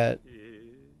learn it yet.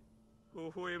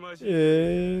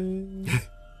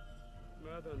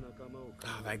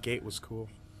 Oh, that gate was cool.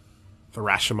 The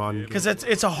Rashomon. Because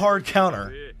it's a hard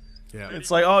counter. Yeah.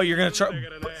 It's like, oh, you're gonna try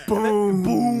boom,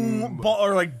 boom,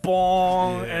 or like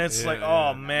bong, and it's like,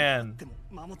 oh man.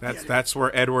 That's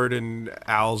where Edward and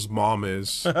Al's mom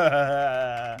is.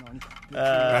 That's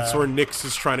where Nix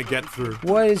is trying to get through.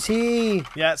 What is he?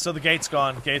 Yeah, so the gate's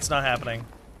gone. Gate's not happening.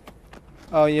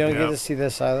 Oh, you don't get to see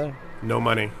this either? No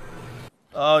money.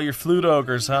 Oh, you're flute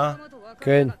ogres, huh?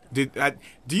 Good. Do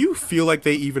you feel like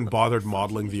they even bothered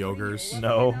modeling the ogres?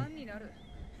 No.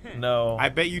 No. I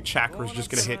bet you Chakra's just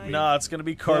gonna hit me. No, it's gonna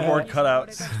be cardboard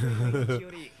cutouts.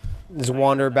 Just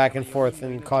wander back and forth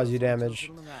and cause you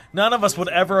damage. None of us would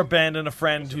ever abandon a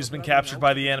friend who's been captured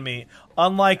by the enemy,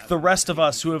 unlike the rest of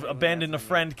us who have abandoned a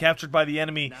friend captured by the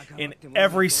enemy in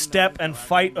every step and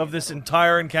fight of this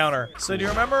entire encounter. So do you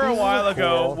remember a while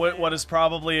ago, what is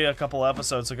probably a couple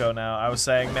episodes ago now, I was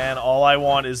saying, man, all I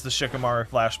want is the Shikamaru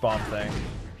flash bomb thing.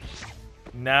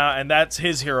 Now, and that's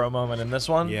his hero moment in this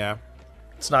one. Yeah.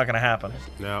 It's not gonna happen.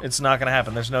 No. It's not gonna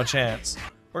happen. There's no chance.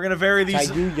 We're gonna vary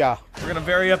these. We're gonna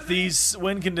vary up these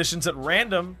win conditions at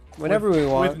random. Whenever we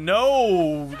want. With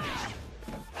no.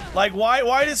 Like,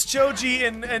 why does Choji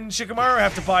and Shikamaru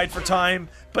have to bide for time,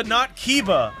 but not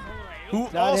Kiba, who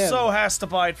also has to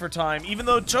bide for time, even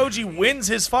though Choji wins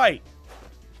his fight?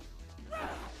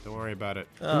 Don't worry about it.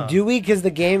 Do we? Because the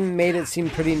game made it seem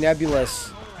pretty nebulous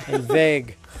and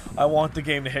vague. I want the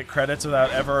game to hit credits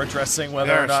without ever addressing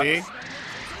whether or not. See?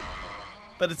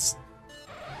 But it's.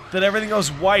 That everything goes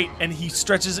white, and he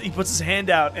puts his hand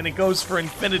out, and it goes for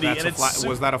infinity, and it's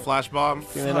was that a flash bomb?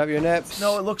 Giving up your nips.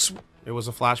 No, it looks... It was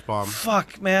a flash bomb.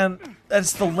 Fuck, man.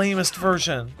 That's the lamest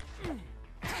version.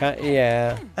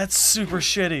 Yeah. That's super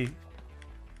shitty.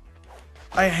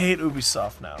 I hate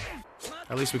Ubisoft now.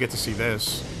 At least we get to see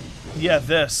this. Yeah,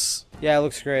 this. Yeah, it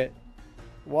looks great.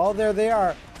 Well, there they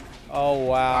are. Oh,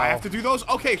 wow. I have to do those?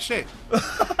 Okay, shit.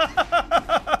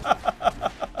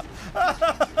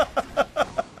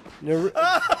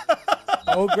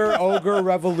 Ogre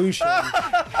Revolution. Oh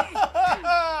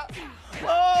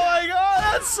my god,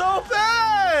 that's so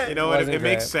bad! You know what? It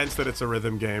makes sense that it's a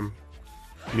rhythm game.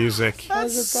 Music.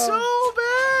 That's so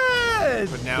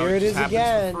bad! But now Here it is just happens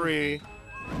again. for free.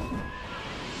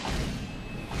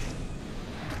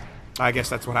 I guess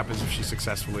that's what happens if she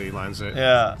successfully lands it.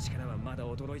 Yeah.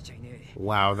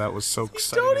 Wow, that was so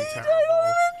exciting and terrible.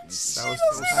 That was so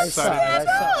exciting.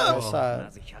 I saw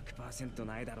it.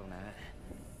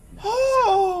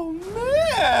 Oh,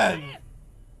 man!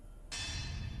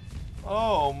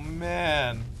 Oh,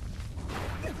 man.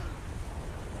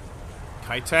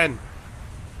 Kaiten.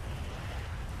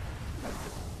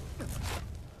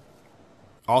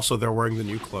 Also, they're wearing the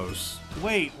new clothes.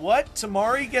 Wait, what?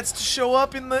 Tamari gets to show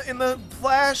up in the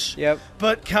Flash? Yep.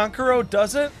 But Kankuro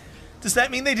doesn't? Does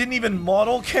that mean they didn't even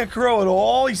model Kankuro at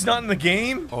all? He's not in the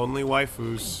game? Only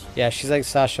waifus. Yeah, she's like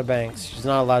Sasha Banks. She's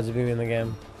not allowed to be in the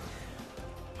game.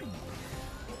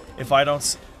 If I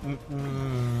don't...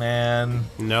 man.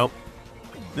 Nope.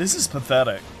 This is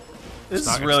pathetic. This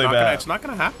is really bad. bad. It's not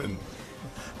gonna happen.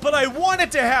 But I want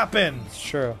it to happen! It's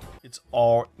true. It's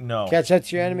all... No. Catch up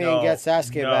to your enemy and get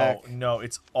Sasuke back. No,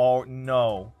 it's all...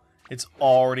 No. It's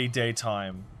already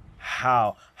daytime.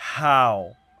 How?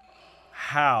 How?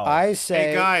 I say...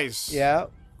 Hey, guys. Yeah?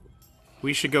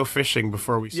 We should go fishing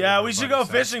before we... Yeah, we should go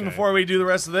fishing before we do the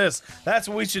rest of this. That's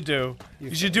what we should do.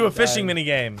 You should do a fishing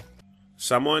minigame.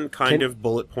 Someone kind of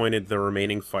bullet pointed the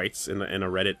remaining fights in a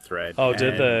Reddit thread. Oh,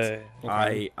 did they?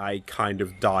 I kind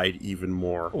of died even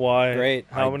more. Why? Great.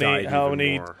 How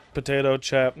many more. potato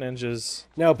chap ninjas?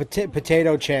 No,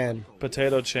 Potato Chan.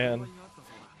 Potato Chan.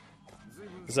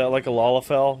 Is that like a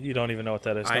Lalafell? You don't even know what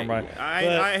that is. Never mind.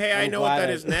 Hey, I know what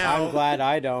that is now. I'm glad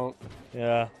I don't.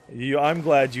 Yeah. I'm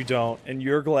glad you don't, and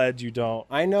you're glad you don't.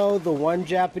 I know the one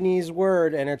Japanese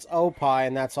word, and it's opai,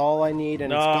 and that's all I need.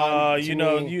 And it's gone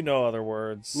to me. you know other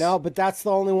words. No, but that's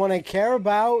the only one I care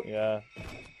about. Yeah,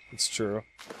 it's true.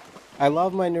 I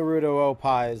love my Naruto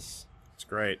opais. It's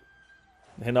great.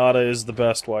 Hinata is the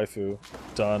best waifu.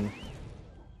 Done.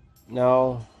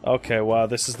 No. Okay, wow,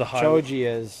 this is the high. Choji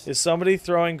is. Is somebody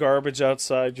throwing garbage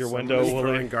outside your window?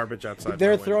 Throwing garbage outside.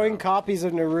 They're throwing copies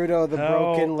of Naruto, the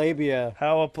broken labia.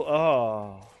 How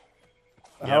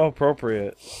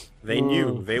appropriate. They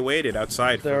knew. They waited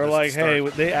outside. They're like, hey,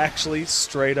 they actually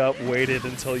straight up waited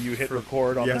until you hit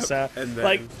record on the sound. And then,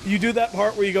 like, you do that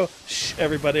part where you go, shh,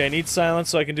 everybody, I need silence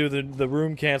so I can do the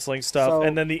room canceling stuff. So-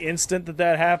 and then the instant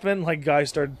that happened, like, guys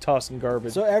started tossing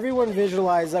garbage. So everyone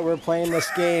visualize that we're playing this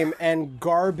game, and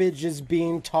garbage is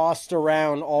being tossed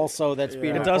around also that's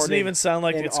being It doesn't recorded even sound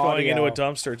like in it's going into audio.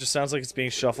 a dumpster. It just sounds like it's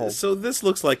being shuffled. So this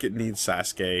looks like it needs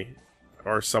Sasuke.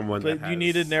 or someone. But that you has...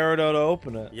 needed Naruto to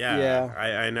open it. Yeah, Yeah.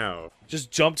 I know. Just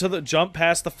jump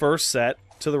past the first set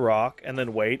to the rock, and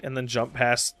then wait, and then jump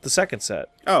past the second set.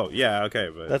 Oh yeah, okay,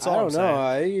 but That's I all I'm don't know. saying.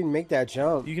 I didn't make that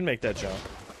jump. You can make that jump.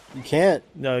 You can't.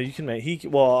 No, you can make.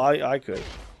 Well, I could.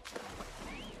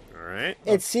 all right.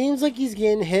 It seems like he's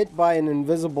getting hit by an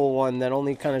invisible one that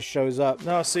only kind of shows up.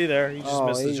 No, see there, he just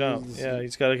missed the jump. he's- Yeah,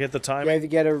 he's got to get the You timing. have to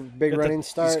get a big running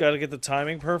start. He's got to get the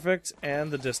timing perfect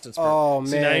and the distance perfect. Oh,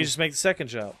 See, now man. you just make the second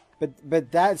jump. But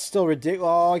that's still ridiculous.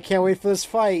 Oh, I can't wait for this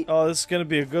fight. Oh, this is going to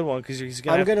be a good one because he's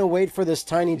going to I'm gonna wait for this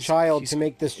tiny child to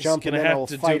make this jump, He's and going then to I'll have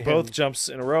to do fight both him. jumps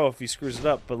in a row if he screws it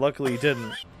up, but luckily he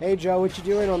didn't. Hey Joe, what you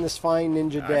doing on this fine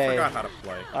ninja I day? forgot how to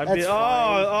play. That's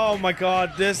fine. Oh my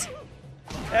god, this...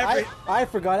 I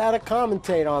forgot how to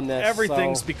commentate on this.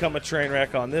 Everything's so. become a train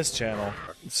wreck on this channel.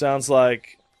 It sounds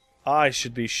like I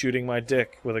should be shooting my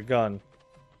dick with a gun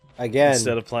Again.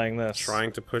 instead of playing this.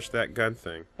 Trying to push that gun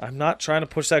thing. I'm not trying to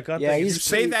push that gun Yeah, thing. You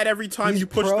say that every time He's you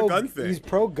push pro, the gun thing. He's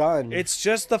pro gun. It's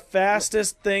just the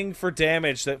fastest thing for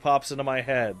damage that pops into my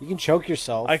head. You can choke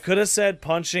yourself. I could have said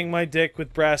punching my dick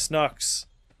with brass knucks.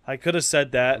 I could have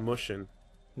said that. Mushing.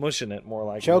 Mushing it, more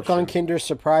like. Choke on mushing. Kinder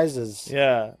Surprises.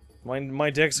 Yeah. My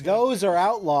dick's... Those are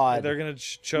outlawed. They're gonna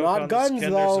choke Not on guns, this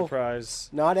Kinder though. Surprise.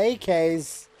 Not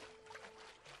AKs.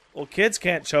 Well, kids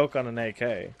can't choke on an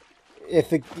AK.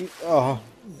 If it... Oh.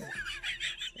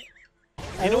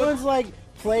 Everyone's like,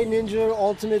 play Ninja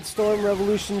Ultimate Storm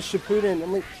Revolution Shippuden.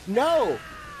 I'm like, no!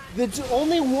 There's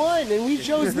only one, and we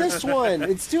chose this one.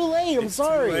 It's too late. I'm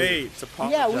sorry. Too late to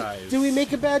apologize. Yeah, did we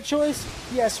make a bad choice?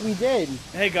 Yes, we did.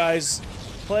 Hey guys,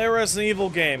 play a Resident Evil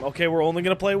game. Okay, we're only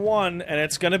gonna play one, and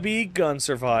it's gonna be Gun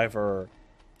Survivor.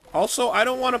 Also, I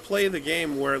don't want to play the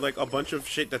game where like a bunch of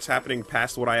shit that's happening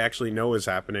past what I actually know is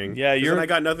happening. Yeah, 'Cause then I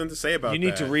got nothing to say about You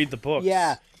need to read the books.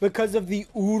 Yeah, because of the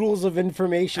oodles of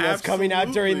information that's coming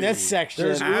out during this Absolutely. section.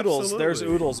 There's oodles. Absolutely. There's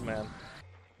oodles, man.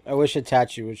 I wish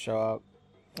Itachi would show up.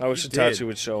 I wish did. Itachi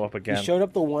would show up again. He showed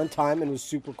up the one time and was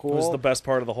super cool. It was the best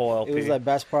part of the whole LP. It was the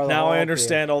best part of the now whole I LP.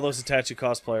 understand all those Itachi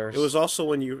cosplayers. It was also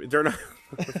when they're not.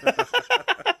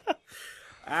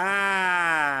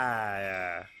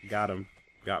 Yeah. Got him.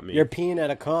 Got me. You're peeing at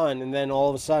a con, and then all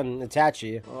of a sudden,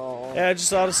 Itachi. Oh. Yeah, I just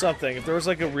thought of something. If there was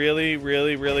like a really,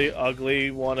 really, really ugly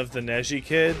one of the Neji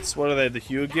kids, what are they, the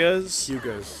Hyugas?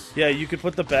 Hyugas. Yeah, you could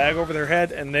put the bag over their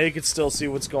head and they could still see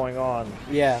what's going on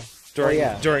Yeah. during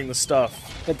yeah. during the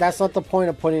stuff, But that's not the point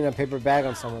of putting a paper bag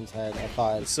on someone's head, I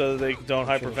thought. so they don't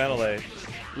hyperventilate.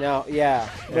 No, yeah.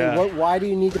 Yeah. But why do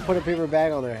you need to put a paper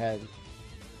bag on their head?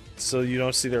 So you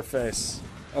don't see their face.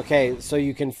 Okay, so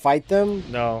you can fight them?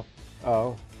 No.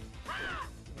 Oh.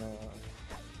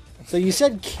 So you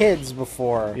said kids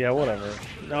before. Yeah, whatever.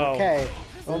 No. Okay.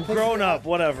 I'm grown up,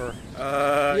 whatever.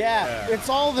 Yeah, it's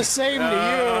all the same to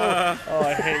Oh,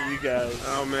 I hate you guys.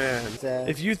 Oh man. you.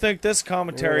 If you think this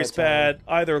commentary's Yeah, that's bad,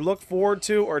 either look forward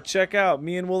to or check out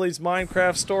me and Woolie's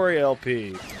Minecraft Story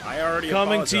LP. I already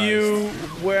Coming to you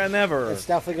whenever. It's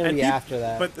definitely going to And be peop- after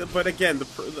that. But again,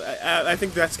 I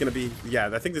think that's gonna be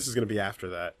I think this is gonna be after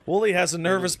that Woolie has a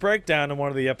nervous breakdown in one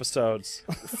of the episodes.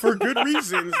 for good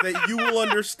reasons that you will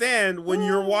understand when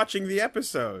you're watching the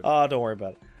episode. Oh, don't worry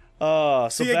about it. So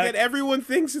See, back, again, everyone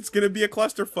thinks it's gonna be a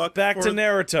clusterfuck. back to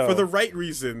Naruto. for the right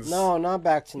reasons. No, not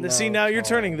back to now. See, now you're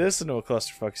turning this into a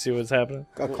clusterfuck. See what's happening?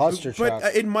 a cluster but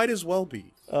truck. it might as well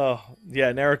be. Oh,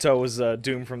 yeah, Naruto was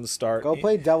doomed from the start. Go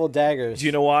play Devil Daggers. Do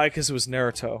you know why? Because it was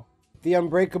Naruto. The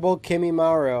Unbreakable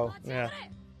Kimimaro. Yeah.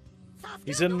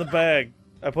 He's in the bag.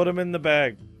 I put him in the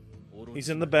bag. He's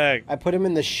in the bag. I put him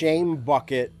in the shame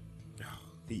bucket.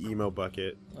 The emo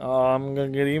bucket. Oh, I'm gonna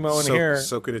get emo in here.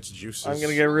 Soak in its juices. I'm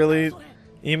gonna get really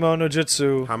emo no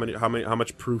jutsu. How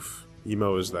much proof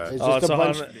emo is that? It's Oh, just it's a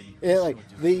bunch. 100 Like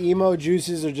the emo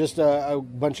juices are just a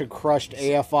bunch of crushed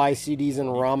AFI CDs and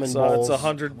ramen So bowls. it's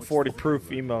 140 proof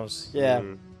emos. Yeah.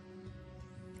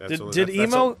 Did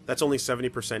emo- That's only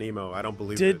 70% emo. I don't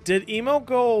believe it. Did emo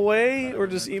go away, or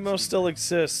does emo still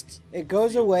exist? It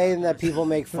goes away in that people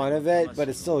make fun of it, but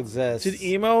it still exists. Did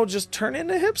emo just turn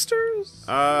into hipsters?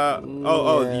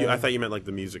 Yeah. I thought you meant like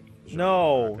the music.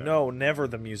 No, Okay. no, never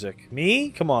the music.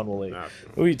 Me? Come on, Woolie. No.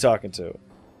 Who are you talking to?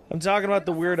 I'm talking about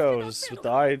the weirdos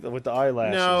with the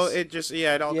eyelashes. No, it just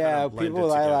it all Yeah, kind of blended people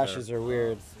with together. eyelashes are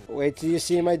weird. Wait till you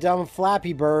see my dumb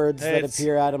flappy birds Hey, that it's-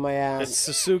 appear out of my It's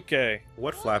ass. Sasuke.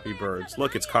 What Flappy Birds?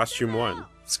 Look, it's costume 1.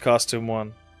 It's costume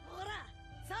 1.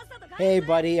 Hey,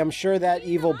 buddy, I'm sure that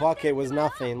evil bucket was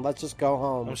nothing. Let's just go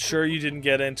home. I'm sure you didn't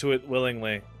get into it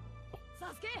willingly.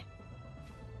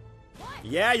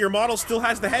 Yeah, your model still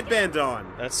has the headband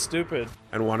on. That's stupid.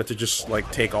 And wanted to just like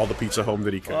take all the pizza home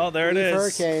that he could. Oh, there it Leaf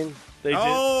is. Hurricane. They did.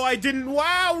 Oh, I didn't.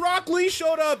 Wow, Rock Lee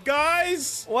showed up,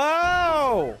 guys.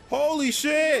 Wow. Holy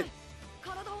shit.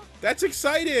 That's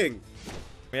exciting.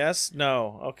 Yes?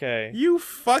 No. Okay. You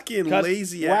fucking Cut.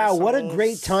 lazy Wow, assholes. what a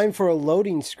great time for a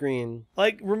loading screen.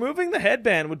 Like, removing the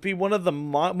headband would be one of the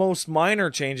most minor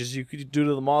changes you could do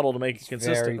to the model to make it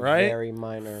consistent, Very, right? very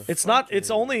minor. It's not.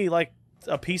 It's only like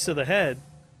a piece of the head.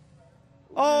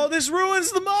 Oh, this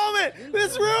ruins the moment.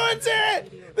 This ruins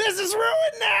it. This is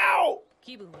ruined now.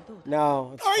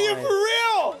 No, it's Are you fine. for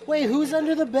real? Wait, who's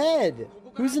under the bed?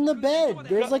 Who's in the bed?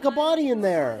 There's like a body in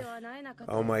there.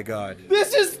 Oh my god.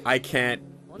 This is. I can't.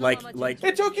 Like.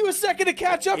 It took you a second to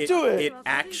catch up to it. It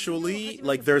actually,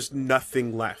 like, there's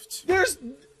nothing left. There's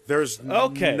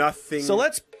okay. nothing. So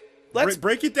let's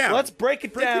break it down. Let's break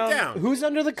it down. Break it down. Who's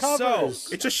under the covers?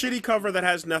 It's a shitty cover that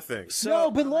has nothing. So,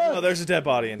 No, but look. No, there's a dead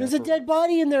body in there. There's a dead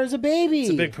body in there. There's a baby. It's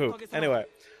a big poop. Anyway.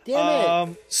 Damn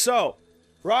it. So,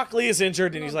 Rock Lee is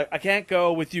injured, and he's like, I can't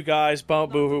go with you guys.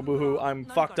 Boo-hoo, boo-hoo. I'm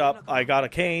fucked up. I got a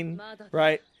cane,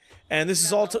 right? And this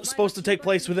is all supposed to take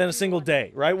place within a single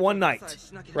day, right? One night,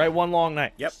 right? One long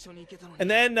night. Yep. And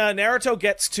then Naruto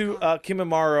gets to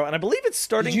Kimimaro, and I believe it's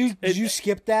starting... Did you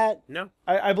skip that? No.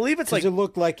 I believe it's like... Because it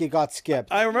looked like it got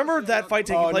skipped. I remember that fight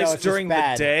taking Oh, no, place it's just during the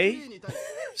bad. day.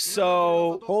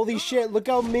 So... Holy shit, look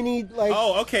how many, like...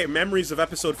 Oh, okay. Memories of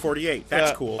episode 48.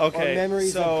 That's cool. Okay. Or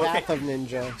memories so, of Path of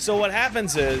Ninja. So what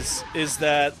happens is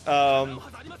that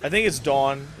I think it's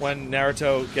dawn when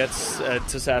Naruto gets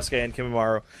to Sasuke and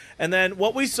Kimimaro, and then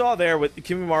what we saw there with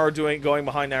Kimimaro going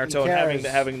behind Naruto and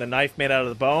having the knife made out of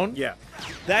the bone. Yeah.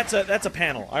 That's a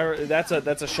panel. That's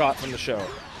a shot from the show.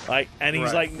 Like, and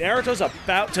he's Right. like, Naruto's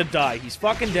about to die. He's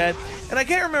fucking dead. And I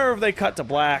can't remember if they cut to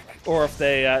black or if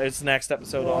they it's next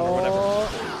episode on or whatever.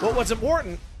 But what's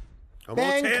important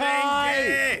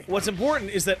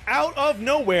is that out of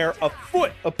nowhere, a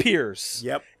foot appears.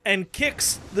 Yep. And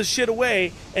kicks the shit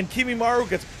away, and Kimimaro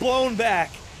gets blown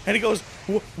back, and he goes,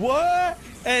 what?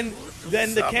 And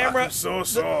then the camera,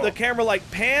 the camera like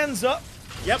pans up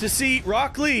to see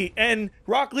Rock Lee, and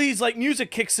Rock Lee's like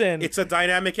music kicks in. It's a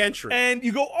dynamic entry. And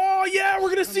you go, oh yeah, we're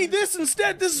gonna see this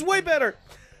instead. This is way better.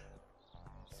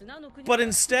 But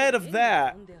instead of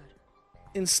that,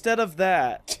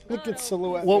 Look at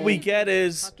silhouette. what we get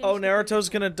is, oh, Naruto's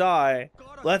gonna die.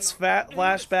 Let's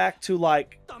flash back to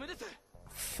like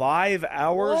 5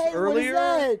 hours earlier.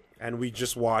 What is that? And we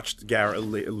just watched Garrett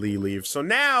Lee leave. So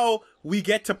now we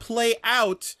get to play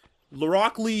out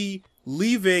Rock Lee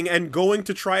leaving and going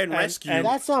to try and rescue.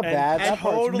 That's not bad. That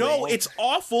part's totally, no, it's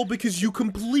awful because you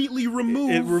completely remove.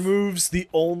 It removes the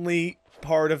only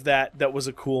part of that was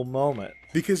a cool moment.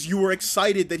 Because you were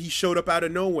excited that he showed up out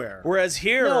of nowhere. Whereas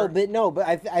here, No, but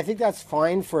I think that's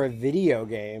fine for a video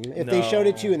game. If they showed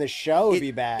it to you in the show, it'd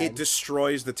be bad. It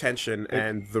destroys the tension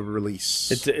and the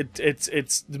release.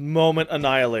 it's the moment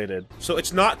annihilated. So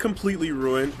it's not completely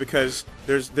ruined because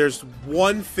there's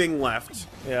one thing left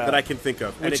that I can think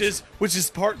of, which is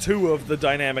part 2 of the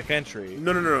dynamic entry.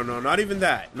 No, not even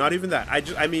that. Not even that.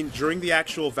 I mean during the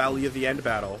actual Valley of the End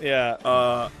battle.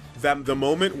 Yeah. The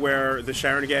moment where the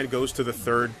Sharingan goes to the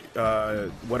third,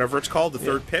 whatever it's called, the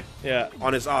third pip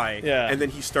on his eye, and then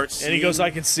he starts seeing, and he goes,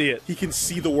 I can see it. He can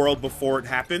see the world before it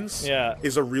happens,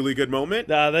 is a really good moment.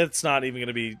 That's not even going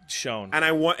to be shown. And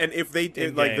if they,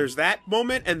 like, there's that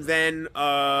moment, and then,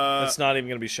 that's not even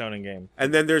going to be shown in game.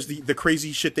 And then there's the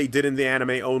crazy shit they did in the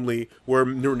anime only, where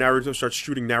Naruto starts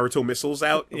shooting Naruto missiles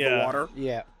out of the water.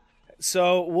 Yeah.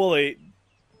 So, Wooly,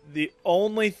 the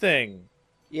only thing...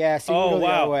 Yeah, so you can go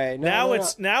the other way. No,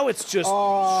 now it's just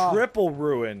triple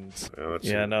ruined.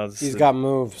 He's got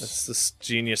moves. It's this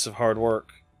genius of hard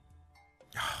work.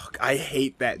 I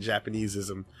hate that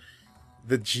Japaneseism.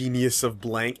 The genius of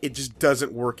blank. It just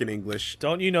doesn't work in English.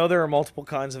 Don't you know there are multiple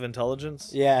kinds of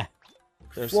intelligence? Yeah.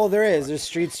 Well, there is. There's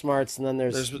street smarts and then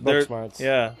there's book smarts.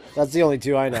 Yeah. That's the only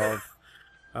 2 I know of.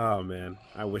 Oh man,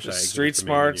 I wish I. Street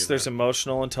smarts. There's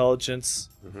emotional intelligence.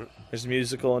 There's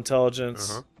musical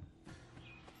intelligence.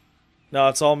 No,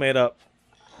 it's all made up.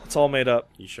 It's all made up.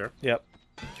 You sure? Yep.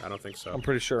 I don't think so. I'm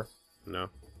pretty sure. No.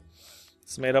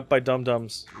 It's made up by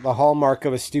dum-dums. The hallmark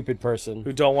of a stupid person.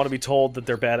 Who don't want to be told that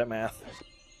they're bad at math.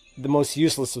 The most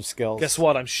useless of skills. Guess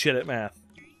what? I'm shit at math.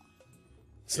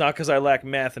 It's not because I lack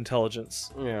math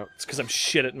intelligence. Yeah. It's because I'm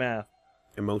shit at math.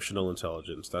 Emotional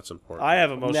intelligence. That's important. I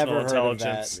have emotional Never heard of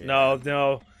intelligence. that.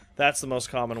 No. That's the most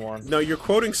common one. No, you're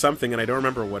quoting something and I don't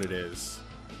remember what it is.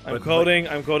 I'm quoting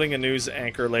a news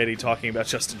anchor lady talking about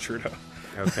Justin Trudeau.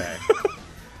 Okay.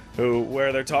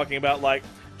 Where they're talking about, like,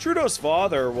 Trudeau's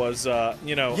father was, that's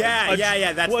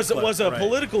was a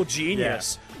political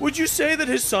genius. Right. Would you say that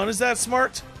his son is that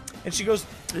smart? And she goes,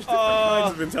 There's different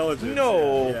kinds of intelligence.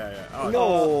 no. Yeah. Oh,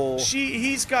 No.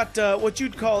 He's got what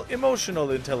you'd call emotional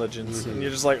intelligence. And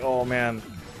you're just like, oh man,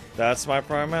 that's my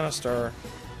prime minister.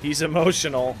 He's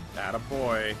emotional.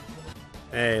 attaboy.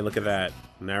 Hey, look at that.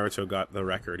 Naruto got the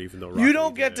record, even though Rock You Lee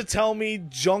don't get to did. tell me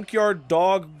Junkyard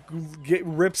Dog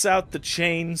rips out the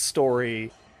chain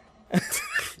story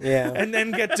Yeah. and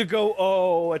then get to go,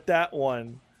 oh, at that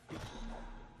one.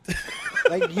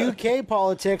 Like UK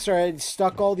politics are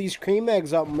stuck all these cream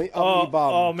eggs up me bum.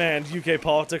 Oh man, UK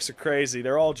politics are crazy.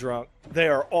 They're all drunk. They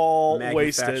are all Maggie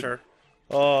wasted. Thatcher.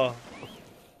 Oh.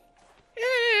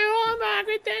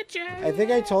 I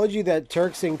think I told you that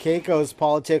Turks and Caicos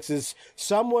politics is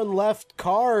someone left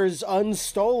cars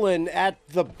unstolen at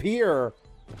the pier.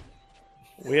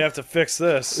 We have to fix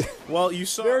this. Well, you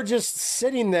saw. They're just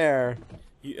sitting there.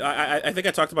 I think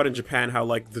I talked about in Japan how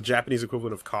like the Japanese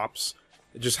equivalent of cops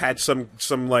just had some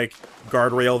like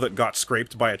guardrail that got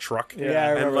scraped by a truck. Yeah, I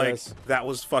and remember like this. that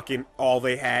was fucking all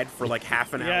they had for like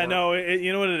half an hour. Yeah, no,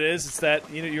 you know what it is? It's that,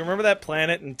 you remember that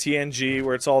planet in TNG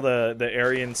where it's all the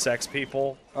Aryan sex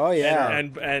people? Oh yeah,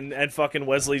 And fucking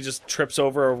Wesley just trips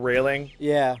over a railing,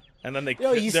 yeah. and then they...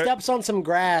 No, he steps on some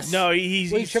grass. No,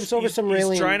 he trips over some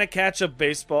railing. He's trying to catch a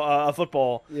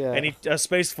football, Yeah. and a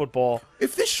space football.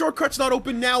 If this shortcut's not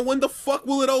open now, when the fuck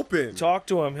will it open? Talk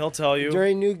to him, he'll tell you.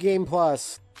 During New Game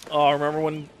Plus. Oh, remember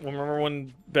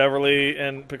when Beverly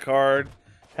and Picard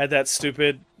had that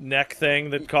stupid neck thing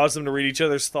that caused them to read each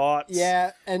other's thoughts?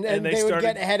 Yeah, and they would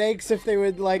get headaches if they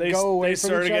would like go away from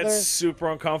each other. They started to get super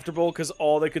uncomfortable because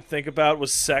all they could think about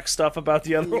was sex stuff about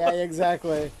the other one. Yeah,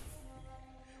 exactly.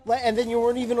 And then you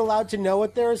weren't even allowed to know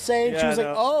what they were saying. She Yeah, was like,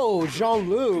 no. "Oh,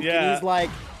 Jean-Luc," Yeah. and he's like,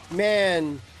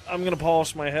 "Man, I'm gonna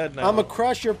polish my head now. I'm a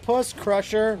crusher, puss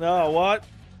crusher. No, what?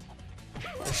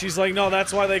 And she's like, no,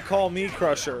 that's why they call me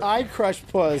Crusher. I crush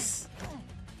puss."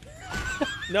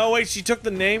 No, wait, she took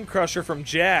the name Crusher from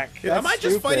Jack. Am I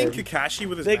just stupid. fighting Kakashi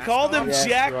with his They mask called him on? Yeah,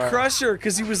 Jack sure. Crusher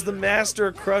because he was the master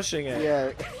of crushing it.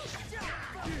 Yeah,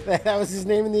 that was his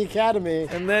name in the academy.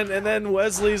 And then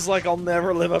Wesley's like, I'll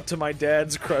never live up to my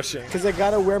dad's crushing. Because I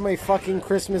gotta wear my fucking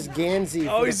Christmas Gansey.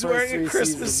 Oh, for he's the first wearing a 3 Christmas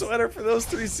seasons. sweater for those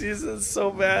 3 seasons.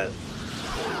 So bad.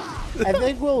 I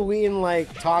think Will Wheaton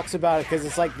like talks about it because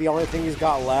it's like the only thing he's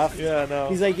got left. Yeah, no.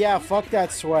 He's like, "Yeah, fuck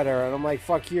that sweater," and I'm like,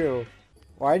 "Fuck you."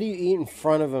 Why do you eat in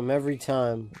front of him every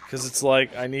time? Because it's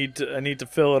like I need to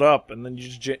fill it up, and then you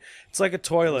just it's like a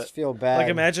toilet. Just feel bad. Like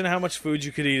imagine how much food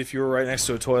you could eat if you were right next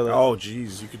to a toilet. Oh,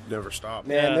 jeez, you could never stop.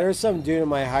 Man, Yeah. there was some dude in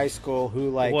my high school who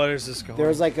like What is this going? there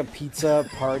was like a pizza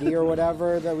party or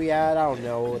whatever that we had. I don't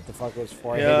know what the fuck it was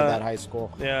for. I Yeah. hated that high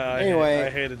school. Yeah. Anyway.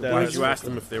 I hated that. Why did you ask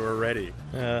them if they were ready?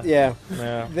 Yeah. Yeah.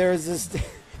 Yeah. There was this.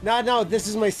 No, this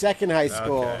is my second high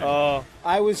school. Okay. Oh,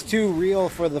 I was too real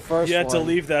for the first you had one. to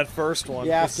leave that first one.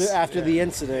 Yeah, 'cause- after the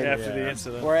incident. after the Yeah.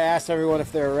 incident. Where I asked everyone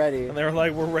if they were ready. And they were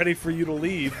like, "We're ready for you to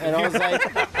leave." And I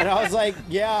was like,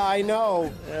 "Yeah, I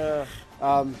know." Yeah.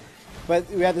 But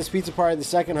we had this pizza party at the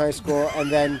second high school, and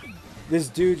then this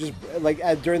dude just like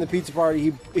during the pizza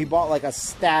party, he bought like a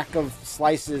stack of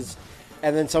slices,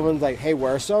 and then someone's like, "Hey,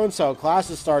 where's so and so? Class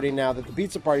is starting now that the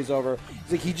pizza party's over."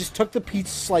 He's like, he just took the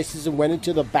pizza slices and went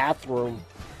into the bathroom,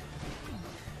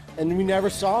 and we never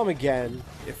saw him again.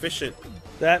 Efficient.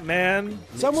 That man.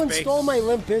 Someone space. stole my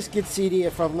Limp Bizkit CD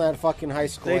from that fucking high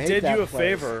school. I They hate did that you a place.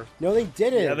 favor. No, they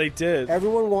didn't. Yeah, they did.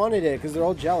 Everyone wanted it because they're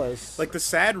all jealous. Like the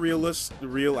sad real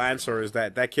answer is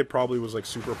that that kid probably was like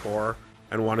super poor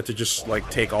and wanted to just like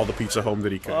take all the pizza home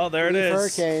that he could. Oh, there it Leaf is.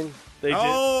 Hurricane. They did.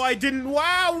 Oh, I didn't.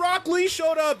 Wow, Rock Lee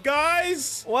showed up,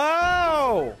 guys.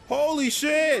 Wow. Holy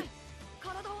shit.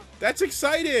 That's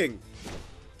exciting.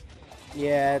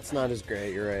 Yeah, it's not as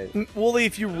great. You're right. Wooly,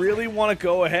 if you really want to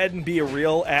go ahead and be a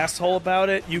real asshole about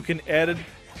it, you can edit.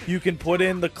 You can put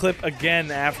in the clip again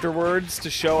afterwards to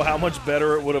show how much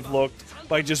better it would have looked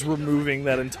by just removing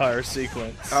that entire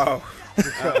sequence. Oh.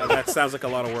 That sounds like a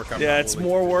lot of work. Yeah, it's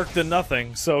more work than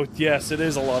nothing. So yes, it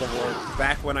is a lot of work.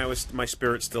 Back when my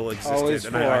spirit still existed, Always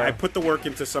and for. I put the work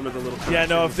into some of the little. Yeah,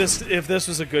 no. corrections. If this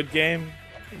was a good game,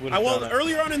 would have done it.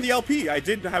 earlier on in the LP, I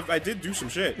did do some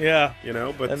shit. Yeah. You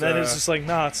know, but And then it's just like,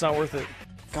 nah, it's not worth it.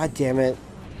 God damn it.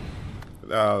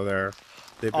 oh, there.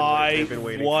 They've been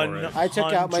waiting for it. I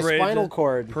took out my spinal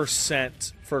cord.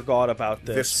 Percent forgot about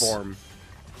This form.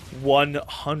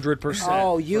 100%.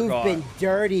 Oh, you've forgot. been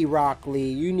dirty, Rock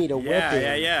Lee. You need a whipping.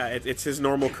 Yeah. It's his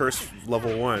normal curse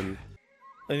level 1.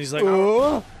 And he's like,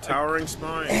 oh. Towering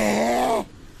spine.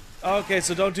 Okay,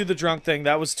 so don't do the drunk thing.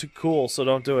 That was too cool, so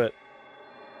don't do it.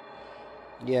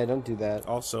 Yeah, don't do that.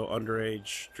 Also,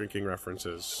 underage drinking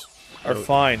references Are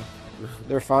fine.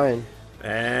 They're fine.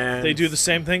 And They do the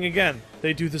same thing again.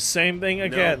 They do the same thing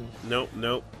again.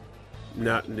 Nope.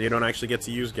 No, you don't actually get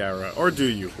to use Gaara. Or do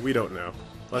you? We don't know.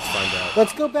 Let's find out.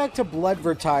 Let's go back to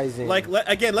bloodvertising. Like,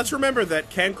 again, let's remember that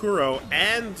Kankuro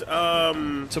and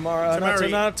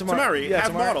Tamari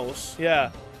have models.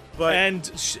 Yeah. But and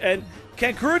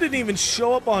Kankuro didn't even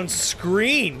show up on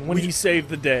screen when he saved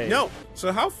the day. No.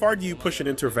 So how far do you push an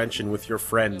intervention with your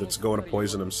friend that's going to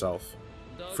poison himself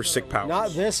for sick powers?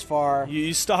 Not this far.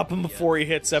 You stop him before he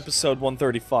hits episode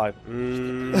 135.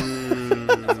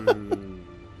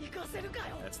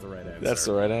 That's the right answer. That's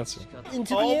the right answer.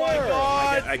 Into Oh the my air.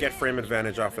 god! I get frame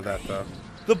advantage off of that, though.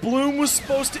 The bloom was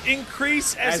supposed to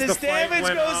increase as his the fight damage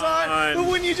went goes on, but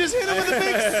when you just hit him with a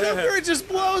big super, it just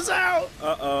blows out.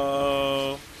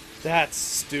 Uh-oh. That's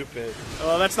stupid.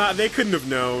 Oh, that's not... They couldn't have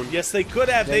known. Yes, they could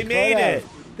have. They made could it.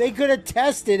 have. They could have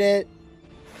tested it.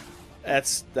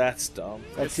 That's dumb.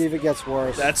 Let's see if it gets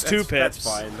worse. That's 2 pips. That's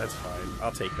fine. That's fine.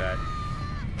 I'll take that.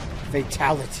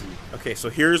 Fatality. Okay, so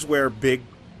here's where big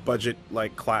budget,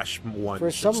 like, Clash 1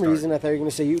 For should some start. reason, I thought you were going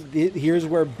to say, here's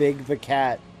where Big the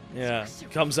cat. Yeah,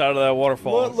 comes out of that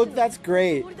waterfall, Look, that's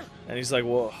great. and he's like,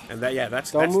 "Whoa." And that, yeah,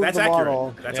 that's Don't move that's the accurate. model.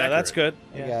 That's Yeah, accurate. that's good.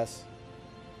 I Yeah. guess.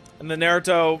 And then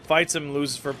Naruto fights him,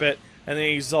 loses for a bit, and then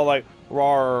he's all like,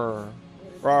 "Rawr,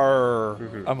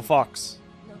 rawr, I'm a fox.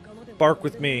 Bark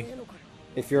with me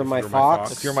If you're my you're my fox.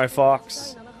 fox. if you're my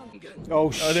fox."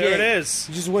 Oh, shit. Oh, there it is.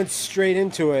 He just went straight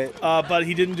into it. But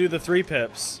he didn't do the 3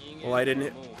 pips. Well, I didn't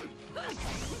hit...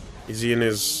 Is he in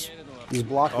his... He's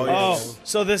blocking Oh, it. yeah. Oh,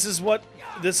 so this is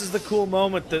the cool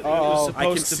moment that it was supposed I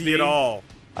can to see be. it all.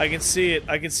 I can see it.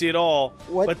 I can see it all.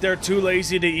 What? But they're too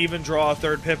lazy to even draw a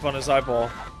 3rd pip on his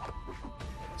eyeball.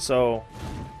 So,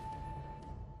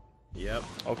 Yep.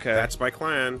 okay. That's my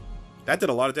clan. That did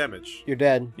a lot of damage. You're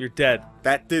dead. You're dead.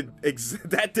 That did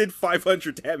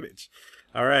 500 damage.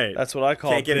 All right. That's what I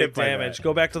call Can't get big hit by damage. that.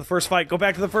 Go back to the first fight. Go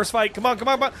back to the first fight. Come on, come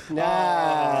on, come on. Nah.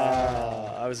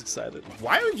 I was excited.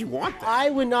 Why would you want that? I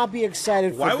would not be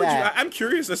excited for Why would that. you? I'm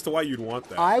curious as to why you'd want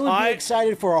that. I would be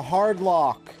excited for a hard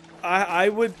lock. I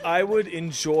would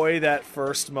enjoy that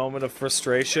first moment of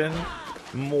frustration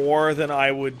more than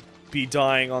I would be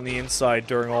dying on the inside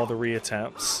during all the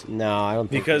reattempts. No, I don't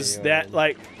think Because you that, would.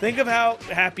 like, think of how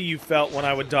happy you felt when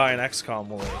I would die in XCOM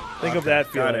World. Think of that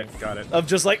feeling. Got it. Of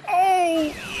just like,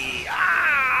 oh,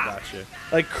 ah! Gotcha.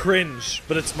 Like cringe,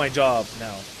 but it's my job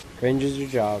now. Cringe is your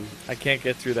job. I can't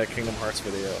get through that Kingdom Hearts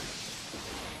video.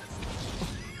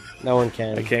 No one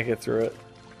can. I can't get through it.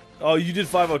 Oh, you did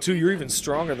 502. You're even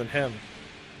stronger than him.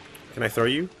 Can I throw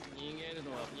you?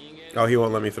 Oh, he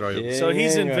won't let me throw you. Yeah. So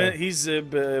he's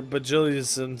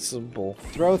bajillion simple.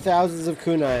 Throw thousands of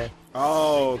kunai.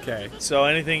 Oh, okay. So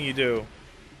anything you do,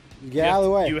 Get out of the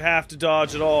way. you have to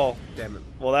dodge it all. Damn it.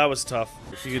 Well, that was tough.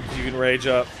 You can rage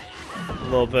up a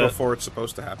little bit. Before it's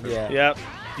supposed to happen. Yeah. Yep.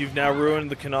 You've now ruined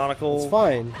the It's canonical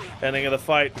fine. ending of the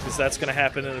fight because that's going to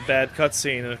happen in a bad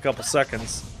cutscene in a couple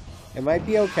seconds. It might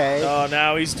be okay. Oh,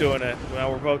 now he's doing it.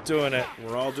 Now we're both doing it.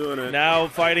 We're all doing it. Now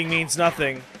fighting means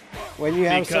nothing. When you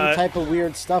have some because- type of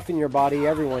weird stuff in your body,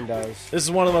 everyone does. This is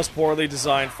one of the most poorly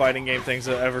designed fighting game things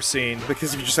I've ever seen.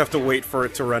 Because you just have to wait for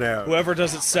it to run out. Whoever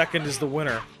does it second is the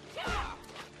winner.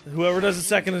 Whoever does it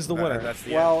second is the winner. That's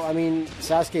the Well, I mean,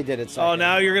 Sasuke did it second. Oh,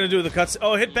 now you're going to do the cuts.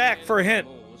 Oh, hit back for a hint.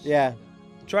 Yeah.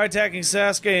 Try attacking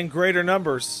Sasuke in greater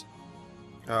numbers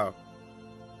end. Oh.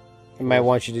 He might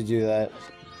want you to do that.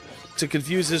 to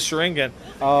confuse his Sharingan.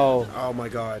 Oh. Oh my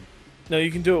god. No,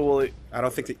 you can do it, Wooly. I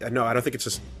don't think... no, I don't think it's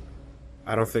just...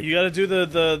 I don't think... You got to do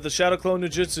the Shadow Clone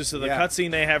Nujutsu so the Yeah.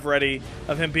 cutscene they have ready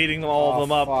of him beating all of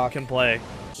them up fuck. can play.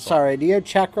 Sorry, do you have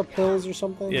chakra pills or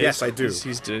something? Yeah, Yes, he's- I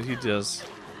do. He does.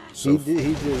 So, He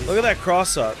did. Look at that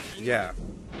cross up. yeah.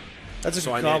 That's a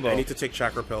So good I combo. need to take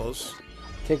chakra pills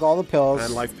Take all the pills.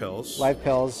 and life pills. Life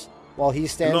pills. While he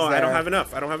stands No, there. I don't have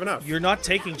enough. I don't have enough. You're not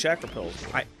taking chakra pills.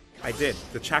 I did.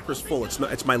 The chakra's full. It's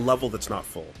not. It's my level that's not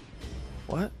full.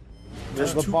 What?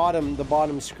 There's the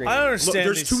bottom screen. I don't Look, understand.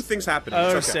 there's these, two things happening. I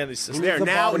don't It's okay. understand these systems. There The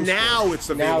now. bottom Now it's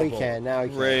Now available. he can. Now he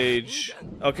can. Rage.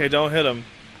 Okay, don't hit him.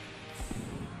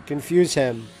 Confuse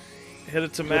him. Hit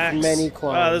it to max. many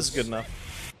Ah, this is clones. good enough.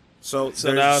 So,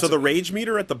 So now so it's- the rage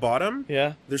meter at the bottom.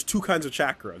 Yeah. There's two kinds of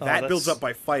chakra. That builds that's- up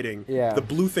by fighting. Yeah. The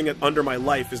blue thing under my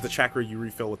life is the chakra you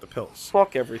refill with the pills.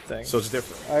 Fuck everything. So it's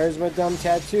different. Here's my dumb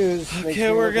tattoos. Makes Okay,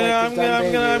 me we're look gonna. like I'm a gonna. dumb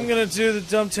I'm gonna. baby. I'm gonna do the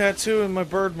dumb tattoo and my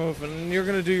bird move, and you're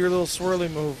gonna do your little swirly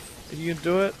move. You can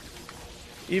do it.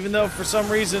 Even though for some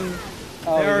reason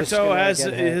Oh, you're just Naruto gonna has.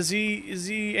 get hit. Is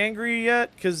he angry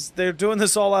yet? Because they're doing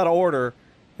this all out of order,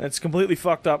 and it's completely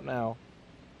fucked up now.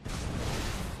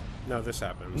 No, this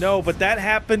happens. No, but that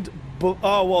happened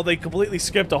Oh, well, they completely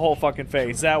skipped a whole fucking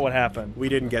phase. Is that what happened? We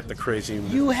didn't get the crazy...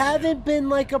 You haven't been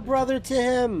like a brother to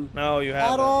him. No, you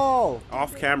haven't. At all.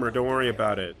 Off camera, don't worry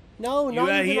about it. No, not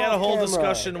even He had a off whole camera.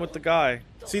 discussion with the guy.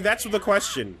 See, that's the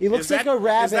question. He looks Is like that- a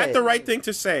rabbit. Is that the right thing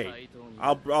to say?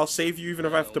 I'll save you even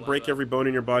if I have to break every bone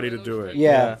in your body to do it.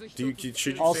 Yeah.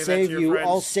 Should you I'll say save that to your you. friends?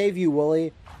 I'll save you,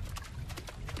 Wooly.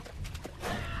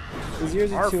 His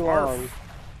ears are Arf, too arf. long.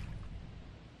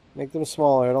 Make them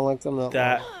smaller. I don't like them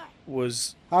that long.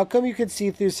 Was... How come you could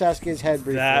see through Sasuke's head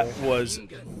briefly? That was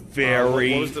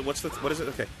very... what is it?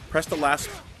 Okay. Press the last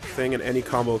thing in any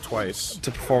combo twice. to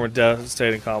perform a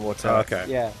devastating combo attack.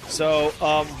 Okay. Yeah. So,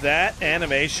 that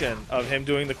animation of him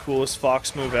doing the coolest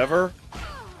Fox move ever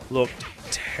looked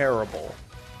terrible.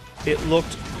 It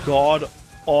looked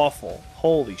god-awful.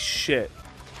 Holy shit.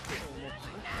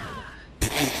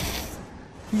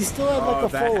 He still had like a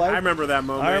full life. I remember that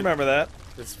moment. I remember that.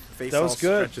 His face That was all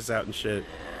good. stretches out and shit.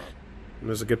 It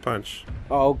was a good punch.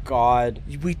 Oh God.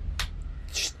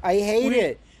 I hate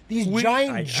it. These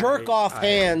giant jerk-off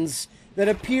hands that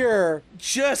appear.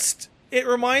 It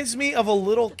reminds me of a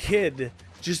little kid.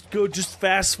 Just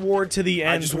fast forward to the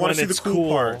end I just when want to see it's the cool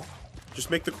part.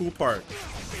 Just make the cool part.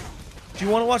 Do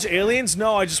you want to watch Aliens?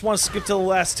 No, I just want to skip to the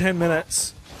last 10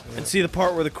 minutes and see the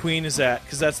part where the queen is at,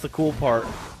 because that's the cool part.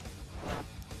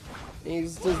 He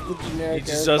just does the generic. He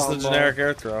just does the generic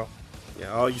air throw.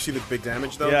 Yeah. Oh, you see the big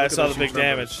damage though? Yeah, I Look at saw those the big huge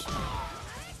numbers. damage.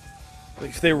 Like,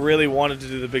 if they really wanted to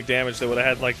do the big damage, they would have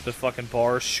had, like, the fucking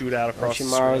bars shoot out across the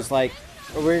Orochimaru's screen. like,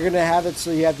 we're gonna have it so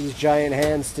you have these giant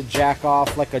hands to jack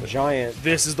off like a giant.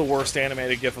 This is the worst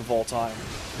animated GIF of all time.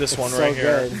 This one So right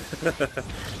here. good.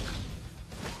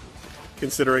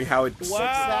 Considering how it... Wow.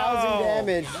 6,000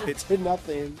 damage. It did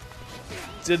nothing.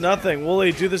 Did nothing.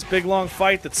 Wooly, do this big long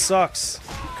fight that sucks.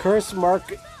 Curse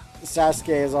Mark Sasuke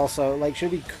is also like,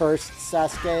 should it be cursed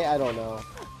Sasuke? I don't know.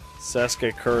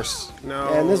 Sasuke curse.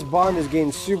 No. And this bond is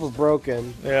getting super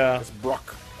broken. Yeah. It's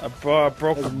Brock. I broke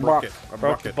It's the Brock.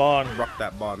 broke the bond. Brock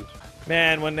that bond.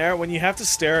 Man, when you have to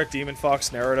stare at Demon Fox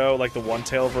Naruto, like the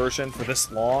one-tail version, for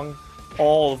this long,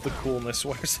 all of the coolness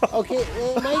wears off. Okay,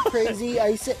 am I crazy?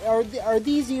 I say, are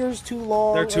these ears too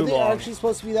long? They're too are they long. actually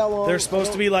supposed to be that long? They're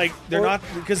supposed to be like they're Or- not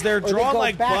because they're they drawn go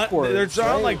like backwards, they're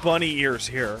drawn right? like bunny ears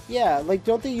here. Yeah, like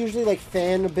don't they usually like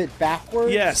fan a bit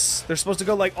backwards? Yes, they're supposed to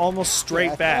go like almost straight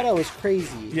Yeah, I back. thought I was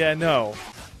crazy. Yeah, no.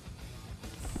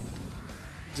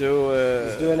 Do it.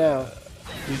 Let's do it now.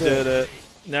 You did it.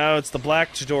 No, it's the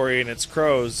black Chidori and it's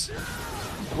crows.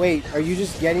 Wait, are you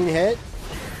just getting hit?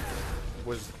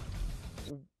 Was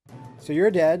So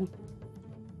you're dead.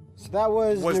 So that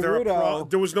was there a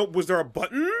Naruto. was there a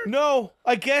button? No,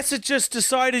 I guess it just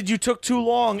decided you took too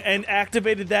long and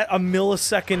activated that a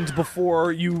millisecond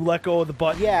before you let go of the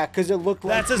button. Yeah, because it looked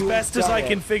like That's as you best as done I it.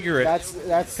 can figure it. That's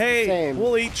the Hey, same.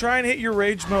 Wooly, try and hit your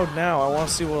rage mode now. I want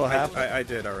to see what will happen. I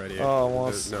did already. Oh,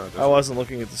 well, I wasn't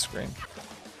looking at the screen.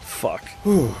 Fuck.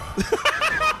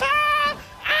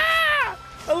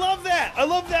 I love that. I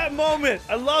love that moment.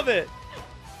 I love it.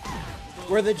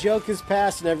 Where the joke is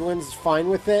past and everyone's fine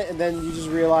with it, and then you just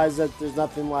realize that there's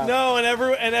nothing left. No, and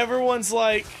everyone's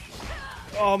like,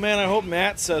 "Oh man, I hope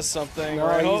Matt says something." No,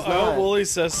 or I he's hope not. Wooly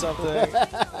says something.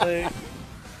 Like,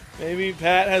 maybe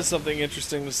Pat has something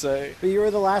interesting to say. But you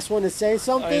were the last one to say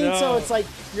something, know. so it's like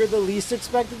you're the least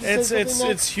expected to say something next.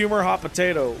 It's humor hot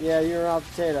potato. Yeah, you're a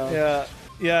potato.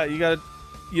 Yeah. You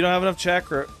don't have enough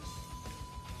chakra.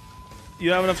 You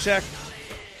don't have enough chakra.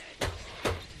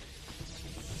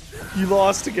 You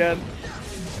lost again.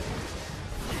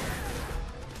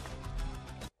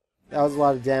 That was a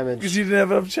lot of damage. Because you didn't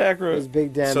have enough It chakra. was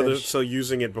big damage. So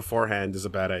using it beforehand is a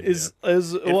bad idea.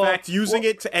 In fact, using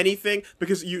it to anything,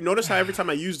 because you notice how every time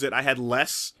I used it, I had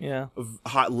less of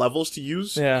hot levels to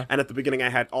use. Yeah. And at the beginning, I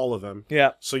had all of them.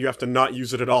 Yeah. So you have to not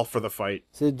use it at all for the fight,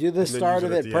 So do the then start use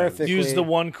of it at it the end. perfectly. Use the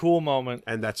one cool moment.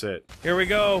 and that's it. Here we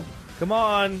go. Come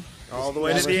on. All the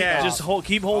way to Never the stop. end. Just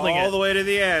keep holding all it. the way to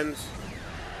the end.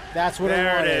 That's what I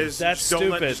There wanted. it is. That's just don't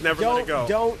stupid. just never let it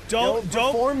go. Don't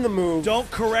perform the move. Don't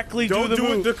correctly Don't do the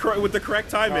move. it with the correct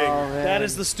timing. Oh, man. That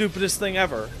is the stupidest thing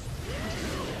ever.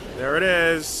 There it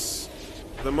is.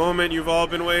 The moment you've all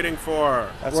been waiting for.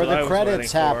 That's where what I the was credits waiting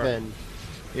for. happen.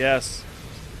 Yes.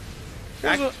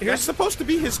 That's supposed to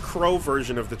be his crow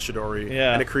version of the Chidori.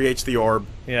 Yeah. And it creates the orb,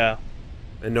 Yeah.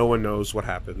 and no one knows what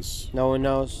happens. No one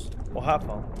knows. Well, have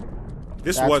fun.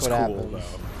 This That's was what cool, happens.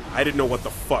 though. I didn't know what the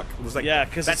fuck. It was like, Yeah,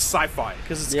 'cause that's sci-fi.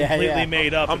 Because it's Yeah, completely yeah.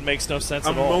 made up and makes no sense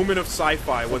A at all. moment of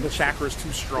sci-fi when the chakra is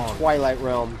too strong. Twilight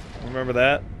Realm Remember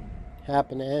that?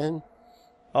 happening.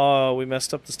 Oh, we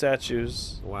messed up the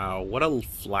statues. Wow, what a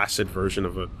flaccid version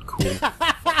of a cool.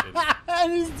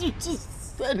 And he's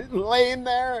just laying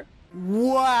there.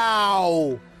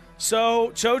 Wow.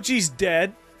 So Choji's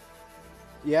dead.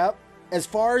 Yep. As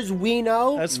far as we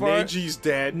know, Neji's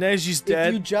dead. Neji's if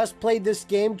dead. you just played this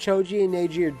game, Choji and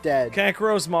Neji are dead.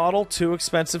 Kankuro's model, too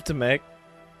expensive to make.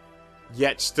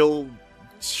 Yet still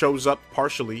shows up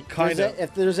partially.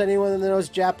 If there's anyone that knows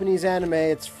Japanese anime,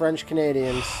 it's French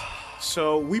Canadians.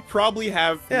 So we probably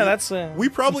have we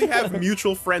probably have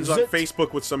mutual friends on Zit.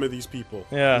 Facebook with some of these people.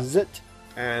 Yeah. Zit.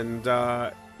 And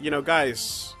you know,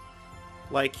 guys,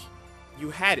 like,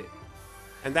 you had it.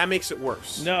 And that makes it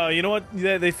worse. No, you know what?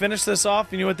 They finished this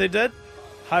off. You know what they did?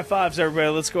 High fives, everybody.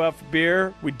 Let's go out for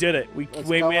beer. We did it. We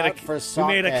made a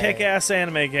kick-ass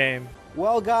anime game.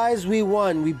 Well, guys, we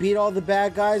won. We beat all the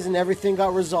bad guys and everything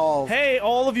got resolved. Hey,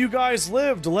 all of you guys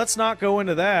lived. Let's not go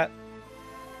into that.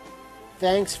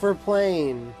 Thanks for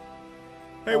playing.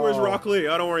 Hey, where's Rock Lee?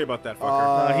 Oh, don't worry about that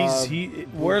fucker.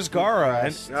 Where's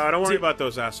Gara? No, don't worry about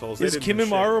those assholes. Is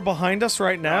Kimimaru behind us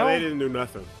right now? No, they didn't do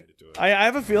nothing. I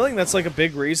have a feeling that's like a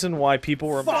big reason why people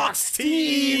were Fox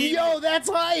Team! Yo, that's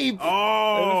hype!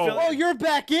 Oh, you're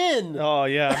back in! Oh,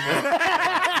 yeah.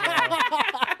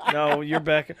 No, you're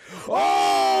back.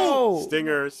 Oh!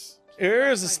 Stingers.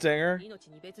 Here's a stinger.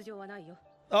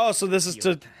 Oh, so this is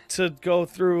to go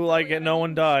through like no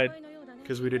one died.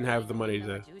 Because we didn't have the money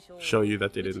to show you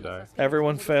that they didn't die.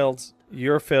 Everyone failed.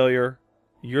 You're a failure.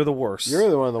 You're the worst. You're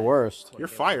the one of the worst. You're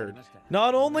fired.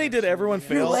 Not only did everyone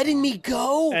fail, You're letting me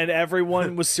go? and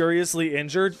everyone was seriously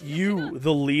injured, you,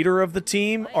 the leader of the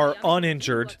team, are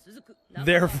uninjured.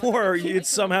 Therefore, it's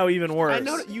somehow even worse. I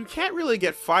know that you can't really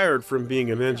get fired from being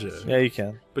a ninja. Yeah, you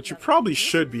can. But you probably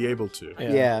should be able to.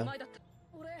 Yeah.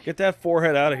 Get that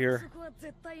forehead out of here.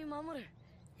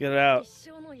 Get it out.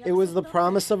 It was the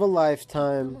promise of a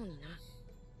lifetime.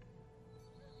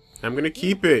 I'm gonna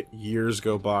keep it. Years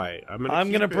go by.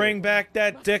 I'm gonna bring back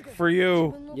that dick for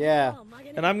you. Yeah.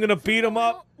 And I'm gonna beat him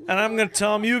up, and I'm gonna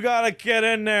tell him you gotta get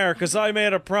in there, because I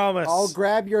made a promise. I'll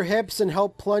grab your hips and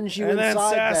help plunge you and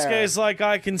inside then there. Sasuke's like,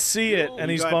 I can see it, and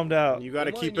he's bummed out. You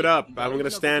gotta keep it up. I'm gonna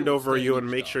stand over you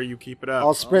and make sure you keep it up.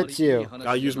 I'll spritz you.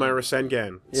 I'll use my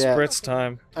Rasengan. Yeah. Spritz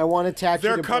time. I want to attach you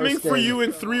They're to coming for Bursting. you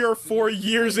in 3 or 4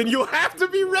 years, and you'll have to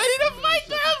be ready to fight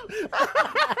them!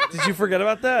 Did you forget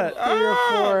about that? 3 or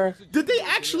 4. Did they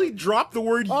actually drop the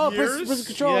word years? Prison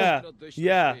Control.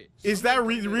 Yeah. Is that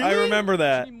really? I remember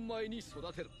that.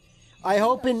 I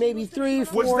hope in maybe 3,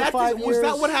 4, Was 5 years. Was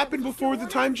that what happened before the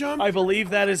time jump? I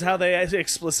believe that is how they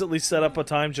explicitly set up a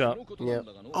time jump. Yeah.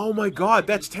 Oh my god,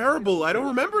 that's terrible. I don't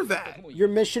remember that. Your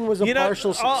mission was a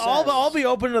partial success. I'll be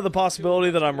open to the possibility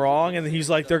that I'm wrong, and he's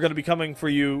like, they're going to be coming for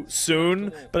you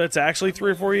soon, but it's actually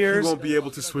 3 or 4 years. You won't be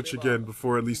able to switch again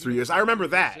before at least 3 years. I remember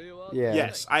that. Yeah.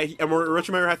 Yes, and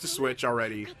Orochimaru had to switch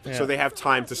already, so they have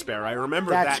time to spare. I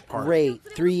remember That's that part. great.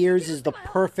 3 years is the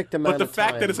perfect amount But of the time.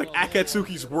 fact that it's like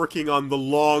Akatsuki's working on the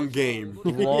long game.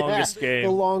 Longest The game.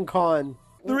 long con.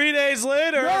 3 days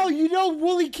later. No, you don't,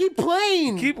 Wooly. Keep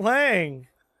playing. Keep playing.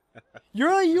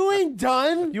 You ain't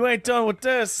done. You ain't done with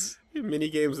this. Mini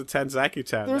games of Tenzaku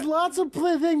Town. There's lots of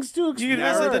things to explore. You can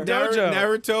visit the dojo.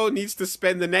 Naruto needs to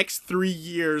spend the next 3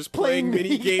 years playing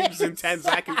mini games in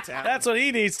Tenzaku Town. That's what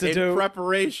he needs to in do.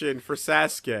 preparation for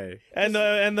Sasuke. And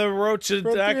the Rocha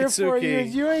For 3 or 4 years,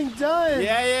 Akatsuki. you ain't done.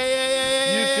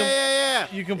 Yeah.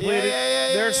 You completed.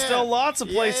 There's still lots of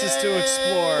places to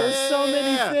explore. There's so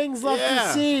many things left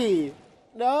to see.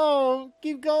 No,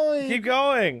 keep going. Keep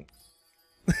going.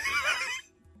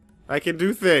 I can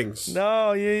do things.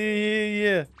 No,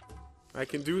 yeah. I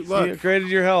can do. You Look. upgraded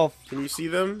your health. Can you see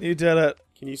them? You did it.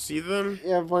 Can you see them?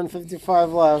 You have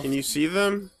 155 left. Can you see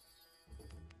them?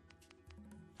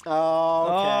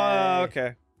 Oh, okay. Oh,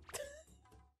 okay.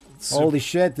 Holy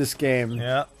shit, this game.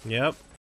 Yeah. Yep.